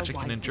which is power magic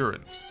and wisely.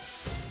 endurance.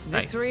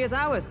 Nice. Victory is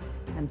ours,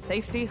 and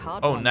safety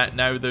hard Oh, won.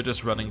 now they're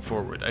just running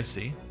forward. I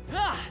see.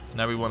 Ah, So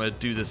now we want to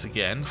do this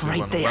again. So we Right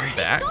want to there. run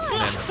back and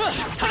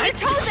then On your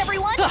toes,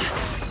 everyone.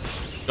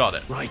 got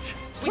it. Right.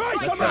 Try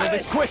Let's some settle of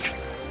this quick.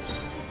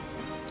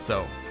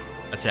 So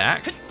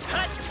attack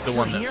the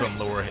one that's on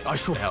lower I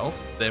shall health.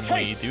 Then we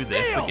taste do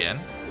this steel. again.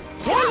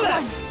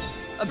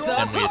 observe.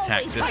 Then we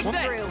attack Always this come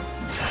one. through.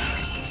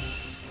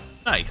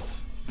 Nice.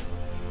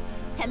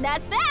 And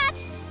that's that.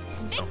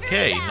 Victory's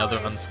Okay, ours. another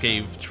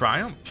unscathed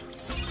triumph.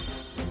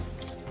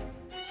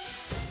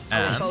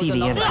 And See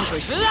the enemy.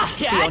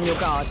 Be on your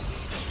guard.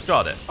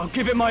 got it. I'll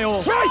give it my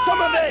all. Try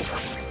some of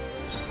this!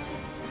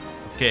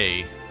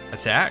 Okay,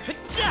 attack.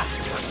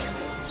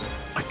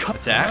 I cut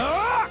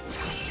Attack.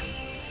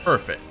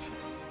 Perfect.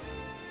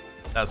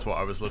 That's what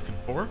I was looking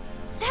for.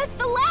 That's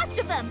the last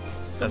of them.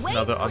 The That's way's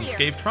another clear.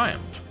 unscathed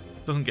triumph.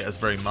 Doesn't get us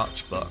very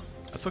much, but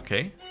that's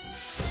okay.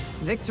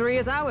 Victory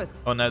is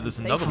ours. Oh, now there's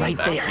another one Right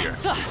back there. here.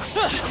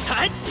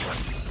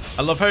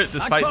 I love how,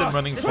 despite them Advance.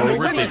 running This is forward,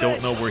 they finish.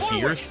 don't know we're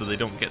here, so they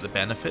don't get the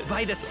benefits.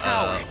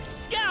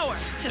 Scour.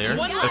 There.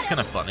 That's kind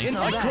of funny.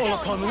 I call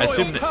upon I royal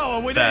assume power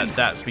that, within.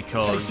 that's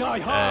because They die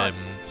hard.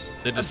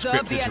 they're just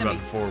Observe the scripted to run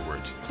enemy.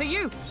 forward, To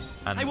you.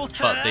 and I will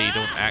but they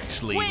don't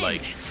actually Wing.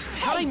 like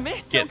How I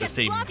miss. get the get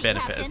same sloppy,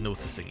 benefit as Captain.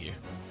 noticing you.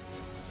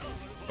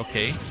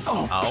 Okay.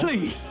 Oh, Ow.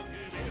 please.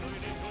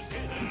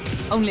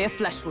 Only a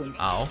flesh wound.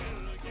 Ow.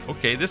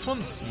 Okay, this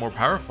one's more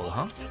powerful,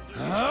 huh?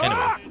 Anyway,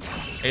 I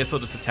guess I'll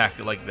just attack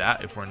it like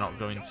that if we're not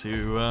going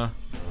to,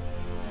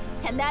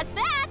 And that's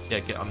that. yeah,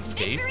 get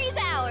unscathed. Victory's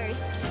ours.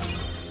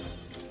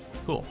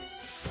 Cool.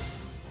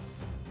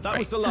 That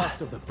was the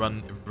last of them.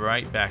 Run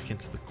right back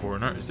into the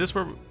corner. Is this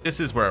where? This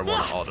is where I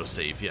want to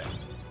autosave. Yeah.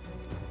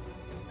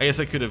 I guess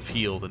I could have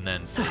healed and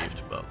then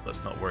saved, but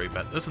let's not worry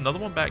about it. There's another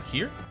one back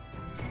here.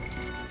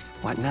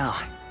 What now?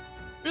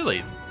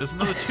 Really? There's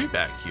another 2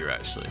 back here,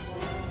 actually.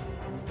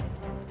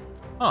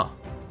 Huh.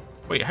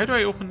 Wait, how do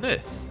I open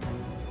this?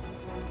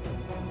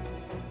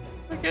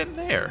 How do I get in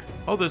there?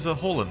 Oh, there's a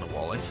hole in the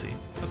wall. I see.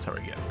 That's how I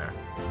get in there.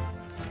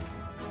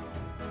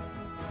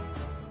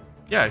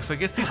 Yeah, so I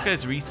guess these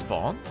guys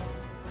respawn.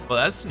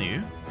 Well, that's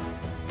new.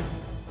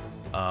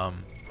 I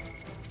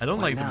don't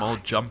like them all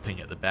jumping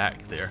at the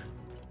back there.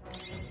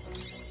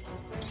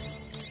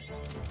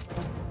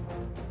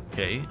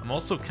 Okay, I'm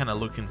also kind of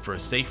looking for a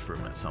safe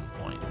room at some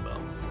point, but...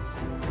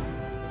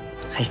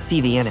 I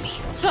see the enemy.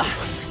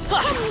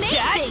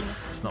 Amazing!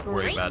 Let's not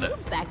worry about it. Great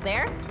moves back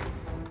there.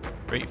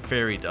 Great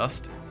fairy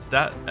dust. Is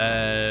that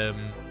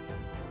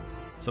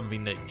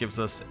something that gives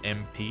us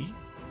MP?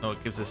 No,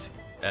 it gives us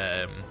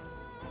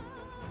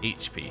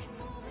HP.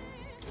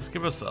 Let's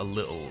give us a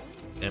little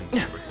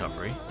MP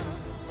recovery.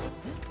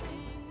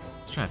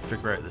 Let's try and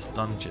figure out this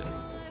dungeon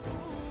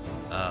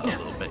a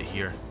little bit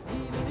here.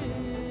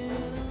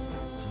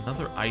 There's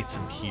another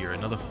item here,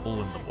 another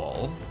hole in the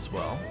wall as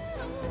well.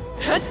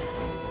 Yeah,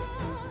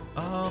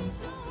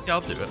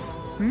 I'll do it.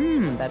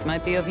 That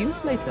might be of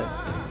use later.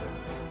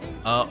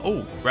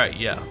 Oh, right,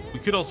 yeah. We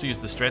could also use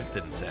the strength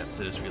incense,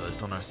 I just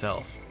realized, on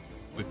ourselves.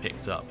 We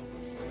picked up.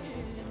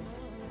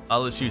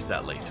 Let's use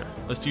that later.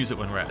 Let's use it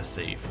when we're at a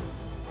save.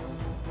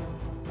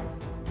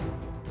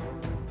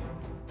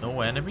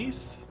 No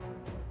enemies?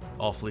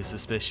 Awfully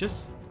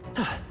suspicious.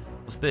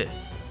 What's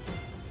this?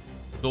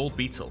 Gold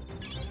beetle.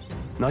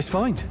 Nice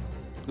find.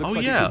 Looks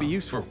like it could be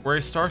useful. Where I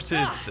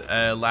started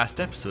last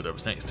episode, I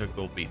was next to a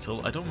gold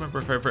beetle. I don't remember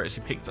if I ever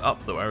actually picked it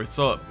up though. I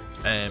saw it.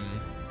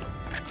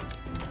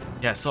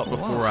 Yeah, I saw it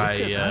before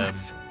I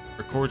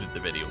recorded the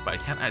video, but I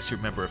can't actually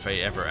remember if I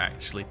ever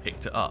actually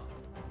picked it up.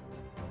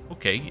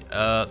 Okay,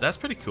 that's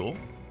pretty cool.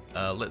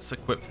 Let's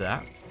equip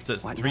that. So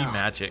it's 3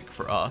 magic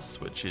for us,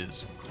 which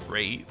is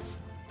great.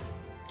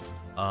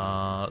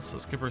 So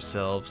let's give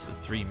ourselves the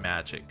 3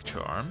 magic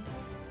charm.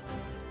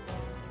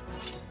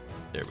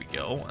 There we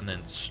go. And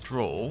then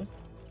stroll.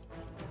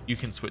 You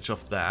can switch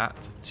off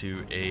that to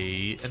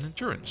an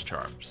endurance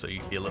charm, so you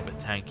can be a little bit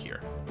tankier.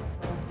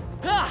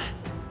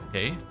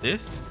 Okay,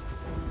 this.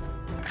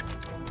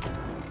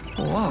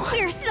 Whoa.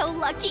 We're so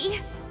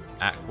lucky.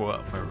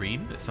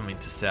 Aquamarine, that's something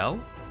to sell.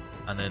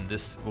 And then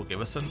this will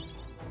give us a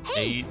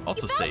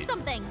autosave. You found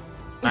something.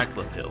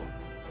 Magla pill.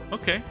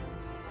 Okay.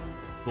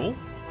 Cool.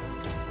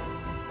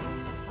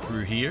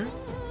 Through here.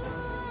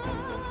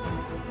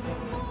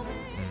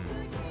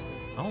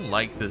 I don't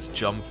like this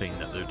jumping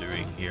that they're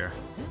doing here.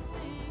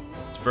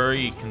 It's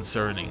very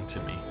concerning to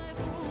me.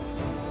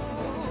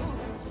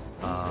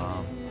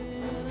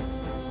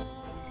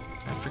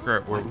 I figure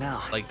out where,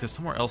 like, there's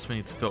somewhere else we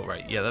need to go,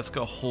 right? Yeah, that's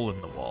got a hole in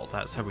the wall.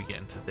 That's how we get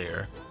into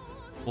there.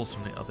 Holes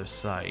from the other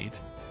side.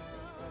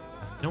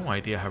 I have no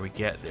idea how we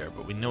get there,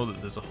 but we know that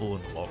there's a hole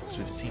in the wall because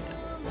we've seen it.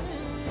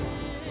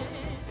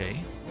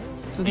 Okay.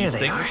 These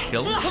things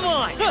kill them. Come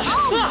on!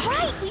 Oh,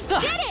 right, we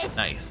did it!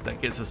 Nice. That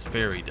gets us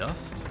fairy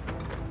dust.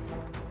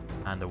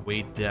 And a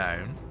way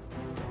down.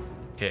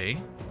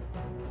 Okay.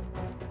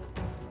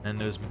 And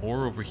there's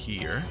more over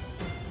here.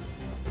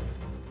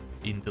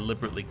 Being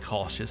deliberately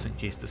cautious in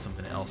case there's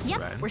something else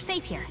around. We're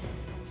safe here.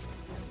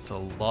 It's a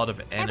lot of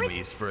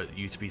enemies for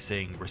you to be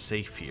saying we're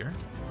safe here.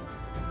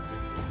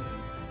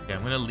 Okay,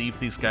 I'm going to leave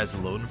these guys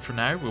alone for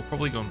now. We'll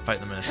probably go and fight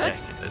them in a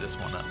second. I just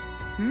want to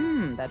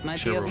that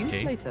might be of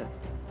use later.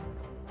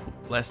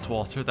 Blessed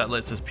water, that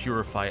lets us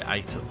purify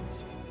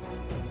items.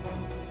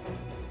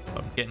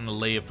 I'm getting the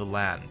lay of the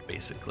land,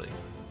 basically.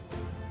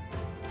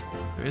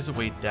 There is a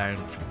way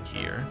down from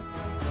here.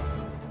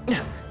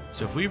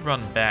 So if we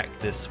run back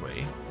this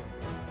way,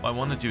 what I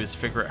want to do is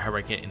figure out how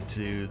I get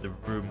into the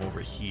room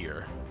over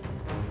here.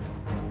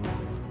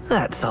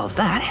 That solves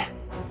that.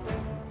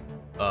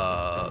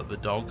 The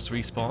dogs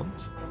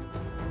respawned.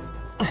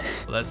 Well,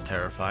 that's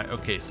terrifying.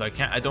 Okay, so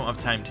I don't have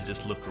time to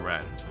just look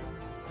around.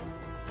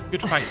 We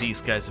could fight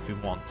these guys if we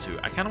want to.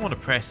 I kind of want to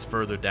press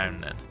further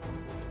down then.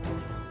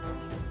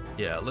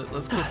 Yeah,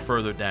 let's go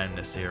further down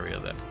this area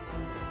then.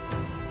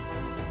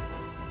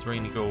 So we're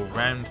going to go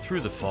around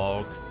through the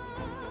fog,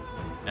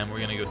 and we're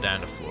going to go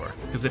down the floor.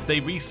 Because if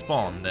they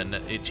respawn, then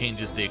it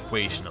changes the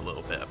equation a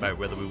little bit about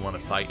whether we want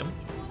to fight them.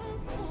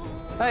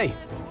 Hey!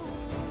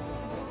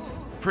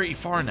 Pretty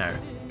far now.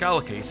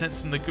 Gallica, you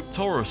sensing the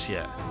Guptoros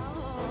yet?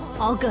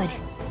 All good.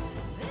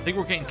 I think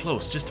we're getting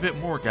close. Just a bit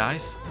more,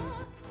 guys.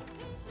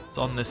 It's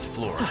on this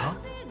floor, huh?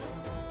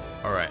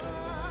 Alright.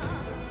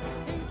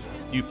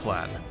 You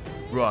plan.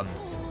 Run.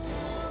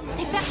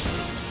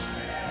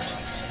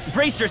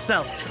 Brace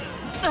yourselves!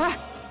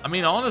 I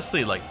mean,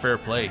 honestly, like, fair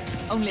play.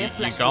 Only a You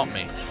flesh got wound.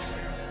 me.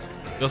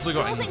 You also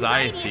got Stroll's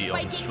anxiety is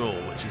on the stroll,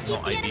 which is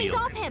not Keep the enemies ideal.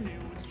 off him.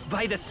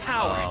 By this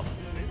power!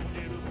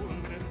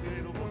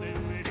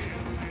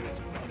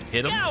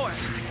 Hit him. Scour!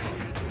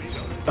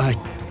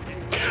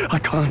 I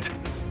can't.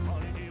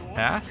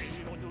 Pass.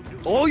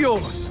 All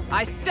yours.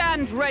 I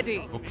stand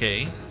ready.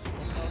 Okay.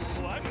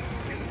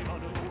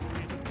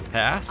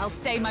 Pass. I'll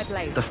stay my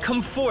blade.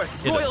 Come forth,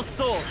 Hit it. royal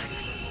sword.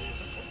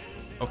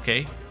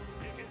 Okay.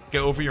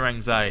 Get over your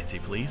anxiety,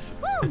 please.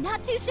 Woo,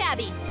 not too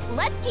shabby.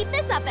 Let's keep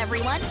this up,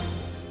 everyone.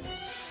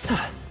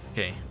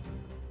 Okay.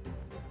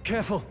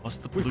 Careful. What's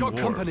the We've blue got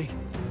orb? company.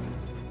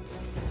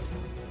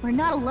 We're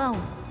not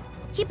alone.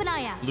 Keep an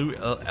eye out. Blue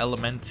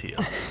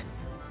Elementia.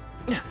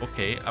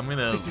 Okay, I'm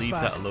gonna This is leave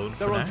bad. that alone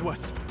They're for onto now.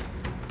 us.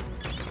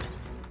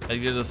 It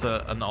gives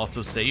us an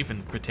auto save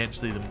in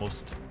potentially the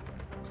most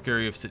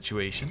scary of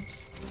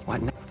situations.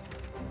 What now?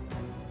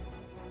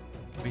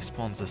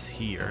 Respawns us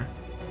here.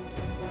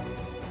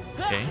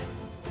 Okay,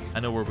 I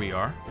know where we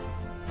are.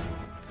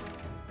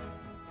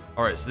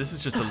 Alright, so this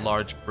is just a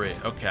large bridge.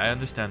 Okay, I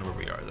understand where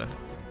we are then.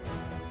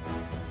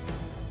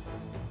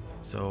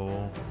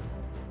 So...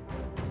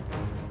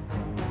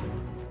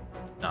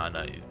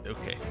 No,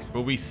 okay.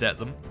 We'll reset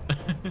them.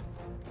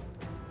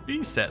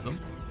 Reset them.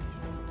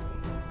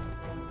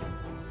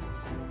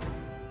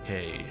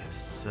 Okay,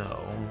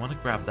 so we want to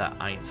grab that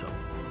item.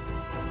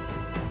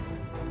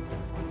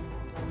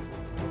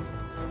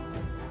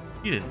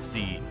 You didn't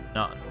see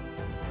none.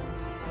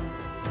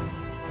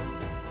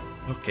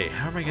 Okay,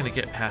 how am I going to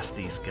get past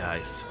these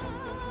guys?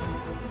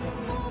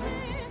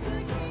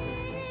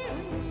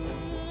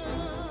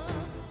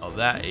 Oh,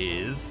 that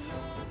is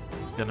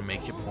going to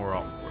make it more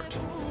awkward.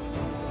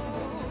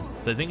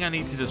 So I think I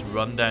need to just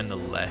run down the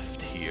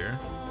left here.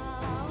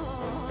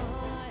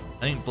 I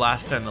think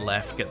blast down the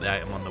left, get the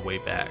item on the way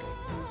back.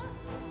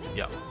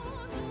 Yep. So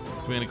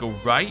we're going to go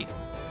right,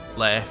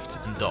 left,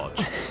 and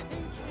dodge.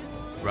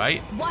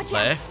 Right, Watch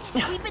left,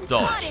 out. We've been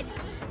dodge. spotted.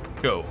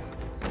 Go.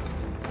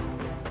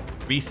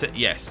 Reset,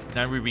 yes.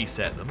 Now we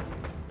reset them.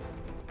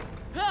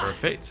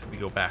 Perfect. We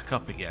go back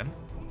up again.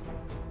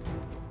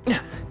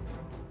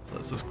 So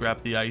let's just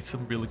grab the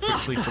item really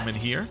quickly from in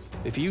here.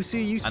 If you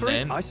see use And for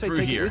then it, I say through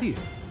take here. it with you.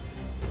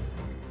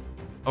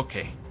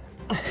 Okay.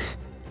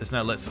 This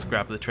now lets us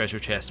grab the treasure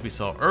chest we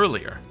saw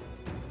earlier.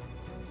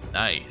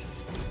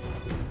 Nice.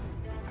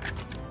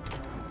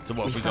 So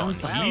what have we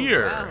got in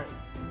here?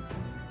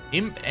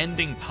 Imp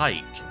Ending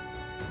Pike.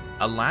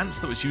 A lance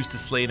that was used to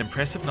slay an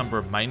impressive number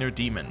of minor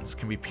demons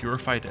can be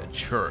purified at a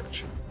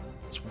church.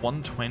 It's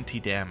 120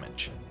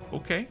 damage.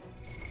 Okay.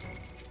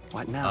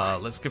 What now?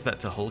 Let's give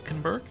that to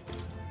Hulkenberg.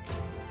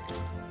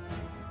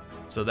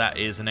 So that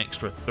is an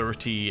extra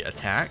 30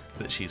 attack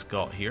that she's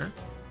got here.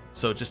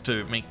 So just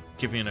to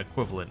give you an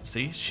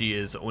equivalency, she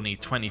is only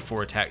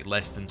 24 attack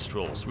less than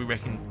Stroll. So we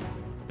reckon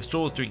if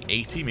Stroll is doing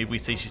 80, maybe we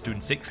say she's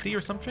doing 60 or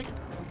something?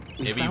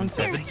 Maybe even We're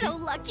 70? so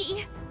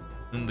lucky.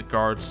 Then the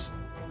guard's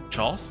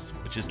Choss,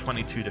 which is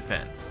 22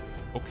 defense.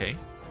 Okay.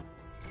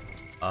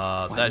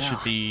 That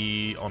should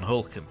be on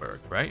Hulkenberg,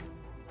 right?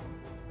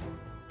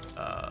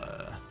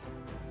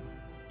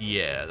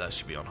 Yeah, that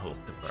should be on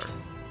Hulkenberg.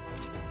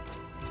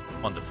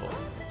 Wonderful.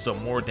 So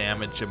more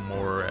damage and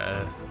more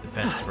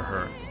defense for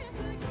her.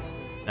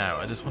 Now,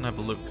 I just want to have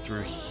a look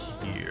through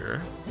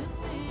here.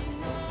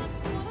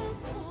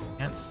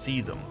 Can't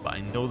see them, but I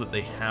know that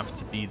they have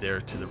to be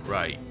there to the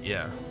right.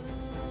 Yeah.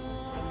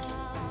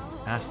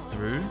 Pass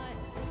through.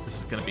 This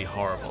is going to be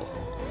horrible.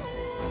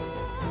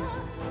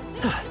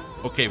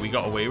 Okay, we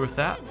got away with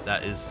that.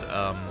 That is,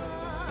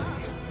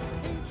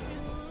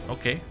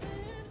 okay.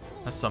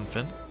 That's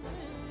something.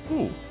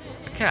 Ooh,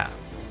 a cat.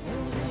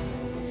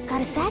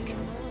 Got a sec?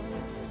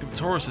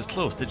 Taurus is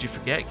close. Did you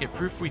forget? Get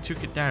proof we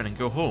took it down and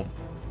go home.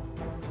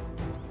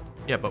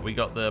 Yeah, but we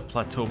got the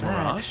Plateau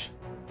Mirage.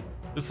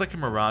 Looks like a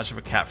mirage of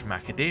a cat from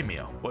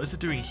Academia. What is it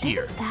doing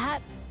here? Isn't that?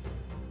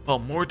 Well,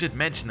 Moore did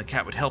mention the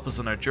cat would help us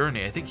on our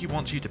journey. I think he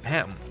wants you to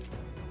pet him.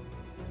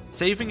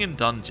 Saving in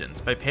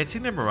dungeons. By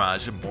petting the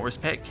Mirage and Moore's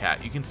pet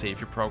cat, you can save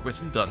your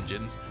progress in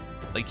dungeons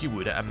like you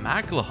would at a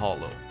Magla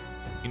Hollow.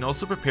 You can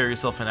also prepare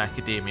yourself in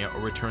Academia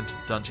or return to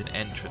the dungeon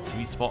entrance. If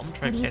you spot him,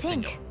 try What do you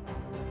petting think? him.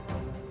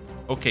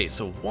 Okay,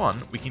 so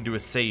one, we can do a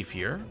save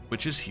here,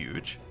 which is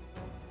huge.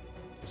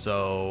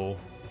 So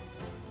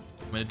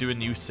I'm going to do a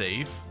new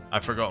save.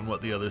 I've forgotten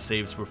what the other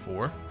saves were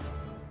for.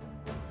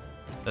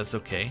 That's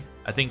okay.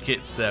 I think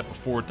it's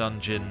before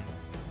dungeon,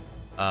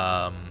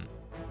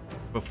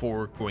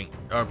 before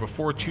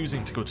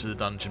choosing to go to the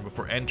dungeon,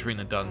 before entering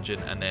a dungeon,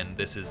 and then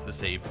this is the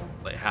save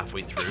like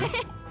halfway through.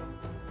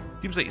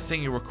 Seems like it's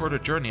saying you record a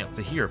journey up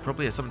to here.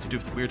 Probably has something to do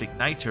with the weird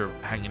igniter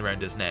hanging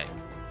around his neck.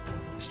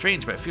 It's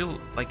strange, but I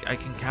feel like I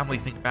can calmly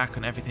think back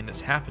on everything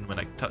that's happened when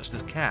I touched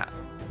this cat.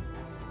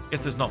 Guess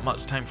there's not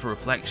much time for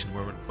reflection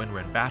when we're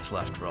in battle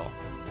after all.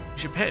 We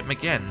should pet him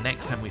again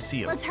next time we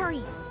see him. Let's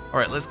hurry.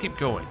 Alright, let's keep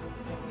going.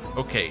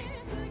 Okay,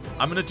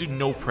 I'm going to do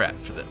no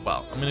prep for this.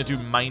 Well, I'm going to do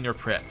minor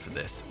prep for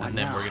this, and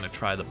then we're going to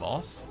try the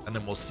boss, and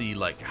then we'll see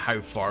like how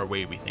far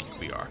away we think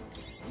we are.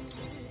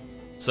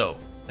 So,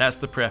 that's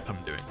the prep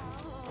I'm doing.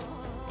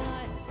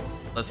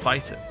 Let's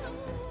fight it.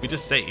 We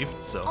just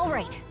saved, so... All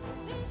right.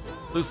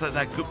 Looks like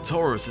that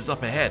Guptaurus is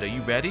up ahead. Are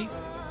you ready?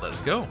 Let's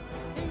go.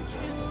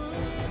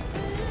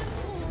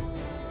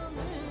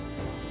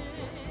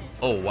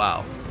 Oh,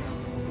 wow.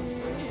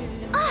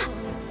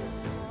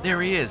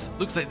 There he is.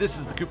 Looks like this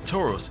is the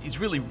Guptoros. He's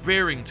really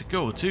raring to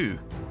go too.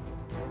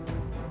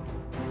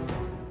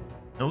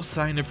 No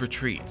sign of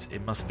retreat.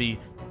 It must be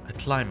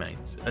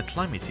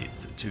acclimated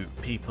to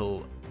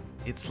people.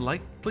 It's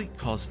likely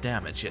caused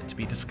damage yet to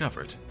be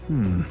discovered.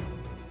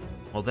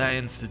 Well, that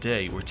ends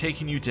today. We're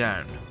taking you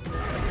down.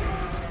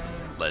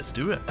 Let's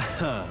do it.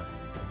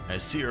 I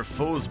see our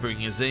foes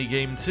bringing his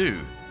A-game too.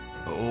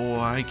 Oh,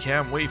 I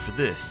can't wait for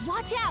this.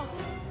 Watch out!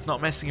 It's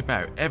not messing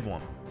about.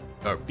 Everyone.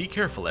 Or be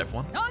careful,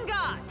 everyone. On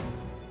guard!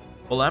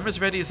 Well, I'm as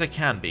ready as I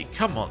can be.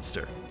 Come,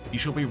 monster. You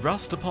shall be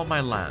rust upon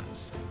my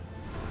lands.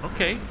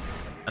 Okay.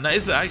 And that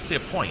is actually a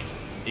point.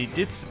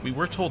 We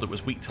were told it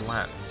was weak to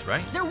lands,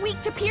 right? They're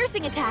weak to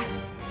piercing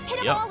attacks. Hit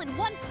them all in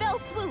one fell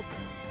swoop.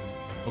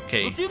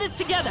 Okay. We'll do this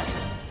together.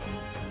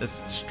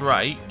 Let's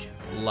strike,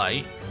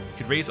 light.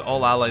 Could raise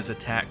all allies'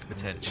 attack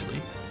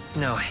potentially.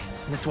 No,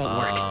 this won't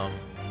work. I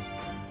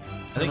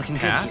think Looking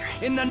pass.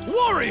 good here. In the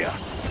warrior.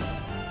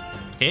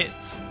 Hit.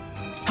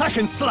 Hack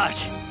and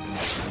slash.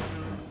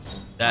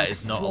 That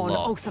is not a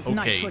lot. Oath of Okay.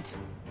 knighthood.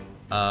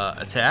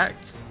 Attack.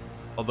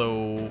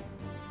 Although,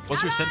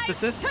 what's your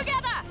synthesis?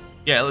 Together!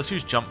 Yeah, let's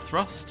use jump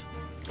thrust.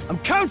 I'm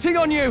counting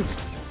on you.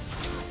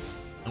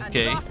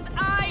 Okay. And thus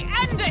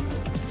I end it!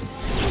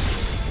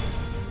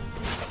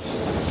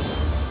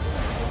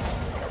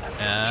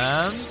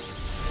 And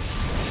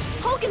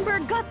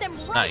Hulkenberg got them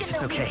right in Nice.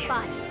 their weak Okay.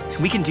 spot.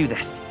 We can do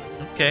this.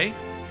 okay.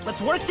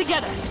 Let's work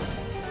together.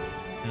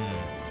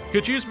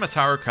 Could use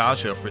Mataru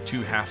Kaja for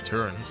 2 half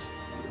turns.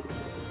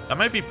 That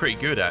might be pretty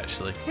good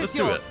actually. Let's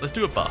do it. yours. Let's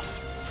do a buff.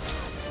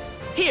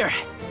 Here.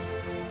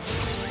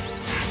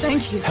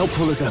 Thank you.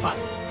 Helpful as ever.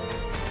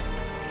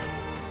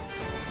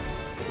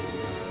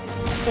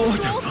 Stroll's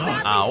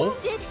badly Ow.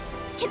 wounded.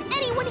 Can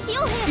anyone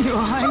heal him? Your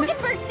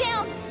Highness. Hulkenberg's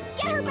down.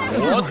 Get her back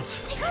What? up.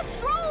 They got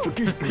Stroll.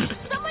 Forgive me.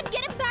 Someone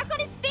get him back on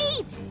his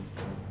feet.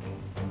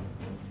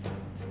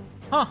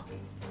 Huh.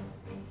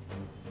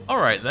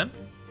 Alright then.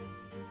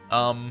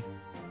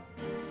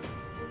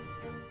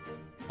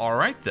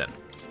 Alright then.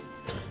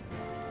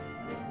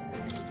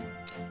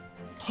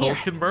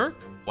 Hulkenberg,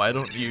 why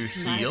don't you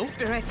heal? My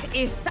spirit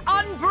is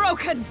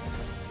unbroken.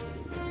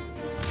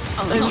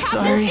 I'm Captain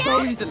sorry. down.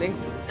 So easily.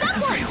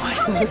 Someone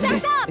help So him back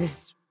this up.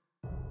 is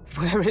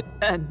where it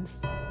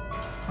ends.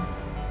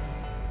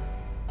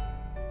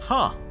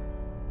 Huh.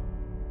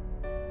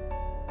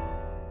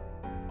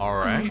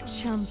 Alright.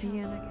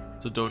 Champion again.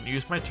 So don't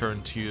use my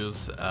turn to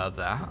use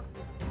that.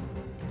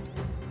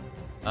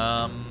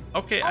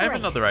 Okay, I have Alright.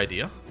 another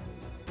idea.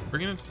 We're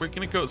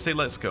gonna go say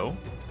let's go.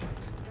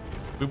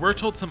 We were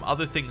told some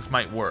other things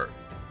might work,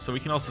 so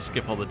we can also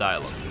skip all the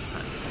dialogue this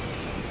time.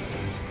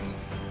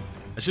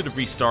 I should have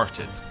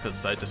restarted,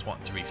 because I just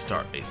want to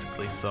restart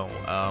basically, so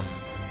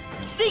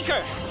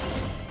Seeker.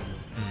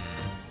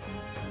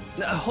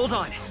 Hold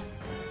on.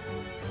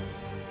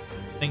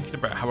 thinking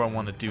about how I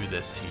want to do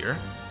this here.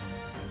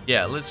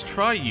 Yeah, let's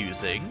try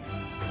using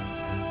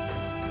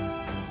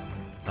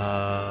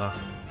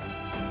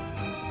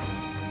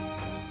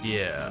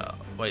yeah.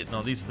 Wait,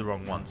 no, these are the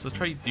wrong ones. Let's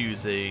try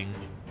using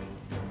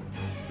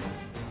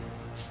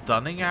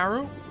Stunning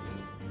Arrow?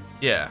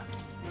 Yeah.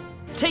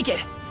 Take it.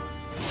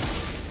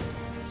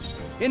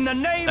 In the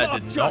name That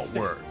of did justice.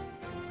 not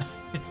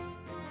work.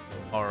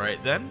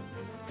 Alright then.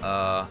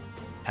 Pass.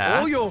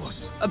 All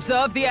yours.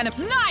 Observe the enemy.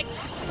 Knight!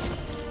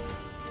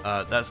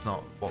 That's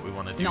not what we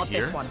want to do Not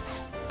here. this one.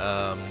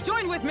 Um,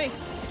 Join with me.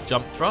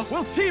 jump thrust?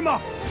 We'll team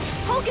up.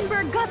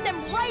 Hulkenberg got them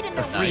right in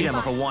The their freedom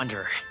Nice. of a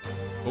wanderer.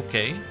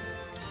 Okay.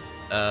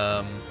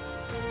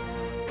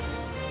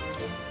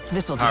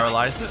 This'll do.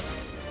 Paralyze it?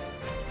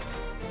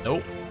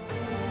 Nope.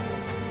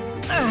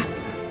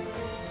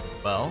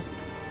 Well.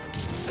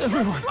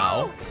 Everyone,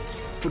 Ow.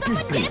 forgive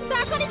Someone me. get him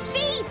back on his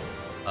feet.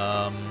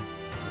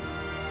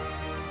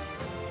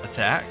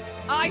 Attack?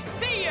 I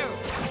see you.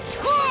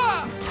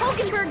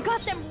 Hulkenberg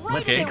got them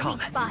right Okay. in their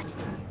weak spot.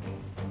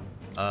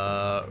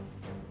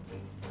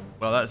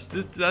 Well, that's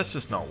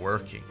just not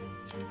working.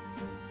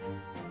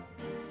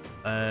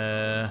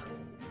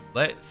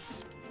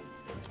 Let's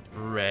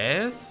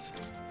res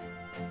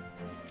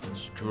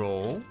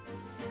stroll.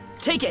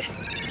 Take it.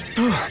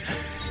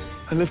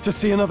 I live to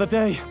see another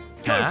day.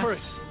 Go for it.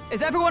 Pass.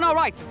 Is everyone all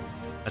right?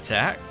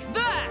 Attack.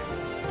 There.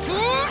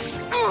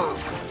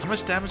 How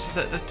much damage is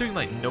that? That's doing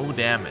like no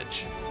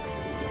damage.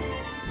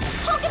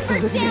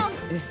 Hulkenberg's down.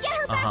 this is Get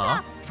her back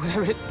up.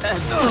 where it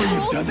ends.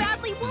 Stroll's done it.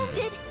 badly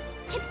wounded.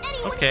 Can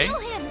anyone Okay. heal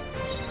him?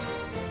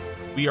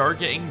 We are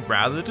getting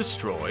rather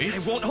destroyed. I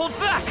won't hold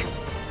back.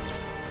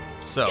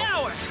 So,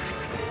 Scour.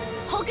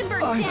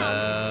 Hulkenberg's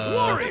down.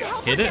 Warrior.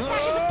 Help hit her it. get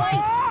back in the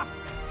fight.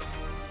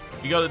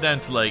 we got it down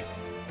to like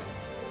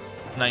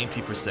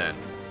 90%.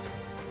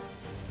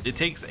 It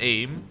takes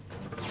aim,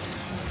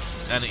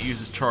 and it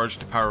uses charge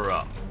to power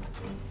up.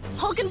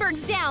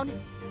 Hulkenberg's down.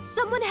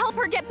 Someone help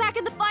her get back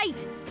in the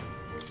fight.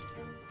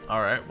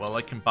 Alright, well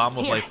I can bomb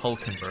with Here. like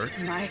Hulkenberg.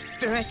 My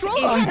spirit Stroll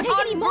is can't take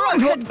any more.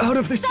 unbroken. Not out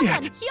of this Someone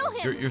yet. heal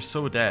him. You're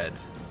so dead.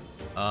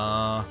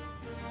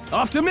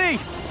 After me.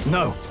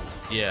 No,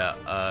 Yeah,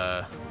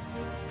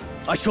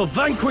 I shall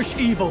vanquish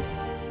evil.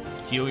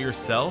 heal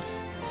yourself,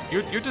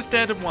 you're just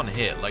dead in one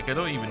hit. Like, I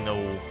don't even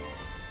know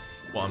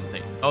what I'm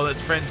thinking. Oh, that's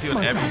frenzy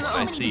on everything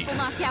I see.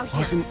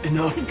 Wasn't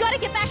enough. We've got to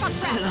get back on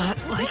track.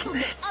 Not like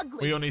this.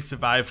 Ugly. We only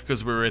survived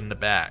because we were in the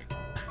back.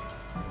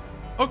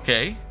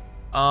 Okay.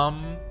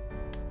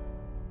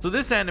 So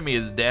this enemy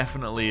is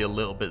definitely a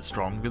little bit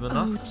stronger than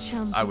us,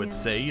 I would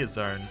say, is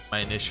my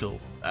initial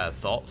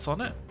thoughts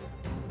on it.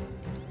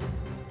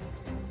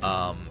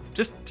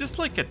 Just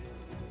like a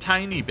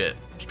tiny bit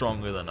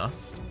stronger than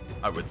us,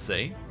 I would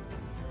say.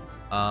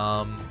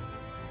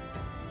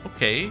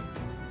 Okay.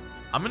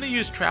 I'm going to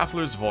use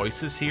Traveler's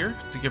Voices here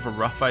to give a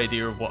rough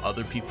idea of what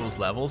other people's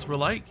levels were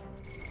like.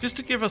 Just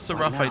to give us a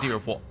rough idea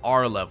of what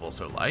our levels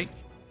are like.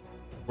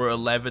 We're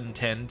 11,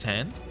 10,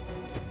 10.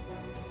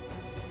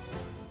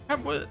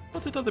 What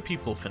did other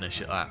people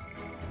finish it at?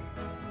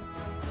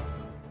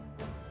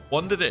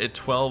 One did it at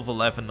 12,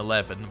 11,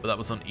 11, but that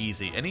was on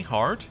easy. Any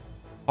hard?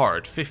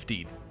 Hard,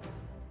 15.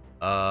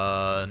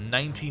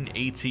 19,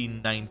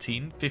 18,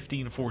 19,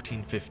 15,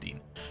 14, 15.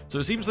 So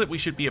it seems like we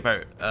should be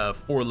about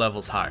 4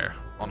 levels higher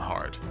on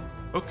hard.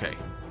 Okay.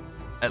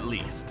 At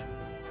least.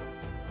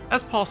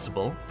 That's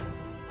possible.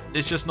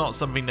 It's just not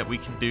something that we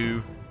can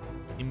do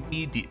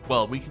immediate.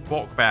 Well, we can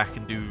walk back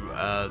and do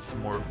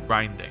some more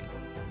grinding.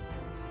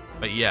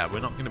 But yeah, we're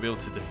not going to be able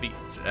to defeat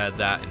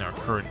that in our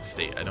current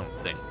state, I don't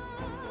think.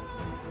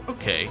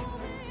 Okay.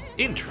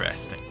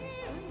 Interesting.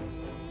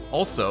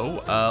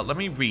 Also, let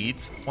me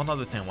read. One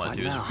other thing I want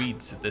to do is read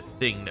the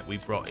thing that we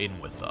brought in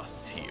with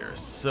us here.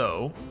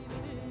 So,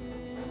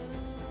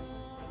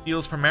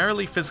 deals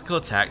primarily physical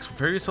attacks.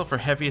 Prepare yourself for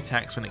heavy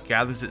attacks when it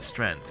gathers its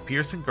strength.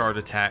 Pierce and guard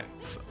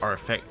attacks are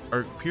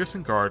Pierce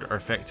and guard are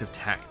effective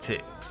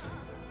tactics.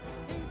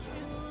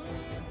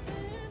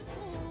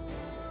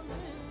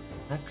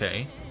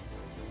 Okay.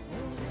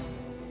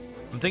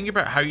 I'm thinking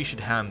about how you should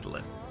handle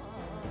it.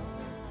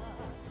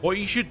 What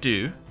you should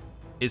do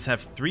is have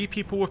 3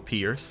 people with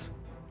Pierce,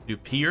 do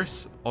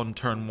Pierce on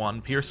turn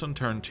 1, Pierce on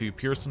turn 2,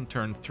 Pierce on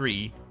turn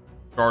 3,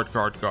 guard,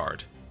 guard,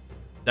 guard.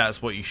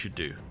 That's what you should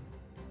do.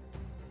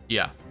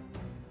 Yeah.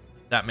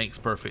 That makes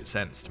perfect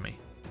sense to me.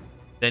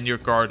 Then you're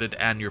guarded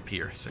and you're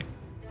piercing.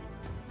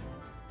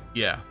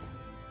 Yeah.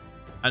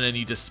 And then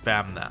you just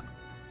spam that.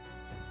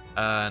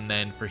 And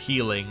then for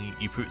healing,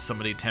 you put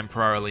somebody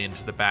temporarily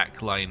into the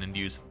back line and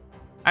use...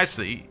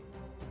 Actually...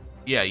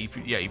 Yeah, you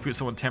put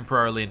someone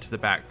temporarily into the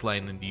back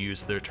line and you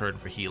use their turn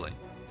for healing.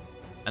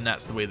 And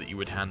that's the way that you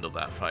would handle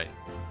that fight.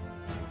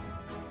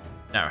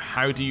 Now,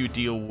 how do you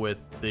deal with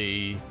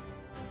the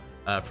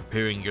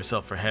preparing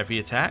yourself for heavy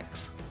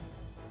attacks?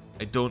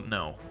 I don't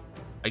know.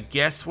 I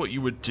guess what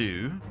you would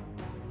do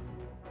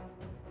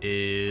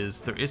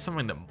is there is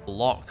something that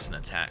blocks an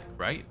attack,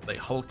 right? Like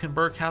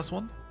Hulkenberg has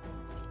one.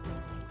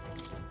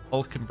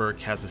 Hulkenberg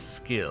has a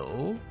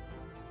skill.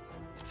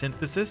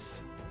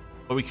 Synthesis.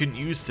 But we couldn't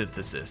use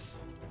Synthesis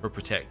for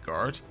Protect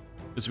Guard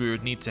because we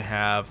would need to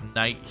have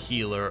Knight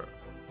Healer.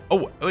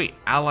 Oh, wait,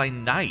 Ally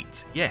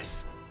Knight.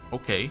 Yes.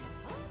 Okay.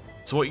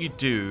 So what you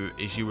do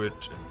is you would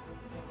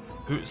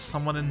put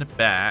someone in the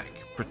back,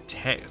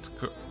 Protect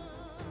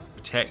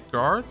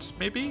Guard,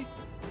 maybe?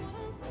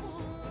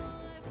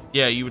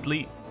 Yeah, you would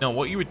leave... No,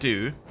 what you would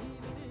do,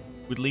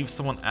 you would leave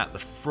someone at the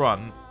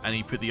front and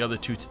you put the other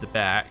 2 to the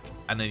back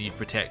and then you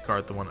Protect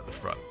Guard the one at the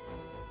front.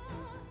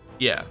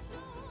 Yeah,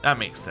 that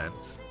makes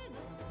sense.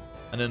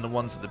 And then the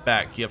ones at the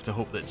back, you have to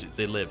hope that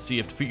they live. So you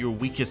have to put your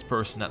weakest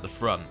person at the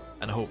front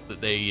and hope that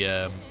they,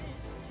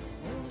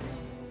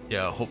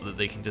 hope that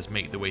they can just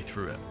make their way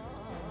through it.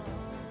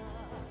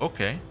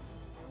 Okay.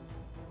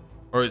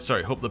 Or,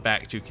 sorry, hope the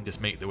back 2 can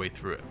just make their way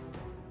through it.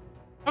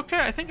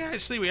 Okay, I think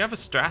actually we have a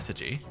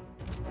strategy.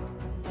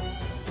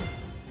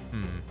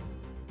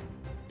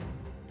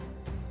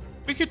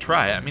 We could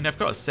try it. I mean, I've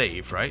got a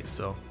save, right?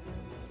 So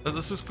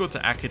let's just go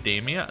to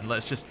Academia and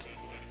let's just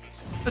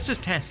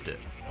test it.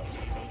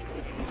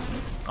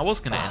 I was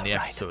going to end the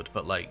episode,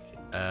 but like,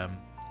 I'm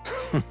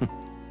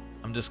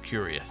just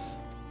curious.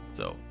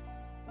 So,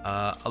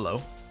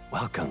 hello.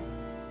 Welcome.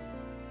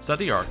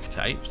 Study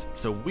archetypes.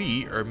 So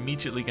we are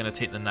immediately going to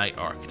take the Knight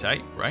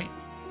archetype, right?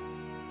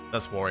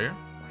 That's warrior.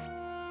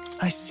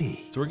 I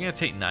see. So we're going to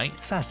take Knight.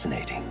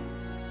 Fascinating.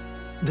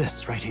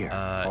 This right here.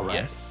 All right.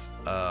 Yes.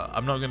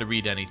 I'm not going to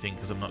read anything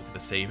because I'm not going to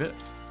save it.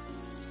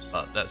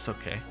 But that's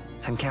okay.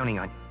 I'm counting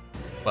on.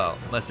 Well,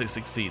 unless it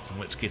succeeds, in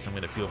which case I'm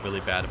going to feel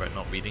really bad about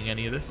not reading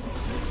any of this.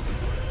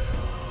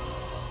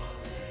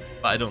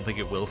 But I don't think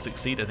it will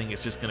succeed. I think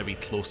it's just going to be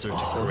closer to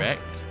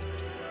correct.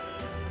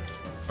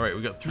 Alright,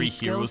 we got 3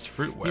 heroes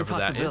fruit, whatever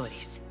that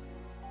is.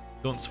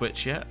 Don't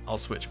switch yet. I'll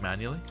switch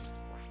manually.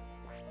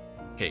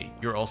 Okay,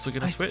 you're also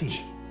going to switch?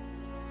 See.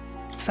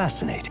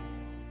 Fascinating.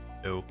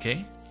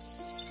 Okay.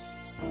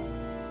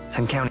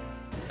 I'm counting.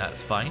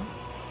 That's fine.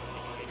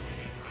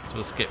 So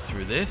we'll skip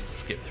through this,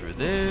 skip through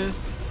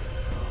this.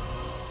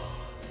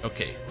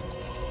 Okay.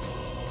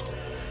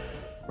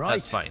 Right.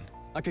 That's fine.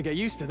 I could get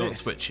used to this. Don't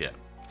switch yet.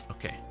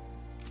 Okay.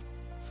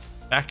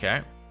 Back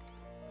out.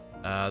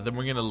 Then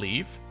we're gonna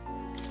leave.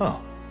 Oh.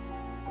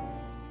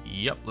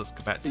 Yep, let's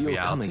go back to You'll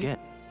reality. come again.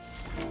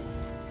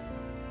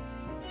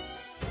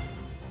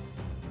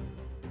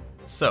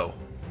 So,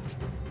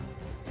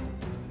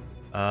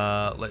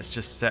 let's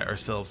just set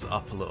ourselves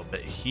up a little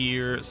bit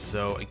here.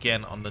 So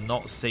again, on the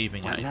not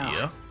saving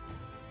idea,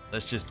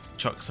 let's just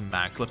chuck some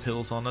magla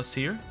pills on us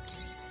here,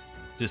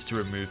 just to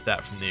remove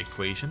that from the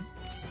equation.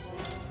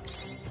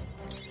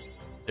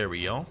 There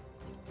we go.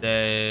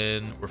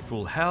 Then we're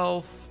full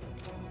health.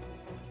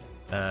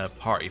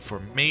 Party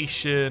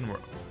formation.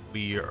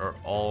 We are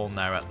all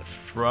now at the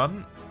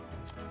front.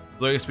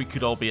 I guess we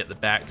could all be at the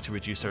back to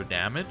reduce our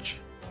damage.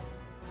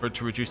 Or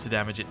to reduce the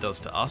damage it does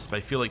to us. But I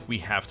feel like we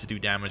have to do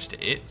damage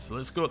to it. So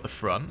let's go at the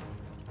front.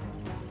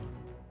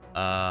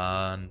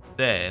 And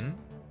then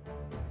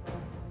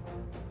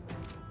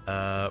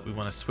we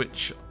want to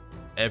switch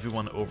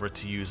everyone over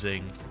to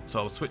using... So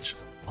I'll switch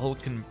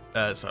Hulk and...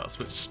 I'll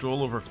switch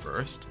Stroll over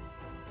first. So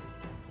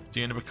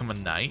you're going to become a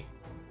knight.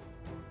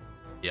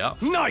 Yeah.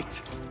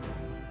 Knight!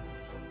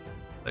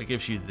 That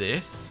gives you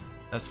this.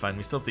 That's fine.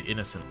 We still have the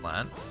Innocent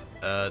Lance.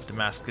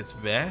 Damascus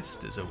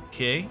Vest is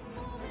okay.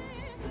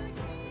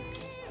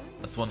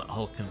 That's the one that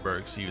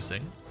Hulkenberg's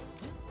using.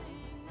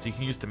 So you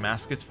can use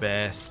Damascus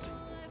Vest.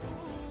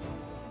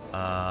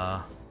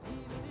 That's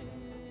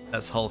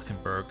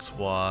Hulkenberg's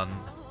one.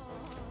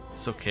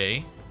 It's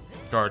okay.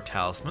 Guard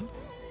Talisman.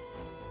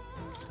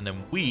 And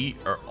then we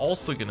are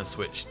also going to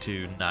switch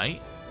to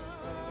Knight.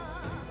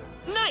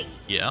 Knight!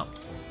 Yeah.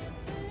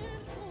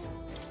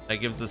 That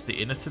gives us the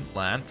Innocent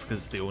Lance, because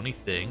it's the only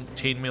thing.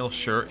 Chainmail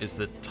Shirt is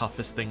the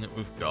toughest thing that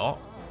we've got.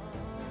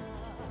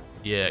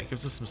 Yeah, it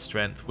gives us some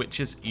strength.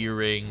 Witch's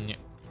Earring.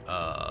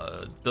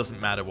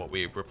 Doesn't matter what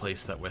we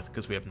replace that with,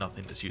 because we have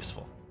nothing that's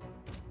useful.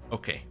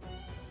 Okay.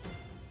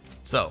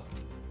 So,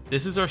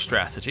 this is our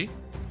strategy.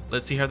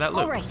 Let's see how that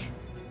looks. Alright.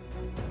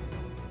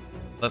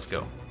 Let's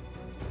go.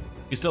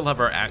 We still have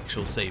our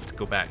actual save to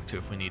go back to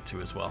if we need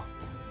to as well.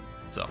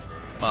 So,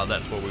 well,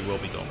 that's where we will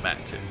be going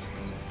back to.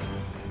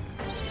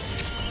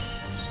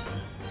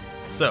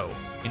 So,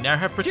 we now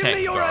have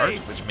Protect Guard,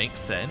 which makes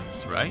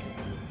sense, right?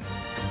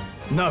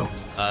 No.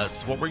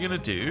 So what we're going to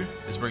do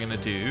is we're going to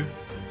do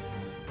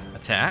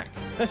attack.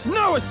 There's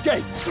no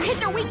escape! You hit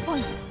their weak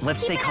point.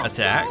 Let's stay calm.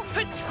 Attack.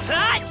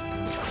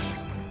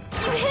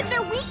 You hit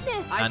their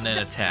weakness. And then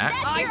attack.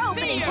 That's your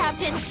opening,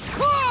 Captain.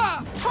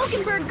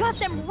 Hulkenberg got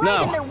them right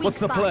Now, in their weak what's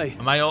the spot. play?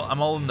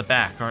 I'm all in the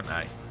back, aren't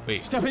I?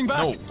 Wait. Stepping back.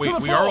 No, wait, to the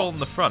we are fore. all in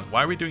the front.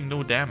 Why are we doing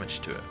no damage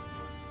to it?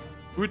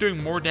 We were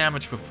doing more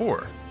damage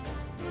before.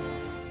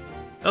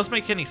 That doesn't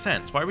make any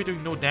sense. Why are we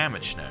doing no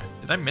damage now?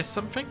 Did I miss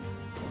something?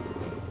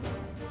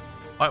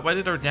 Why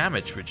did our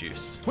damage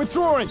reduce?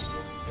 Withdrawing.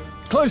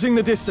 Closing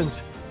the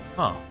distance.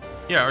 Huh.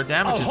 Yeah, our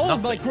damage is I'll hold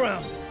nothing. my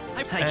ground.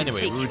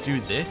 Anyway, we would do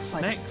this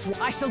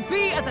next. I shall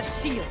be as a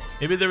shield.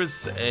 Maybe there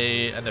is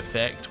an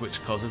effect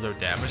which causes our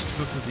damage to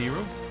go to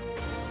 0.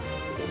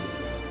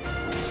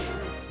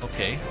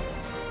 Okay.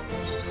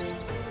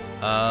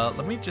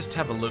 Let me just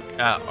have a look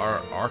at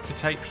our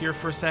archetype here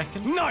for a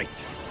second.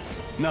 Knight!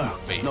 No,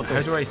 Wait, not how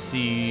this. do I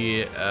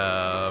see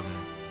what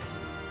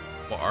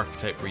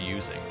archetype we're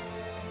using?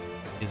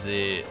 Is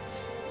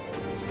it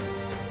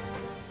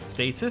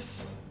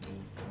status?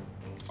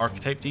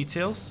 Archetype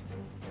details?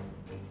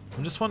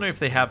 I'm just wondering if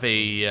they have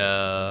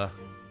a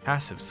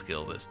passive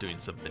skill that's doing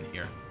something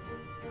here.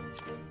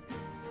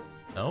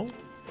 No?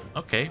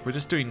 Okay, we're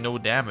just doing no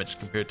damage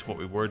compared to what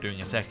we were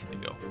doing a second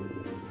ago.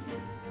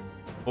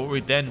 What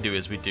we then do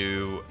is we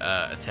do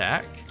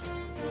attack.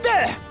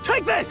 There!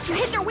 Take this! You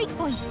hit their weak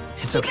point.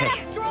 It's Keep it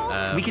okay. up,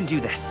 Stroll. We can do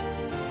this.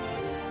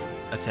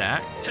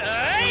 Attack.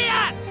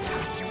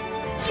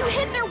 You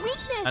hit their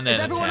weakness. And then Is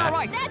everyone attack. all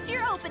right? That's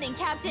your opening,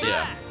 Captain.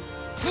 Yeah.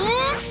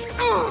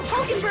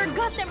 Hulkenberg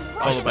got them right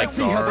Followed in by their Let's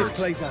see how this guard.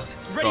 plays out.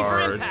 Ready for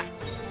Guard.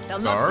 impact. They'll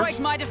Guard. not break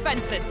my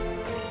defenses.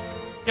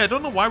 Yeah, I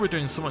don't know why we're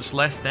doing so much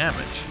less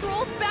damage.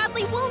 Stroll's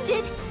badly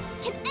wounded.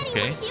 Can anyone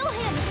Okay. heal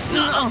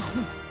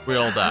him? We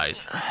all died.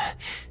 I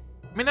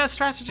mean, that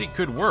strategy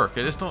could work.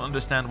 I just don't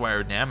understand why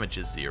our damage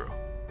is 0.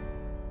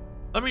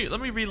 Let me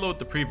reload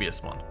the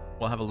previous one.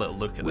 We'll have a little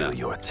look at Will that.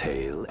 your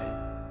tail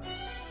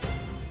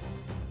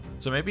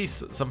So maybe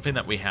something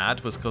that we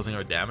had was causing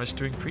our damage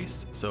to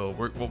increase. So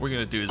what we're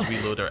gonna do is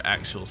reload our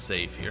actual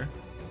save here.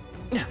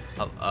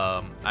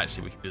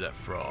 Actually, we can do that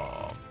from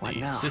What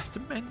the now?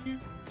 system menu.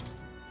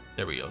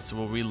 There we go. So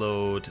we'll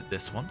reload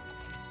this one.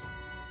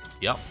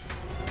 Yep.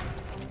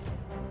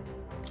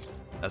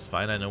 That's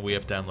fine. I know we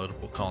have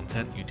downloadable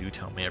content. You do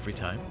tell me every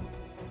time.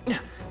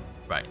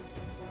 Right.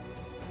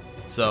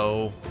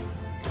 So,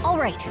 All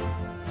right.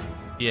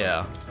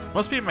 yeah.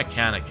 Must be a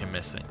mechanic I'm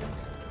missing.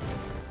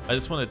 I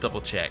just want to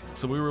double check.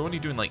 So we were only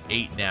doing like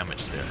 8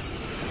 damage there.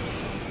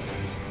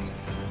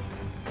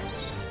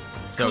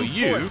 So Come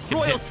you forth, can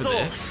royal hit for sword.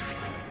 this.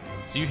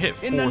 So you hit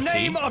 40. In the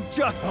name of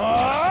justice.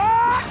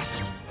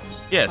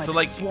 Yeah, so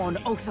like Sworn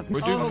oath of we're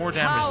doing more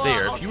damage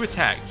there. If you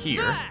attack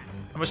here,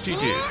 how much do you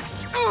do?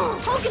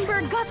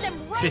 Hulkenberg got them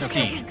right in their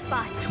 15. weak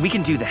spot. We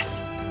can do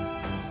this.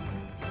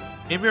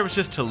 Maybe I was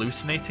just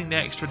hallucinating the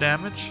extra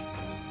damage.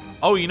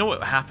 Oh, you know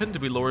what happened?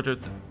 We lowered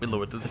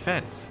the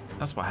defense.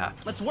 That's what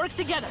happened. Let's work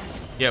together.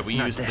 Yeah, we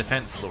Not used this.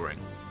 defense lowering.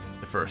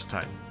 first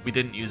time. We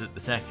didn't use it the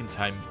second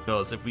time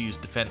because if we use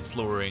defense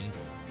lowering,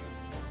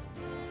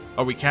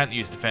 or we can't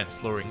use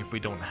defense lowering if we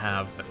don't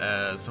have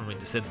something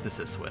to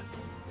synthesis with.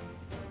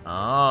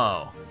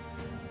 Oh.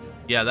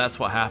 Yeah, that's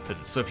what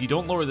happens. So if you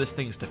don't lower this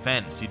thing's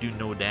defense, you do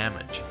no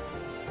damage.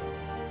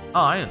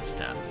 Oh, I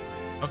understand.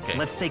 Okay.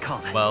 Let's stay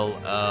calm.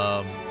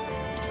 Well,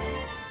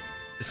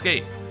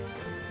 escape.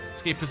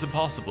 Escape is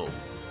impossible.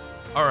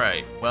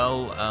 Alright,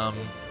 well,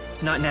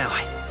 Not now.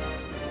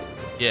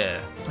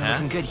 yeah. We're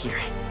looking good here.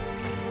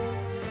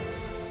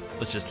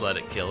 Let's just let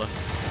it kill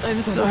us. I'm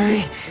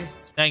sorry.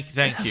 Thank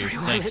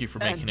you for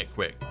making it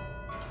quick.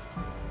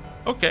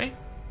 Okay,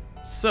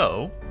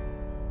 so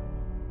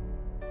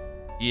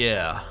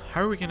yeah,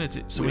 how are we gonna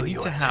do? So we need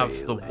to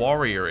have the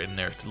warrior in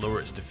there to lower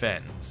its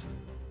defense.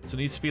 So it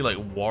needs to be like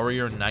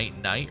warrior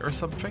knight or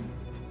something.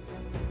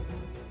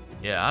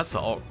 Yeah, that's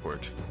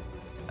awkward.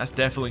 That's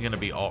definitely gonna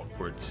be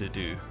awkward to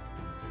do.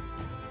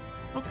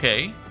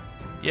 Okay,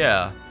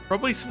 yeah,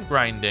 probably some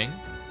grinding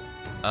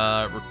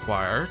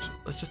required.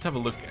 Let's just have a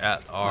look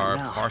at our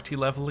party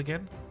level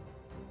again.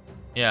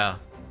 Yeah,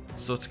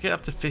 so to get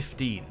up to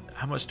 15,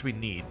 how much do we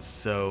need?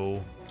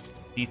 So,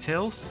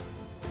 details?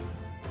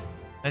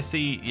 I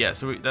see, yeah,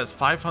 so that's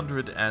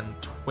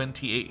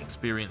 528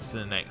 experience in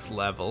the next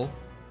level.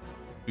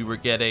 We were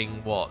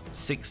getting, what,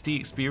 60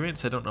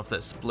 experience? I don't know if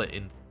that's split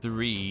in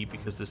 3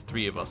 because there's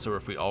 3 of us, or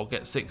if we all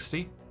get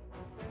 60.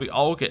 If we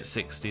all get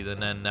 60,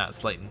 then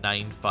that's like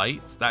 9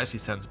 fights. That actually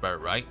sounds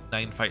about right.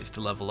 9 fights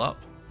to level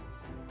up.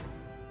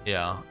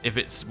 Yeah, if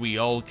it's we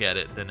all get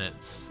it, then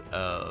it's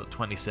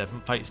 27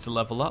 fights to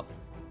level up.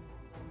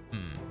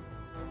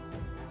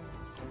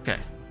 Okay.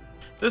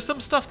 There's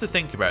some stuff to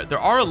think about. There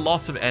are a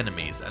lot of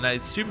enemies, and I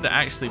assume that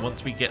actually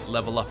once we get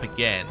level up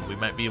again, we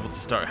might be able to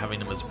start having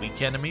them as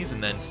weak enemies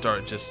and then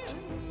start just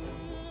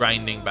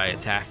grinding by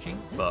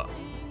attacking, but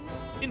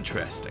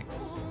interesting.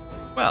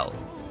 Well,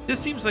 this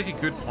seems like a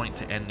good point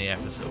to end the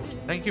episode.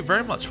 Thank you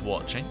very much for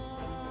watching.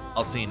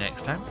 I'll see you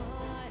next time.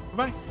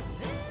 Bye-bye.